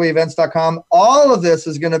you, easywayevents.com. All of this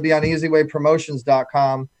is going to be on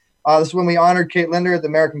easywaypromotions.com. This is when we honored Kate Linder at the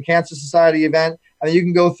American Cancer Society event. And you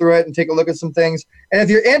can go through it and take a look at some things. And if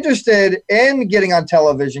you're interested in getting on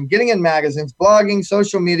television, getting in magazines, blogging,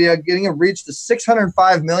 social media, getting a reach to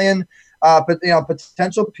 605 million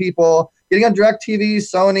potential people, getting on DirecTV,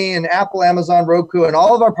 Sony, and Apple, Amazon, Roku, and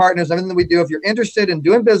all of our partners, everything that we do, if you're interested in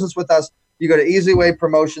doing business with us, you go to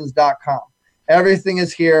easywaypromotions.com. Everything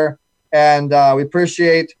is here, and we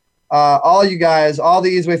appreciate all you guys, all the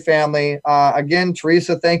Easy Way family. Again,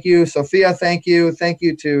 Teresa, thank you. Sophia, thank you. Thank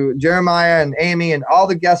you to Jeremiah and Amy and all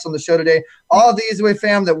the guests on the show today. All of the Easy Way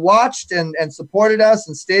fam that watched and supported us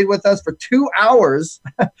and stayed with us for 2 hours.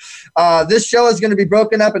 This show is going to be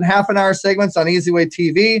broken up in half-an-hour segments on Easy Way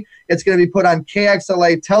TV. It's going to be put on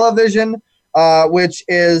KXLA television, which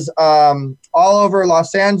is all over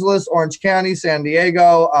Los Angeles, Orange County, San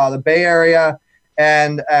Diego, the Bay Area,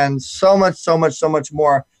 and so much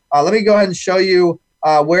more. Let me go ahead and show you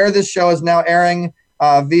where this show is now airing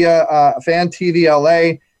via Fan TV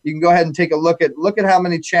LA. You can go ahead and take a look at how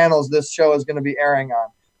many channels this show is going to be airing on.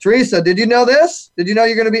 Teresa, did you know this? Did you know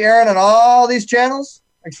you're going to be airing on all these channels?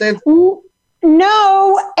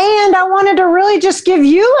 No, and I wanted to really just give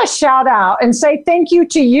you a shout out and say thank you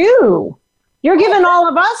to you. You're giving all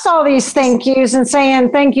of us all these thank yous and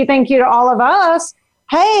saying thank you to all of us.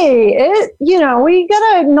 Hey, we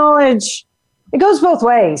got to acknowledge it goes both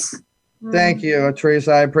ways. Thank you,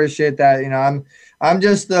 Teresa. I appreciate that. You know, I'm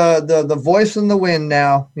just the voice in the wind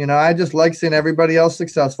now. You know, I just like seeing everybody else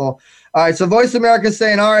successful. All right, so Voice America's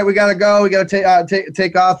saying, all right, we got to go. We got to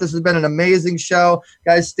take off. This has been an amazing show,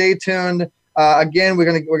 guys. Stay tuned. Again, we're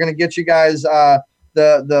gonna get you guys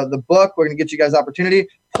the book. We're gonna get you guys opportunity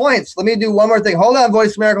points. Let me do one more thing. Hold on,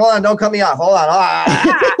 Voice America. Hold on. Don't cut me off. Hold on. All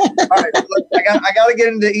right. Look, I got to get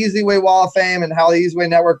into Easy Way Wall of Fame and how the Easy Way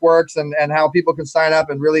Network works and how people can sign up.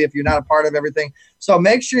 And really, if you're not a part of everything, so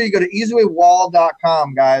make sure you go to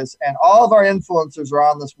easywaywall.com, guys. And all of our influencers are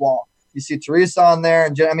on this wall. You see Teresa on there,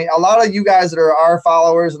 and I mean, a lot of you guys that are our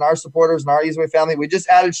followers and our supporters and our Easy Way family. We just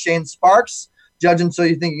added Shane Sparks, Judging So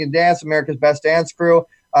You Think You Can Dance, America's Best Dance Crew.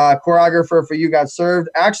 Choreographer for You Got Served,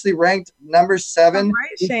 actually ranked number 7. All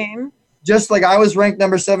right, Shane. Just like I was ranked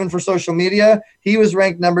number 7 for social media, he was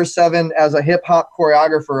ranked number 7 as a hip hop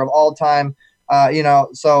choreographer of all time. You know,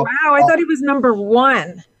 so wow, I thought he was number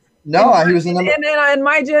 1. No, he was the number. In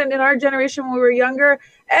our generation when we were younger,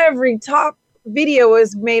 every top video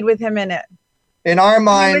was made with him in it. In our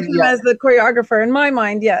mind, as the choreographer. In my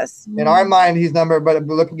mind, yes. In our mind, he's number. But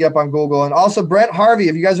looking up on Google, and also Brent Harvey.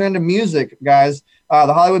 If you guys are into music, guys,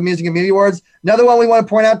 the Hollywood Music and Media Awards. Another one we want to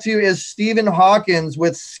point out to you is Stephen Hawkins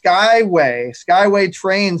with Skyway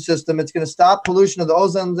train system. It's going to stop pollution of the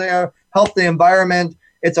ozone layer, help the environment.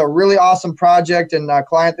 It's a really awesome project and a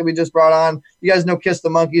client that we just brought on. You guys know Kiss the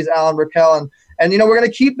Monkeys, Alan Raquel, and you know we're going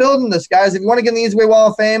to keep building this, guys. If you want to get in the Easy Way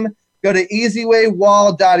Wall of Fame, go to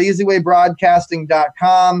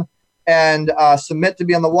easywaywall.easywaybroadcasting.com and submit to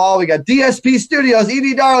be on the wall. We got DSP Studios,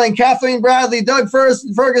 Edie Darling, Kathleen Bradley, Doug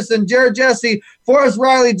Ferguson, Jared Jesse, Forrest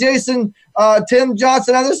Riley, Jason, Tim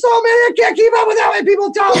Johnson. Now, there's so many. I can't keep up with how many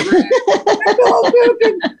people talk.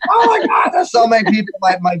 Oh, my God. There's so many people.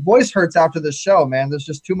 My voice hurts after the show, man. There's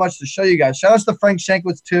just too much to show you guys. Shout out to Frank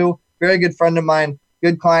Shankwitz, too. Very good friend of mine,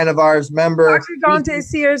 good client of ours, member. Dr. Dante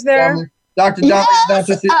Sears there. Dr. John,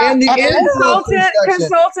 and the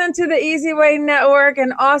consultant to the Easy Way Network,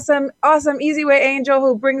 an awesome Easy Way angel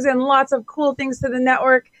who brings in lots of cool things to the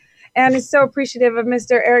network, and is so appreciative of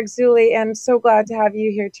Mr. Eric Zuley, and so glad to have you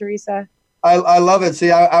here, Teresa. I love it.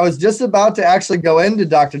 See, I was just about to actually go into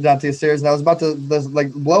Dr. Dante Sears, and I was about to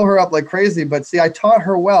blow her up like crazy, but see, I taught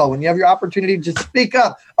her well. When you have your opportunity, just speak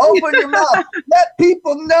up, open your mouth, let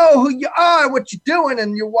people know who you are, what you're doing,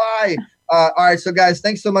 and your why. All right, so guys,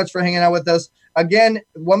 thanks so much for hanging out with us. Again,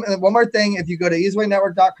 one more thing. If you go to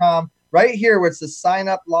easywaynetwork.com, right here where it's the sign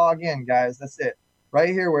up, log in, guys. That's it. Right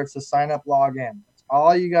here where it's the sign up, log in. That's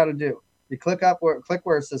all you got to do. You click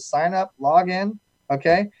where it says sign up, log in.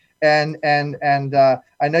 Okay. And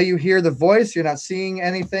I know you hear the voice. You're not seeing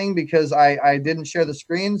anything because I didn't share the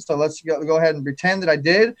screen. So let's go ahead and pretend that I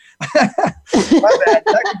did. My bad.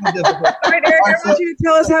 Technical difficulty. All right, Eric, I want you to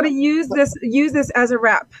tell us how to use this as a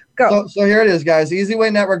wrap. Go. So here it is, guys.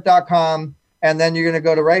 easywaynetwork.com. And then you're going to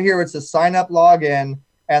go to right here where it's the sign up, log in.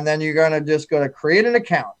 And then you're going to just go to create an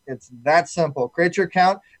account. It's that simple. Create your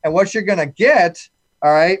account. And what you're going to get,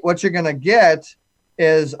 all right,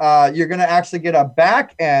 is you're going to actually get a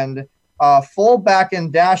full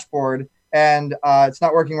back-end dashboard, and it's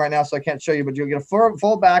not working right now, so I can't show you, but you'll get a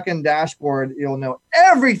full back-end dashboard. You'll know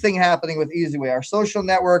everything happening with EasyWay, our social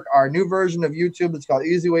network, our new version of YouTube. It's called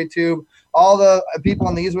EasyWay Tube. All the people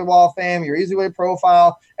on the EasyWay Wall of Fame, your EasyWay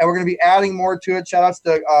profile, and we're going to be adding more to it. Shout outs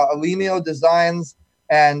to Alemio Designs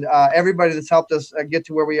and everybody that's helped us get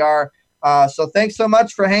to where we are. So thanks so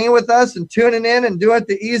much for hanging with us and tuning in and doing it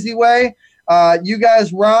the easy way. You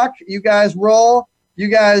guys rock. You guys roll. You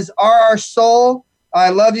guys are our soul. I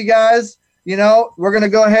love you guys. You know, we're going to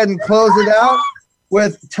go ahead and close it out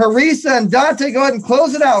with Teresa and Dante. Go ahead and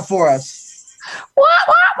close it out for us.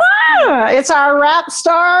 It's our rap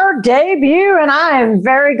star debut, and I am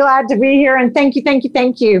very glad to be here. And thank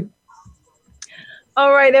you.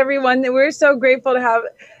 All right, everyone. We're so grateful to have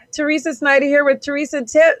Teresa Snyder here with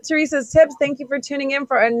Teresa's Tips. Thank you for tuning in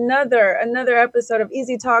for another episode of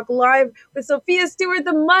Easy Talk Live with Sophia Stewart,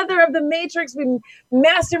 the mother of the Matrix. We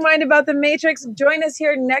mastermind about the Matrix. Join us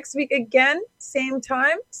here next week again, same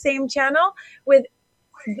time, same channel, with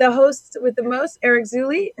the hosts with the most, Eric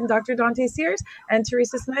Zuley and Dr. Dante Sears and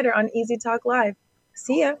Teresa Snyder on Easy Talk Live.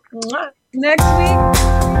 See ya. Mwah. Next week.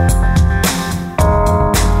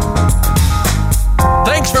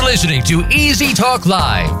 Thanks for listening to Easy Talk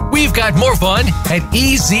Live. We've got more fun at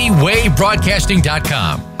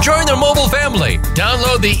EasyWayBroadcasting.com. Join the mobile family.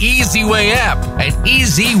 Download the Easy Way app at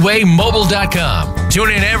EasyWayMobile.com.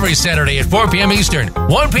 Tune in every Saturday at 4 p.m. Eastern,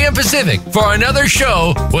 1 p.m. Pacific for another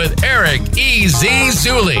show with Eric E.Z.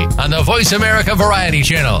 Zuley on the Voice America Variety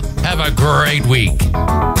Channel. Have a great week.